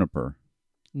Juniper.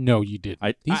 No, you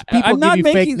didn't. These people give you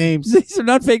fake names. These are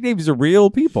not fake names. These are real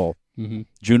people. Mm-hmm.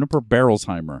 Juniper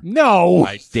Barrelsheimer. No,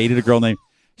 I dated a girl named.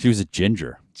 She was a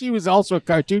ginger. she was also a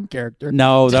cartoon character.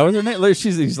 No, that was her name.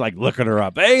 He's like looking her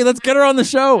up. Hey, let's get her on the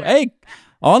show. Hey,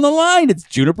 on the line. It's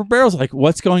Juniper Barrels. Like,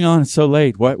 what's going on? It's so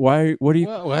late. What? Why? What are you?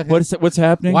 What's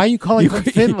happening? Why are you calling from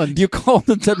Finland? You called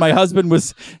and said my husband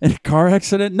was in a car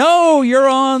accident. No, you're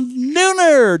on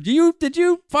Nooner. Did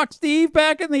you fuck Steve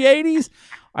back in the 80s?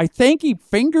 I think he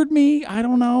fingered me. I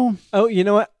don't know. Oh, you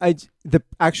know what? The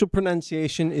actual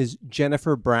pronunciation is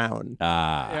Jennifer Brown.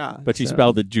 Yeah, But she so-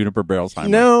 spelled it Juniper Barrelsheimer.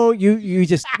 No, you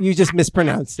just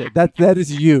mispronounced it. That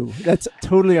is you. That's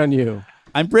totally on you.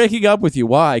 I'm breaking up with you.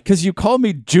 Why? Because you called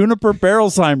me Juniper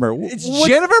Barrelsheimer. It's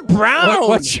Jennifer Brown.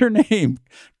 What's your name?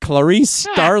 Clarice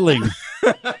Starling.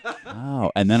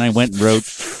 Oh, and then I went and wrote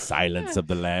Silence of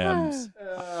the Lambs.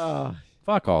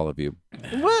 Fuck all of you.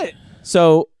 What?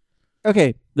 So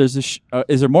Okay. there's a.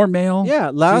 Is there more mail?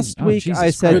 Yeah. Last Oh, week Jesus I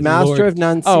said Christ. Master Lord. of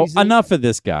None Oh, season. enough of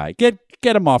this guy.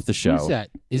 Get him off the show. Who's that?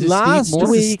 Is it Last Steve Moore? This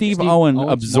is week- Steve Steve Owen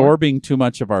Owens absorbing too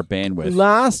much of our bandwidth.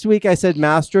 Last week I said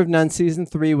Master of None season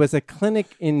 3 was a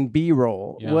clinic in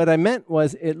B-roll. Yeah. What I meant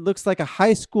was it looks like a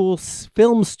high school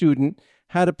film student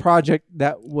had a project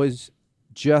that was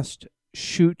just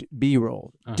shoot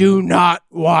B-roll. Do not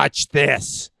watch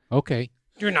this. Okay.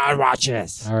 Do not watch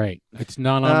this. All right. It's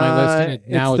not on my list.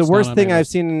 And now it's the not worst on thing my I've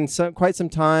list. seen in quite some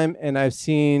time, and I've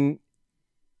seen.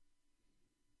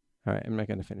 All right, I'm not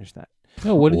going to finish that.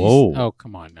 No, what did Whoa. you? Oh,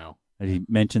 come on now. Did he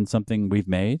mention something we've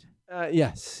made?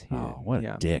 Yes. Oh, what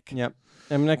a dick. Yep.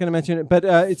 I'm not going to mention it, but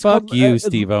it's Fuck called, you,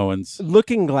 Steve Owens.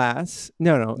 Looking Glass.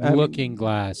 No. Looking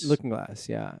Glass. Looking Glass.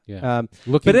 Yeah. Yeah. But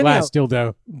Looking anyhow, Glass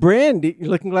dildo. Brandy.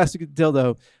 Looking Glass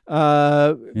dildo.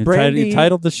 You Brandy.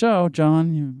 titled the show,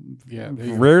 John. You Yeah. there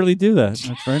you go. rarely do that.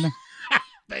 That's very nice.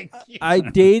 Thank you. I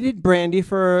dated Brandy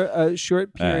for a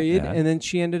short period, yeah. and then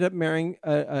she ended up marrying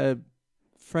a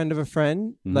friend of a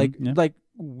friend, Mhm, like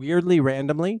weirdly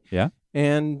randomly. Yeah.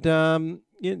 And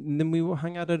and then we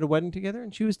hung out at a wedding together,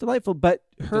 and she was delightful. But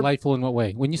her Delightful in what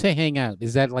way? When you say hang out,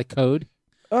 is that like code?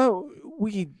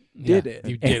 we did Yeah, it.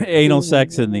 you did it. Anal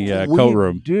sex in the We coat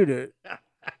room. did it.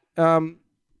 Got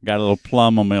a little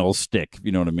plum on my little stick, if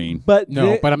you know what I mean. But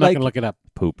No, but I'm not going to look it up.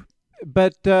 Poop.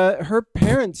 But her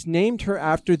parents named her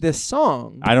after this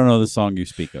song. I don't know the song you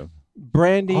speak of.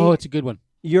 Brandy, Oh, it's a good one.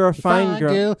 you're a fine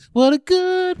girl. What a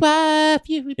good wife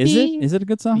you would Is be. it? Is it a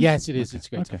good song? Yes, it is. It's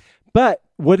great. Okay. But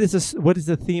what is this? What is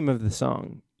the theme of the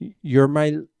song? You're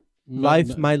my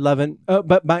life, my love, and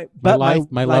My life,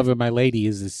 my love, and my lady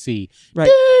is a C.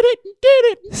 Right.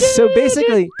 So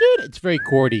basically- it's very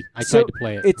chordy. I So tried to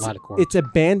play it. It's a lot of chords. it's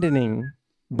abandoning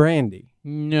Brandy.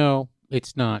 No,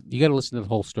 it's not. You got to listen to the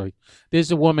whole story.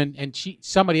 There's a woman, and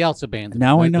somebody else abandoned.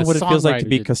 Now her. I know The what it feels like to songwriter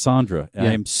be did. Cassandra. Yeah. I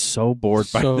am so bored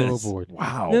by So this. bored.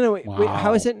 Wow. No, wait. How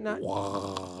Wow. is it not?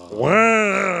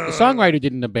 The songwriter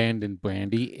didn't abandon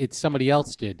Brandy. It's somebody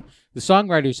else did. The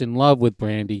songwriter's in love with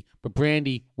Brandy, but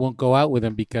Brandy won't go out with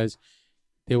him because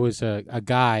there was a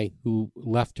guy who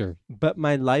left her. But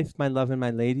my life, my love, and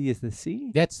my lady is the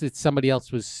sea. That's that somebody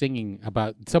else was singing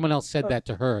about. Someone else said that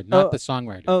to her, not oh, the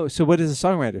songwriter. Oh, so what does the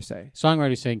songwriter say?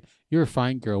 Songwriter saying, "You're a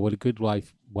fine girl. What a good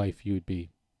wife you would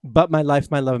be." But my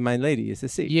life, my love, and my lady is the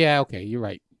sea. Yeah, okay, you're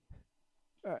right.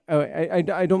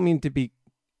 I don't mean to be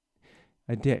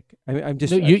a dick. I'm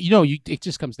just. No, it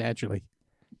just comes naturally.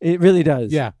 It really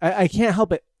does. Yeah. I can't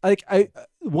help it. Like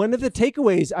one of the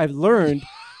takeaways I've learned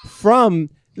from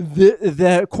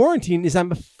the quarantine is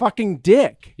I'm a fucking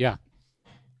dick. Yeah,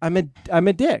 I'm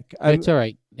a dick. it's all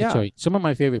right. It's yeah. all right. Some of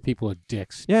my favorite people are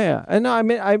dicks. Yeah. And no, I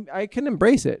mean I can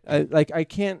embrace it. I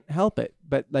can't help it.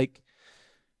 But like,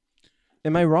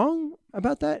 am I wrong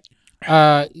about that?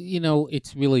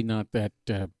 It's really not that.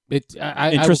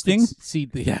 Interesting? I will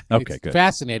concede yeah. Okay, it's good.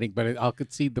 fascinating, but I'll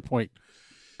concede the point.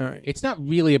 All right. It's not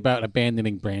really about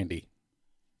abandoning Brandy.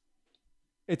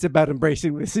 It's about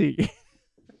embracing the sea.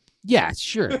 Yeah,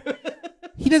 sure.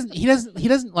 He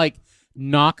doesn't like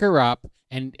knock her up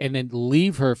and then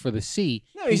leave her for the sea.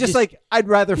 No, he's just like, I'd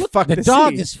rather fuck the the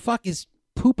dog sea. is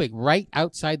pooping right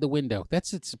outside the window.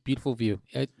 It's a beautiful view.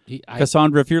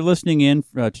 Cassandra, if you're listening in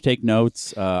to take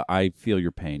notes, I feel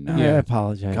your pain now. Okay, I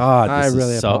apologize. God, I this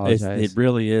really is so, apologize. it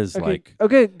really is like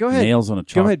Okay, go ahead. nails on a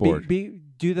Go ahead. chalkboard.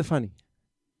 Do the funny.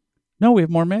 No, we have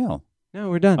more mail. No,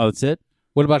 we're done. Oh, that's it.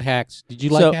 What about Hacks? Did you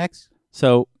like Hacks?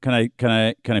 So can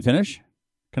I finish?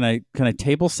 Can I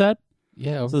table set?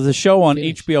 Yeah. So there's a show on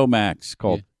Finish. HBO Max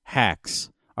called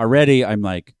Hacks. Already, I'm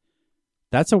like,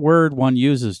 that's a word one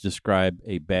uses to describe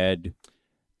a bad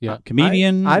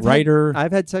comedian, writer.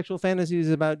 I've had sexual fantasies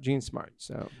about Jean Smart.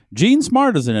 So Jean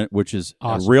Smart is in it, which is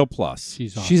Awesome. a real plus.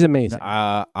 She's awesome. she's amazing.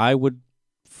 I would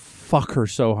fuck her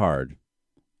so hard.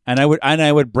 And I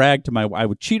would brag to I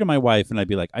would cheat on my wife, and I'd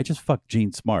be like, I just fucked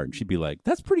Jean Smart, and she'd be like,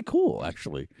 that's pretty cool,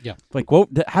 actually. Yeah. Like,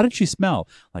 how did she smell?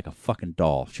 Like a fucking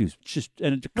doll. She was just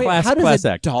and Wait, class how does class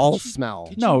a act. doll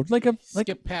smell? No, like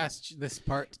Skip past this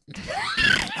part.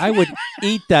 I would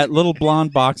eat that little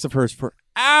blonde box of hers for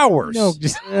hours. No,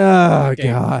 just Oh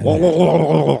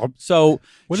God. So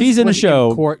she's in a in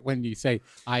show. court when you say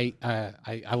I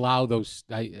allow those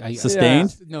I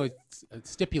Sustained? No, it's,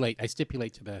 stipulate. I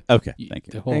stipulate to the Okay, thank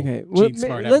you. The whole Okay, Gene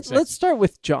Smart having sex. let's start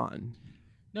with John.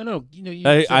 No, you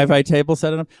I table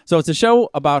set it up. So it's a show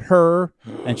about her,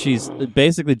 and she's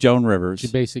basically Joan Rivers, She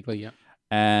basically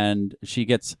and she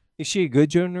gets Is she a good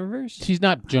Joan Rivers? She's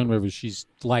not Joan Rivers. She's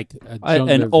like Joan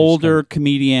an Rivers older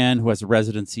comedian who has a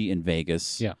residency in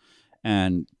Vegas. Yeah.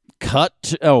 And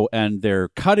and they're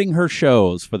cutting her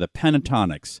shows for the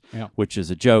Pentatonics, which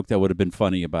is a joke that would have been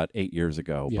funny about 8 years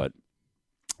ago, but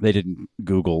they didn't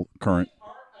Google current.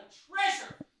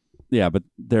 Yeah, but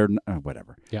they're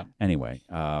whatever. Yeah. Anyway,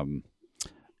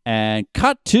 and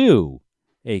cut to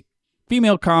a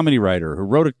female comedy writer who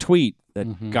wrote a tweet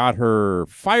that got her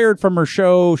fired from her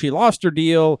show. She lost her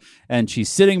deal, and she's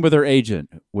sitting with her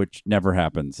agent, which never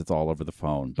happens. It's all over the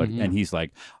phone. But and he's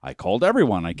like, "I called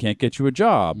everyone. I can't get you a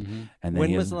job." And then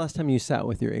When was the last time you sat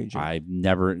with your agent? I've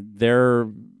never.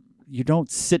 You don't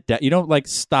sit down. You don't like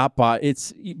stop by.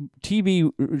 It's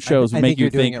TV shows I make think you you're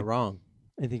doing think it wrong.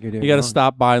 I think you're doing. you got to it wrong.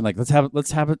 stop by and like let's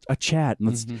have a chat and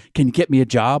let's can you get me a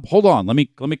job? Hold on, let me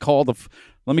call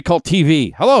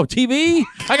TV. Hello, TV.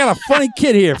 I got a funny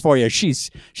kid here for you. She's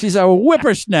a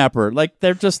whippersnapper. Like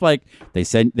they're just like they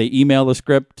email the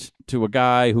script to a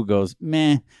guy who goes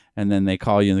meh, and then they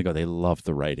call you and they go they love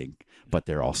the writing, but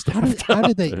they're all staffed. How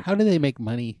do they make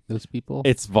money? Those people.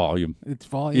 It's volume. It's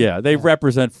volume. Yeah, they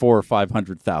represent 400,000 or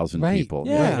 500,000 Right. people.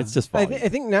 Yeah, It's just volume. I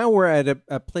think now we're at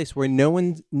a place where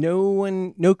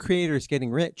no creator is getting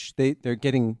rich. They're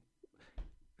getting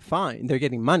fine. They're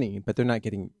getting money, but they're not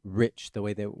getting rich the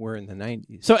way they were in the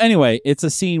 90s. So anyway, it's a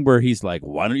scene where he's like,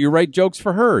 why don't you write jokes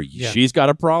for her? Yeah. She's got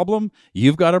a problem.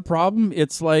 You've got a problem.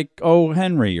 It's like, oh,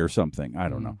 Henry or something. I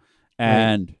don't know.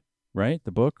 And, right?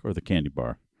 The book or the candy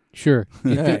bar? Sure.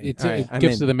 right, It's all right, I'm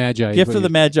Gifts in. of the Magi. Gift of the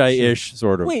Magi-ish,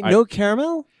 sort of. Wait, no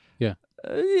caramel? Yeah.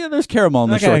 Yeah, there's caramel in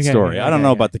the Okay, short okay, story. okay, I don't okay,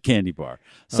 know okay. about the candy bar.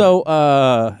 So,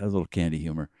 a little candy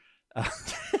humor.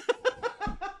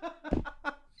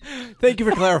 Thank you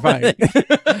for clarifying.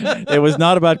 It was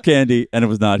not about candy, and it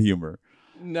was not humor.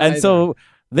 And so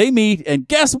they meet, and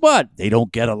guess what? They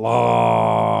don't get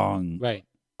along. Right.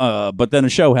 But then a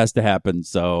show has to happen,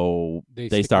 so They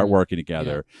they stick start around. working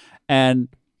together. And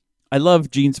I love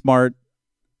Jean Smart.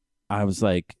 I was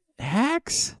like,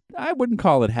 hacks? I wouldn't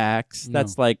call it hacks. No.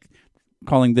 That's like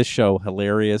calling this show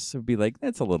hilarious. It would be like,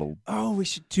 that's a little. Oh, we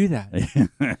should do that.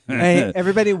 Hey,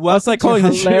 everybody, Well, it's like calling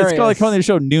the show, hilarious. it's like calling the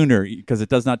show Nooner because it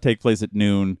does not take place at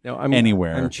noon No, I'm,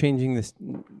 anywhere. I'm changing this.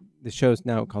 The show's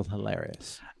now called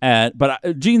Hilarious.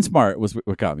 But Jean Smart was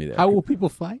what got me there. How will people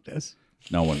find us?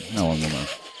 No one will know.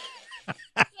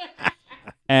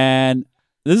 And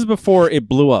this is before it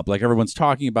blew up. Like everyone's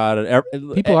talking about it.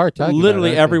 People are talking about it, Literally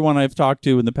aren't they? everyone I've talked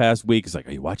to in the past week is like,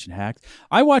 "Are you watching Hacks?"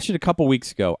 I watched it a couple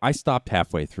weeks ago. I stopped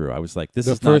halfway through. I was like, "This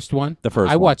The is first not one? the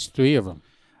first I one." watched 3 of them.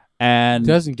 And It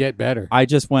doesn't get better. I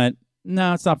just went,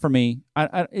 "No, it's not for me.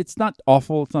 It's not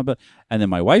awful. It's not bad." And then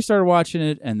my wife started watching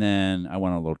it, and then I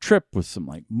went on a little trip with some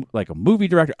like a movie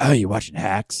director. "Oh, you watching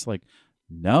Hacks?" Like,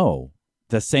 no,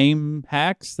 the same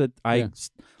Hacks that I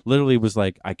literally was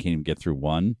like, I can't even get through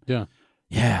one. Yeah.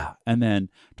 Yeah. And then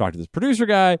talked to this producer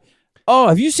guy. "Oh,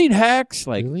 have you seen Hacks?"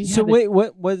 Like, Really? So wait,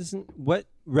 what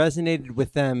resonated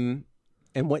with them,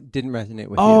 and what didn't resonate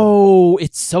with you? oh,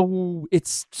 it's so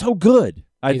good.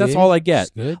 That's is? all I get.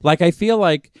 It's good? Like, I feel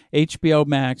like HBO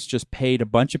Max just paid a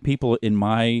bunch of people in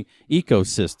my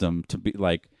ecosystem to be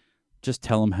like, just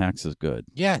tell them Hacks is good.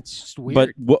 Yeah, it's just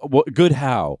weird. But what good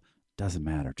how? Doesn't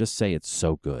matter. Just say it's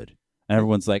so good. And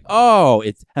everyone's like, "Oh,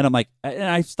 it's," and I'm like, and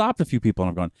I stopped a few people and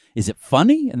I'm going, "Is it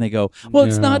funny?" And they go, "Well,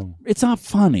 No. it's not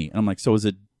funny." And I'm like, "So is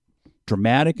it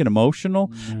dramatic and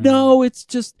emotional. No, it's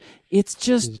just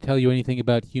Does it tell you anything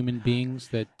about human beings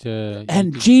that?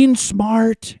 and Gene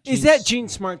Smart. Is that Gene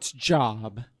Smart's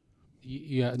job?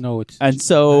 Yeah, no, it's. And I don't know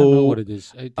so what it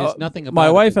is. There's nothing about my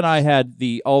it wife that- and I had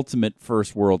the ultimate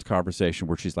first world conversation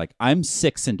where she's like, "I'm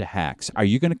 6 into Hacks. Are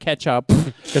you going to catch up?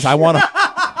 Because I want to."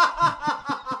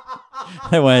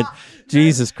 I went,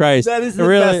 Jesus Christ! That is the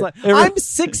Really- best line. I'm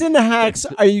 6 into Hacks.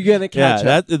 Are you gonna catch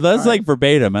yeah, up? that's like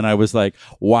verbatim, and I was like,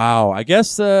 "Wow, I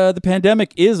guess the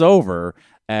pandemic is over."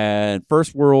 And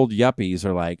first world yuppies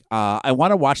are like, "I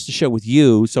want to watch the show with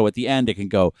you, so at the end it can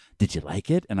go, did you like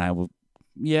it?" And I will,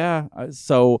 yeah.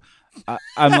 So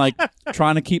I'm like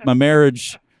trying to keep my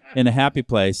marriage in a happy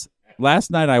place.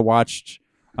 Last night I watched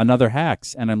another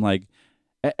Hacks, and I'm like,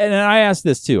 and I asked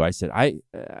this too. I said,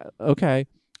 okay,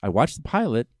 I watched the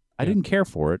pilot. I didn't care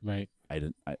for it. Right.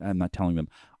 I'm not telling them.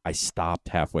 I stopped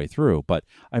halfway through, but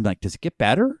I'm like, does it get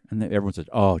better? And then everyone said,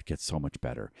 oh, it gets so much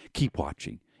better. Keep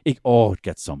watching. It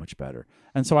gets so much better.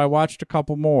 And so I watched a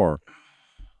couple more.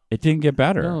 It didn't get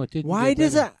better. No, it didn't. Why get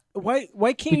does better. that?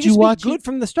 Why can't Did you you just watch be good it?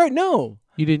 from the start? No,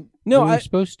 You didn't. No, you were I-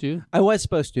 supposed to. I was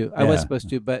supposed to. I was Yeah. supposed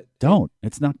to, but Don't.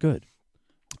 It's not good.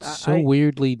 So I-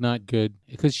 weirdly not good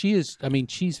because she is. I mean,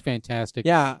 she's fantastic.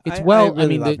 yeah, It's I I really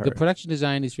mean, love the her. production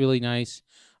design is really nice.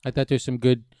 I thought there's some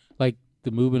good, like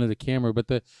the movement of the camera,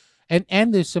 but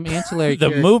and there's some ancillary. The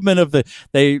character- movement of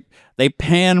they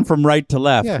pan from right to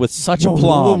left Yeah. with such Whoa,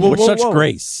 aplomb, whoa, whoa, with whoa, such whoa.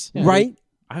 grace. Yeah. right?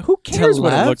 Who cares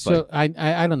what it left? looks like? So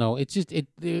I don't know. It's just it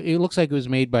looks like it was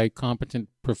made by competent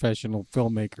professional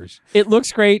filmmakers. It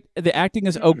looks great. The acting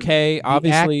is okay. The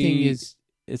Obviously, acting is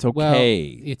it's well, okay.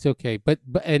 it's okay, but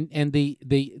and the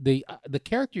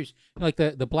characters like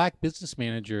the black business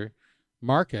manager,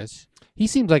 Marcus. He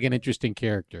seems like an interesting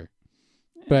character,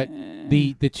 but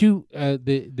the two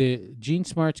the Gene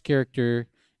Smart's character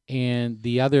and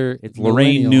the other It's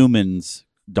Lorraine millennial- Newman's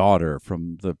daughter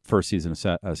from the first season of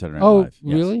Saturday Night Oh, Live.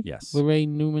 Yes, really? Yes.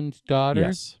 Lorraine Newman's daughter.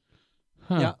 Yes.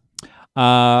 Huh.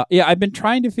 Yeah. Yeah, I've been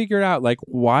trying to figure out like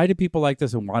why do people like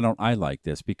this and why don't I like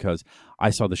this? Because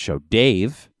I saw the show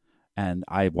Dave, and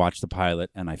I watched the pilot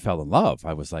and I fell in love.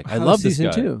 I was like, I How's love this season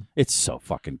guy. 2? It's so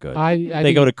fucking good.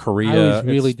 They go to Korea. I was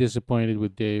really It's- disappointed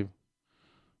with Dave.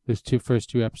 Those first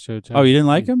two episodes. Oh, you didn't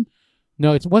like him?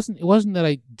 No, it wasn't that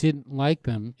I didn't like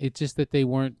them. It's just that they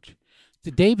weren't.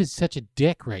 Dave is such a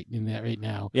dick right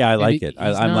now. Yeah, I And like he- it.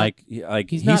 he's I'm not- like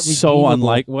he's not so redeemable.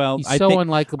 unlike. Well, He's I so think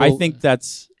unlikable. I think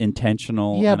that's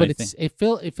intentional. Yeah, and but I think,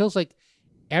 it feels like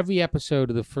every episode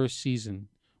of the first season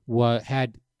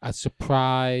had a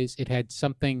surprise. It had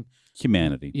something.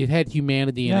 humanity. It had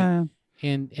humanity in it. Yeah,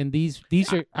 And these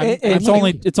are.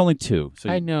 It's it's only two.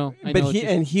 So I know. But it's he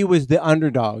just- he was the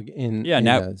underdog in yeah, in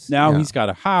now those. now Yeah. he's got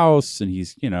a house and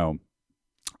he's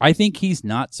I think he's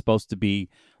not supposed to be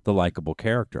the likable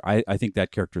character. I think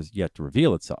that character is yet to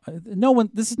reveal itself. No one.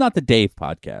 This is not the Dave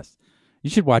podcast. You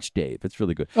should watch Dave. It's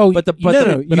really good. Oh, but the No, but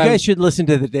no, the- you guys should listen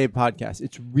to the Dave podcast.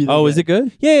 It's really oh, good. is it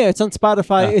good? Yeah, it's on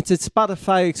Spotify. Yeah. It's a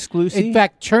Spotify exclusive. In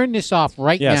fact, turn this off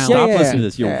right Yeah, now. stop Yeah, listening to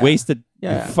this. You yeah. wasted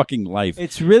Yeah. your fucking life.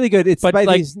 it's really good. It's But by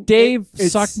like these, Dave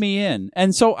it's- sucked me in,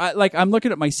 and so I'm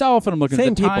looking at myself and I'm looking Same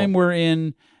at the time people. we're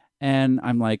in, and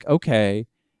I'm like, okay,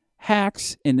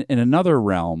 Hacks in another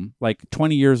realm, like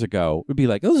 20 years ago, would be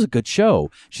like, oh, this is a good show.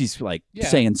 She's like Yeah.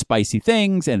 saying spicy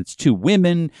things, and it's two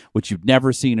women, which you've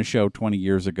never seen a show 20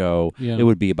 years ago. Yeah. It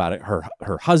would be about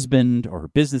her husband or her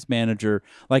business manager.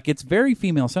 Like it's very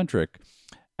female centric.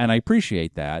 And I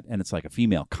appreciate that. And it's like a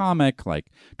female comic. Like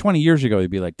 20 years ago,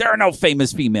 they'd be like, there are no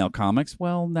famous female comics.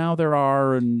 Well, now there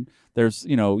are. And there's,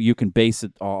 you can base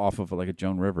it off of like a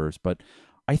Joan Rivers. But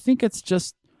I think it's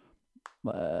just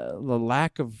the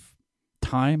lack of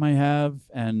time I have.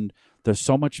 And there's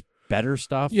so much better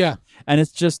stuff. Yeah. And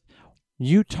it's just,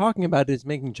 you talking about it is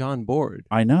making John bored.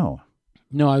 I know.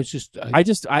 No, I was just.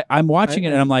 I'm watching it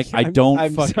and I'm like, I'm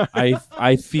fuck. sorry.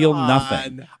 I feel Come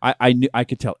nothing. on. I knew I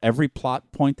could tell every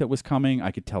plot point that was coming.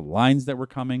 I could tell lines that were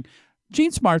coming.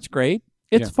 Gene Smart's great.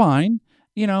 It's Yeah. fine.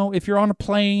 If you're on a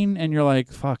plane and you're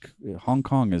like, fuck, Hong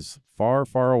Kong is far,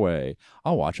 far away.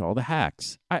 I'll watch all the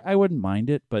Hacks. I wouldn't mind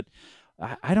it, but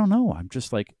I don't know. I'm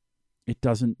just like, it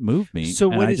doesn't move me. So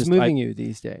And what I is just- moving you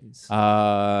these days?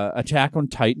 Attack on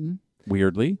Titan,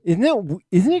 weirdly. Isn't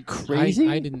it crazy?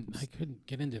 I couldn't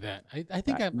get into that. I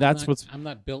think That's what's- I'm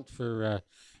not built for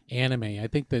anime. I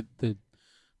think that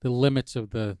the limits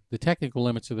of the technical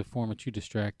limits of the form are too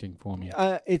distracting for me.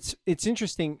 It's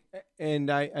interesting, and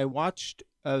I watched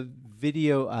a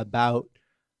video about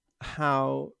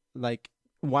how like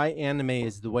why anime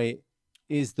is the way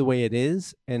it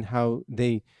is, and how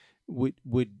they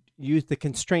would use the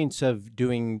constraints of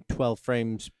doing 12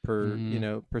 frames per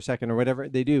per second or whatever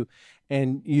they do,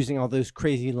 and using all those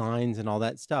crazy lines and all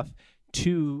that stuff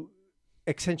to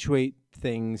accentuate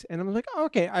things. And I'm like, oh,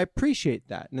 okay, I appreciate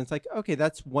that. And it's like, okay,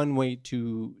 that's one way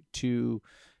to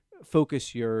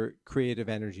focus your creative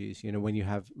energies, when you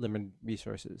have limited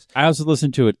resources. I also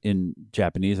listen to it in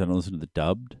Japanese. I don't listen to the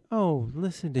dubbed. Oh,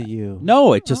 listen to you.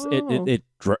 No, it just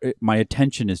my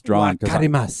attention is drawn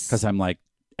Wakarimasu. because I'm like,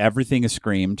 everything is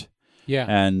screamed. Yeah.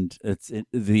 And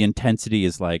the intensity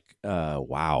is like,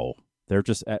 wow. They're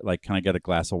just like, can I get a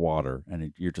glass of water?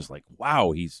 And you're just like,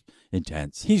 wow, he's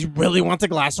intense. He really wants a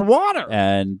glass of water.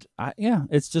 And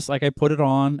it's just like I put it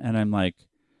on and I'm like,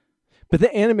 but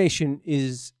the animation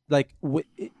is like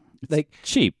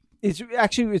cheap.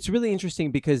 It's really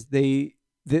interesting because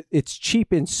it's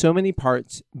cheap in so many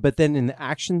parts, but then in the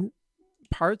action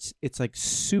parts, it's like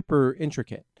super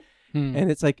intricate.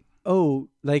 And it's like, and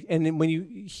then when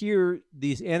you hear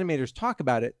these animators talk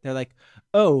about it, they're like,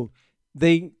 oh,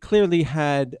 they clearly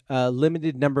had a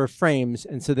limited number of frames.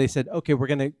 And so they said, okay, we're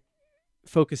going to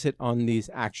focus it on these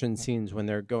action scenes when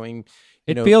they're going.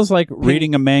 It feels like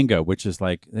reading a manga, which is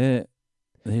like, they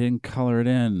didn't color it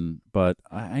in, but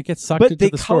I get sucked into the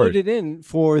story. But they colored it in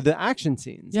for the action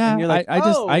scenes. Yeah, and you're like,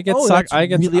 I get sucked. That's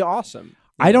really awesome.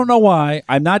 I don't know why.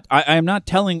 I'm not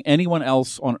telling anyone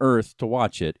else on Earth to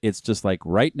watch it. It's just like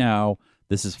right now,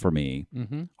 this is for me.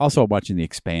 Mm-hmm. Also, I'm watching The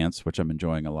Expanse, which I'm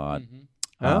enjoying a lot.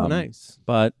 Oh, nice.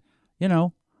 But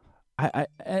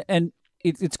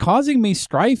it's causing me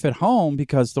strife at home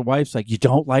because the wife's like, "You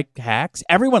don't like hacks?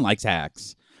 Everyone likes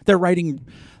hacks." They're writing.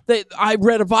 I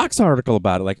read a Vox article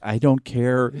about it. Like, I don't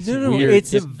care. No,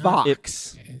 it's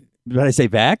Vox. Did I say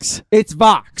Vax? It's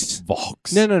Vox.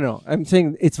 Vox. No. I'm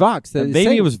saying it's Vox.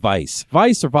 Maybe it was Vice.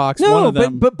 Vice or Vox. No, one of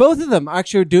them. but both of them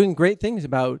actually are doing great things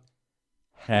about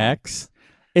hacks.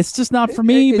 It's just not for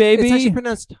me, baby. It's actually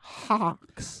pronounced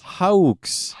Hawks.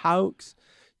 Hawks.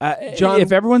 John,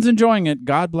 if everyone's enjoying it,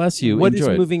 God bless you. What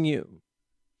Enjoy is moving you?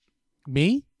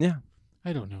 Me? Yeah.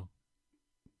 I don't know.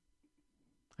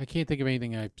 I can't think of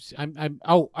anything.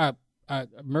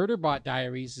 Murderbot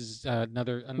Diaries is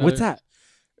another. What's that?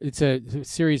 It's a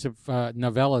series of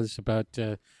novellas about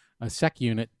a sec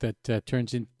unit that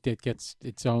turns in. That gets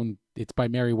its own. It's by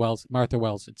Martha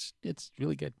Wells. It's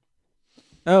really good.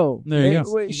 Oh, there you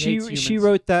go. Wait, she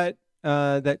wrote that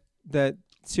that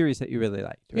series that you really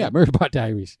liked. Right? Yeah, Murderbot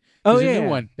Diaries. Oh, There's yeah, a new yeah.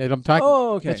 one that I'm talking.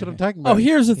 Oh, okay. That's what I'm talking about. Oh,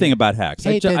 here's the thing about hacks.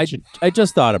 Pay attention. I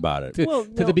just thought about it. to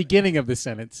the beginning of the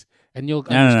sentence, and you'll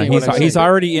No. understand what I'm He's saying.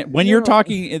 already when you're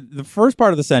talking in the first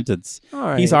part of the sentence. All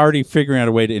right. He's already figuring out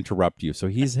a way to interrupt you. So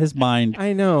his mind.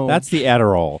 I know. That's the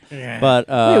Adderall. Yeah. But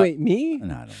wait, me?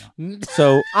 no, I don't know.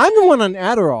 So I'm the one on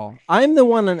Adderall. I'm the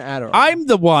one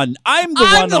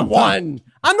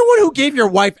who gave your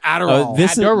wife Adderall.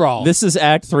 Adderall. This is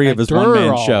Act 3 of his one man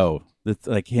Adderall. show. That's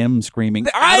like him screaming.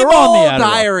 The I'm Adderall on the Adderall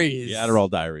Diaries. The Adderall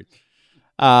Diaries.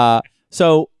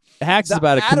 So Hacks is The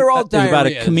about Adderall is about a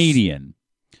Diaries. comedian.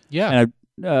 Yeah,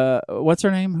 And what's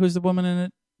her name? Who's the woman in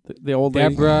it? The old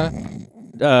lady.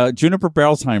 Deborah. Juniper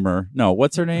Belsheimer. No,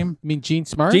 what's her name? I mean, Jean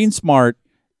Smart. Jean Smart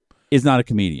is not a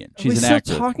comedian. Are She's we an still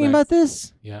actor. talking Right. about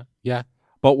this? Yeah.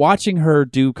 But watching her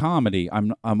do comedy,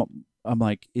 I'm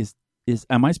like,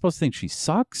 am I supposed to think she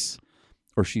sucks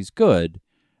or she's good?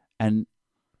 And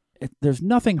there's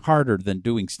nothing harder than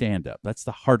doing stand up. That's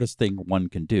the hardest thing one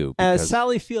can do. As because-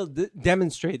 Sally Field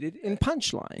demonstrated in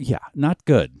Punchline. yeah, not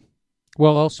good.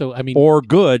 Well, also, I mean, Or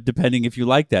good, depending if you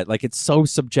like that. Like, it's so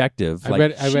subjective. I Like,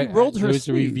 read. she rolled her there was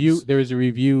a review. sleeves. There was a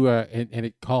review, and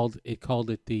it called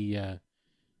it the.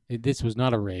 This was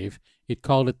not a rave. It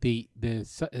called it the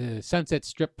Sunset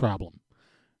Strip problem,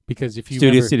 because if you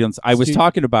remember, Studios. I was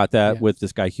talking about that with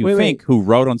this guy Hugh Wait, wait. Fink, who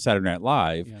wrote on Saturday Night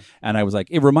Live, Yeah. and I was like,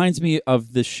 it reminds me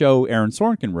of the show Aaron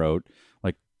Sorkin wrote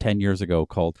like 10 years ago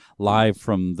called Live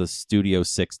from the Studio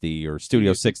 60 or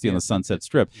Studio 60 on the Sunset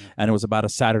Strip, and it was about a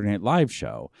Saturday Night Live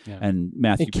show, Yeah. and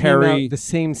Matthew It came Perry. out the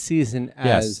same season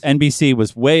Yes, as. NBC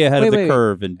was way ahead of Wait, the wait.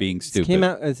 curve in being It stupid. came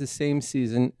out as the same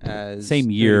season as.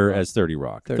 Same year 30 Rock. as 30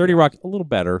 Rock. 30 30 Rock, a little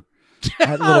better.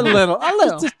 A little.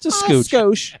 Just scooch.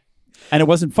 Skosh. And it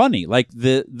wasn't funny. Like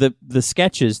the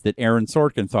sketches that Aaron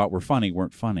Sorkin thought were funny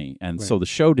weren't funny, and so the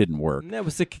show didn't work And that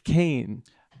was the cocaine.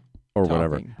 or talking.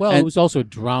 whatever. well, And- it was also a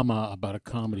drama about a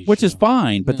comedy, which show. is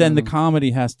fine, but then the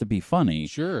comedy has to be funny.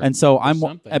 Sure. And so Or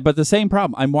something. but the same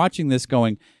problem. I'm watching this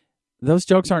going, those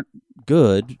jokes aren't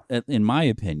good, in my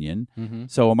opinion. Mhm.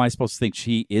 So am I supposed to think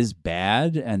she is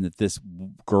bad and that this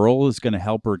girl is going to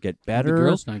help her get better?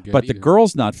 girl's not good But the either.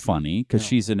 girl's not funny because No.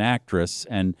 she's an actress.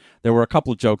 And there were a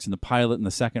couple of jokes in the pilot and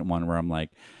the second one where I'm like,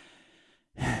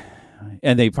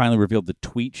 And they finally revealed the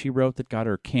tweet she wrote that got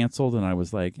her canceled, and I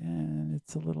was like,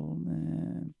 it's a little.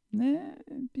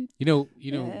 You know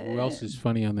who else is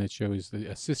funny on that show is the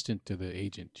assistant to the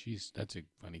agent. That's a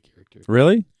funny character.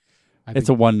 Really? I It's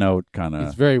a think one note kind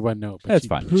It's of. very one note. But That's she,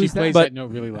 fine. She Who's plays that? that note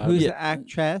really loud. Who's Yeah. the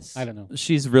actress? I don't know.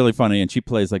 She's really funny, and she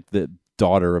plays like the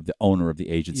daughter of the owner of the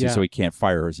agency, Yeah. so he can't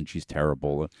fire her, and she's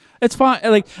terrible. It's fine.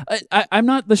 Like I'm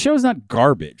not. The show's not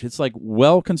garbage. It's like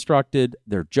well constructed.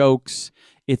 They're jokes.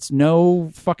 It's no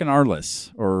fucking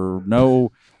Arliss or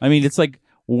no. I mean, it's like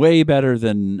way better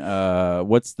than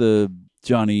what's the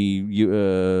Johnny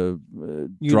drama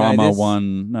Unitas?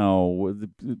 one? No,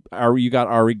 you got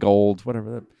Ari Gold,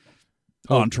 whatever. That,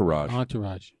 Entourage.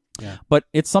 Entourage. Yeah. But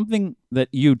it's something that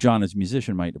you, John, as a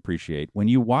musician, might appreciate. When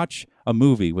you watch a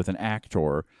movie with an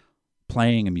actor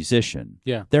playing a musician,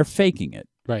 Yeah. they're faking it.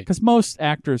 Right. Because most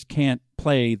actors can't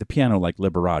play the piano like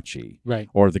Liberace, Right.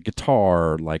 or the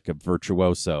guitar like a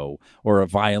virtuoso, or a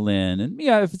violin. And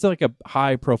yeah, if it's like a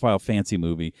high-profile fancy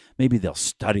movie, maybe they'll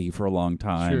study for a long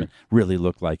time Sure. and really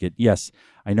look like it. Yes,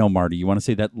 I know, Marty. You want to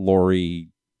say that Lori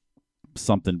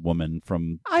something woman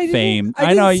from I didn't- Fame?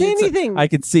 I know didn't say it's anything. I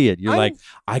can see it. You're I'm-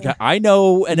 like, I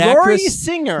know an Laurie actress.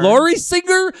 Singer. Laurie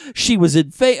Singer. She was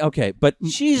in Fame. Okay, but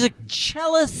She's a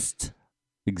cellist.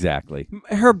 exactly.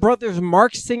 Her brother's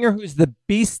Mark Singer, who's the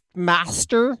Beast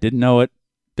Master. Didn't know it.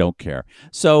 Don't care.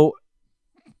 So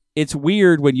it's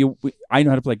weird when I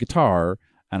know how to play guitar,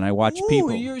 and I watch Ooh,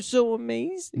 people. you're so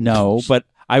amazing. No, but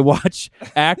I watch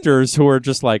actors who are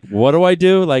just like, what do I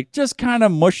do? Like, just kind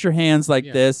of mush your hands like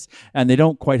Yeah. this, and they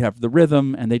don't quite have the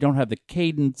rhythm, and they don't have the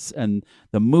cadence and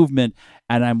the movement.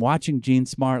 And I'm watching Gene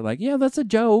Smart, like, yeah, that's a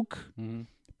joke, Mhm.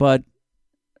 but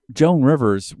Joan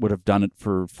Rivers would have done it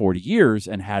for 40 years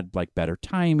and had like better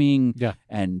timing, Yeah.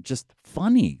 and just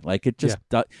funny. Like it just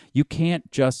you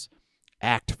can't just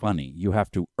act funny. You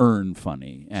have to earn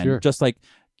funny, and Sure. just like.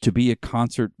 To be a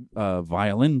concert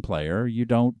violin player, you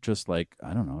don't just like,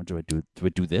 I don't know, do I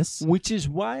do this? Which is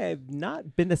why I've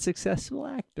not been a successful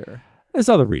actor. There's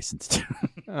other reasons too.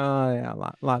 Yeah,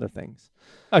 a lot of things.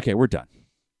 Okay, we're done.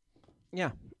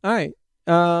 Yeah. All right.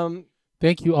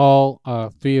 Thank you all,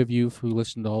 three of you, who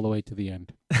listened all the way to the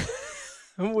end.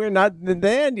 We're not in the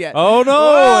end yet. Oh no,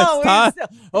 Whoa, it's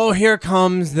time. Oh, here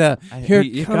comes the. Here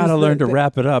You comes gotta the- learn to the-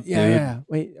 wrap it up, Yeah, dude. yeah.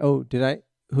 Wait. Oh, did I?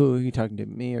 Who are you talking to?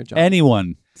 Me or John?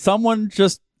 Anyone, someone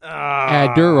just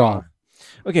Adderall.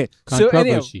 Okay, so anyhow,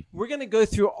 Controversy. we're going to go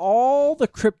through all the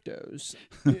cryptos,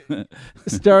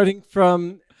 starting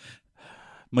from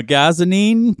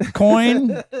Magazine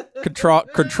coin,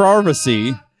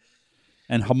 controversy,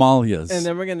 and Himalayas. and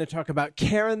then we're going to talk about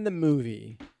Karen the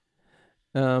movie.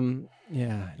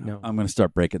 Yeah, no, I'm gonna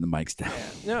start breaking the mics down.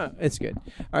 no, it's good.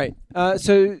 All right,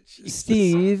 so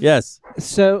Steve, Yes.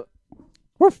 so,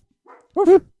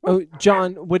 oh,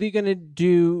 John, what are you going to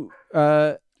do?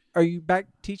 Are you back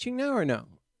teaching now or no?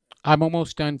 I'm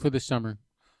almost done for the summer.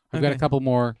 I've got a Okay. couple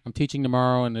more. I'm teaching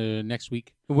tomorrow and next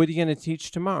week. What are you going to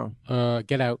teach tomorrow?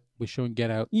 Get Out. We're showing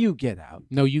Get Out. You get out.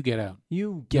 No, you Get Out.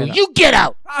 You get out. You Get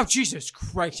Out. Oh, Jesus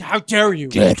Christ! How dare you?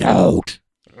 out.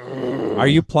 Are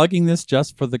you plugging this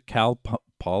just for the Cal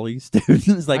Poly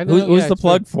students? Like, I know, who's yeah, the it's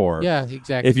plug for- for? Yeah,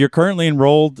 exactly. If you're currently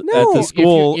enrolled at No. the If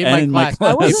school if you're and in my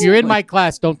class, if you're in my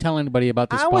class, don't tell anybody about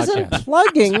this I wasn't podcast.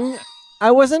 plugging. I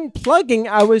wasn't plugging.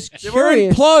 I was we're in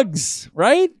curious. plugs,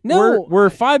 right? No. we're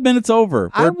 5 minutes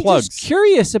over. We're I'm plugs. just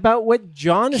curious about what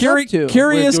John is up to.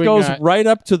 Curious We're doing goes that. right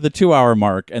up to the 2-hour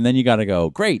mark, and then you got to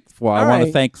go. Great. Well, I All want to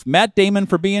right. thank Matt Damon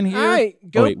for being here. All right,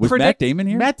 go Oh, wait, was Matt predict- Damon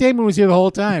here? Matt Damon was here the whole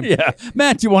time. Yeah,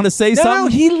 Matt, do you want to say No,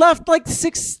 something? he left like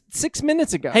six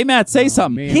minutes ago. Hey, Matt, say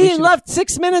something. man. we he should've- left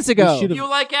 6 minutes ago. should've- You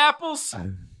like apples?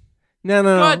 No,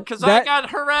 Good, because I got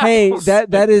her Hey, apples.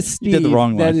 that is Steve. You did the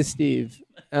wrong That line. is Steve.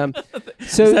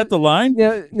 So Is that the line?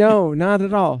 no, not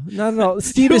at all. Not at all.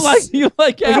 Steve is You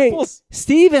like okay, apples?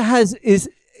 Steve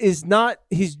is not.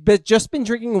 He's just been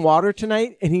drinking water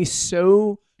tonight, and he's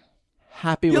so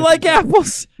happy. You with like himself.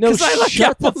 apples? No, 'Cause I like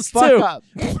shut the apples fuck too. up.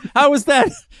 How was that,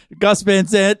 Gus Van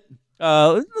Sant?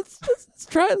 Let's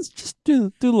try. Let's just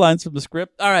do the lines from the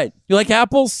script. All right. You like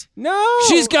apples? No,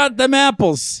 She's got them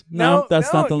apples. No,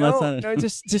 that's not the. no, That's not it. no,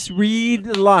 just read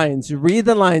the lines. Read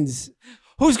the lines.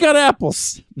 Who's got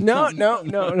apples?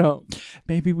 No.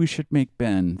 Maybe we should make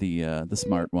Ben the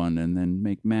smart one, and then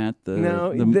make Matt the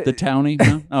No, the townie.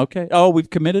 No? Okay. Oh, we've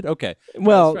committed. Okay.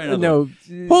 Well, Let's try another no.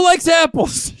 one. Who likes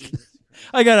apples?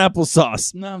 I got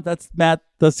applesauce. No, that's Matt.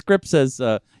 The script says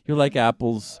you like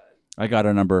apples. I got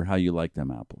a number. How you like them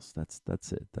apples?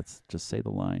 That's it. That's just say the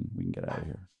line. We can get out of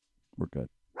here. We're good.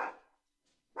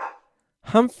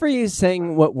 Humphrey is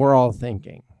saying what we're all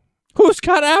thinking. Who's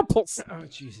got apples? Oh,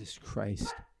 Jesus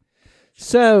Christ.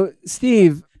 So,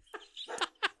 Steve.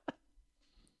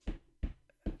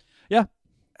 Yeah.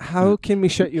 How can we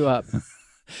shut you up?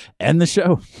 End the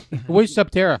show. Where's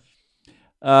Subterra?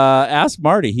 Ask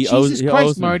Marty. He owes. Jesus He Christ,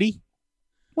 owes me. Marty. He's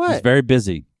What? very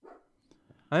busy.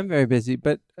 I'm very busy,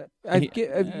 but He-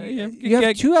 you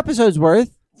have 2 episodes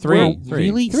worth. Three.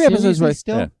 Really? 3 episodes Seriously worth.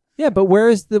 still? Yeah. Yeah, but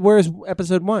where's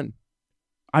episode 1?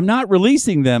 I'm not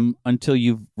releasing them until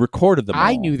you've recorded them.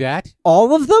 I all. knew that.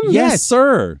 All of them? Yes,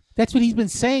 sir. That's what he's been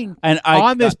saying And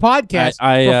on this podcast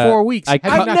for 4 weeks. I Have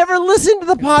you I've not- never listened to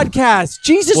the podcast.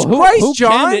 Jesus Well, who Christ, can?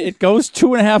 John. It goes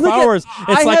 2.5 Look at- hours.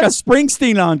 It's I like have- a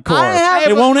Springsteen encore. I have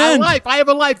It won't a end. life. I have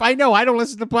a life. I know. I don't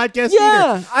listen to podcasts either.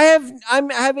 Yeah, I have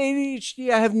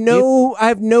ADHD. I have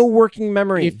no working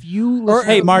memory. If you Or- listen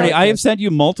Hey, to Marty, I have podcasts- sent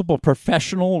you multiple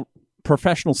professional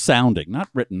sounding, not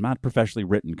written, not professionally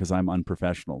written because I'm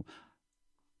unprofessional,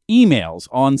 emails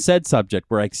on said subject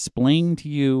where I explain to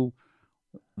you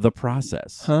the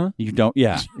process. Huh? You don't,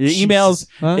 yeah. The emails,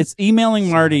 Huh? it's emailing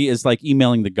Marty is like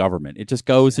emailing the government. It just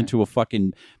goes into a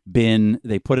fucking bin.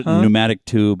 They put it in Huh? a pneumatic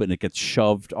tube and it gets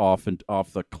shoved off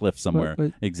the cliff somewhere.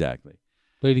 What- Exactly.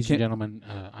 Ladies and gentlemen,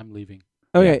 I'm leaving.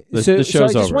 Okay, Yeah, the so I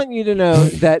show's just over. want you to know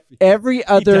that every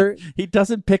other He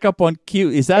doesn't pick up on cue.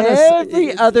 Is that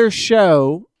every other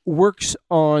show works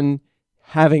on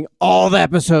having all the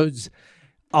episodes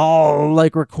all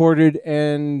like recorded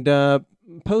and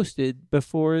posted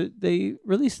before they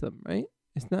release them, right?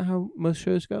 Isn't that how most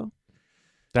shows go?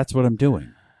 That's what I'm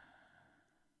doing.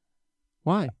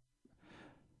 Why?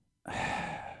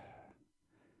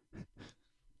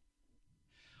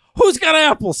 Who's got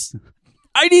apples?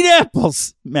 I need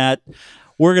apples, Matt.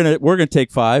 We're gonna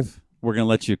take 5. We're gonna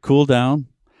let you cool down.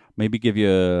 Maybe give you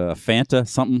a Fanta,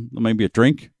 something, maybe a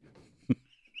drink.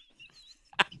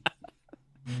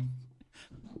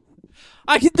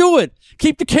 I can do it.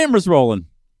 Keep the cameras rolling.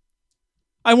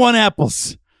 I want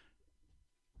apples.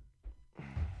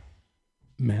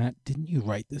 Matt, didn't you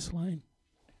write this line?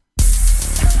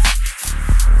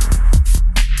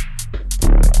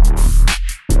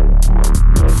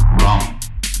 Wrong.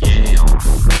 Yale.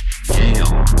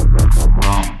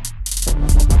 Wrong.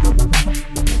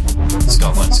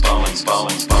 Scotland. I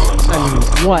mean,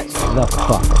 what the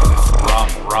fuck?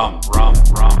 Wrong.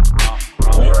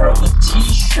 Where are the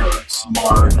t-shirts,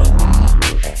 Martin?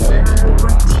 Where are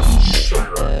the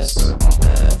t-shirts?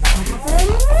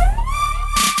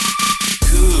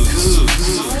 Coos.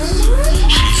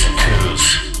 She's a coos.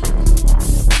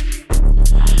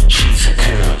 She's a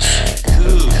coos.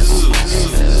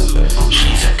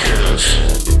 She's a coos.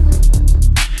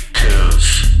 Coos.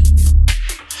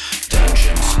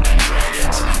 Dungeons and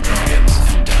dragons and dragons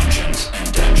and dungeons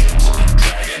and dungeons and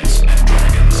dragons and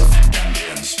dragons and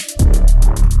dungeons.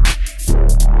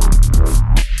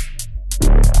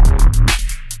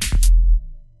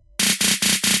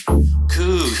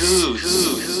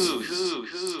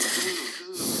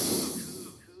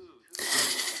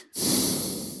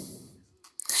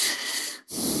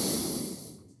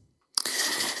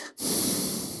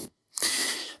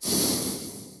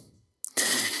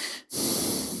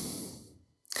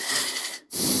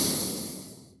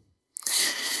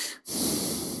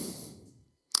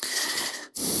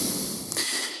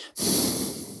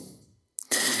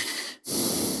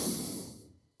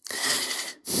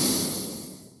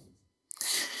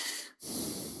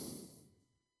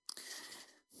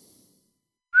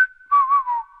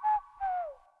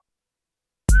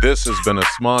 This has been a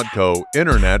Smodco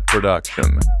Internet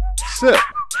production. SIP.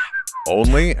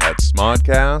 Only at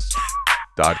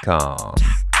smodcast.com.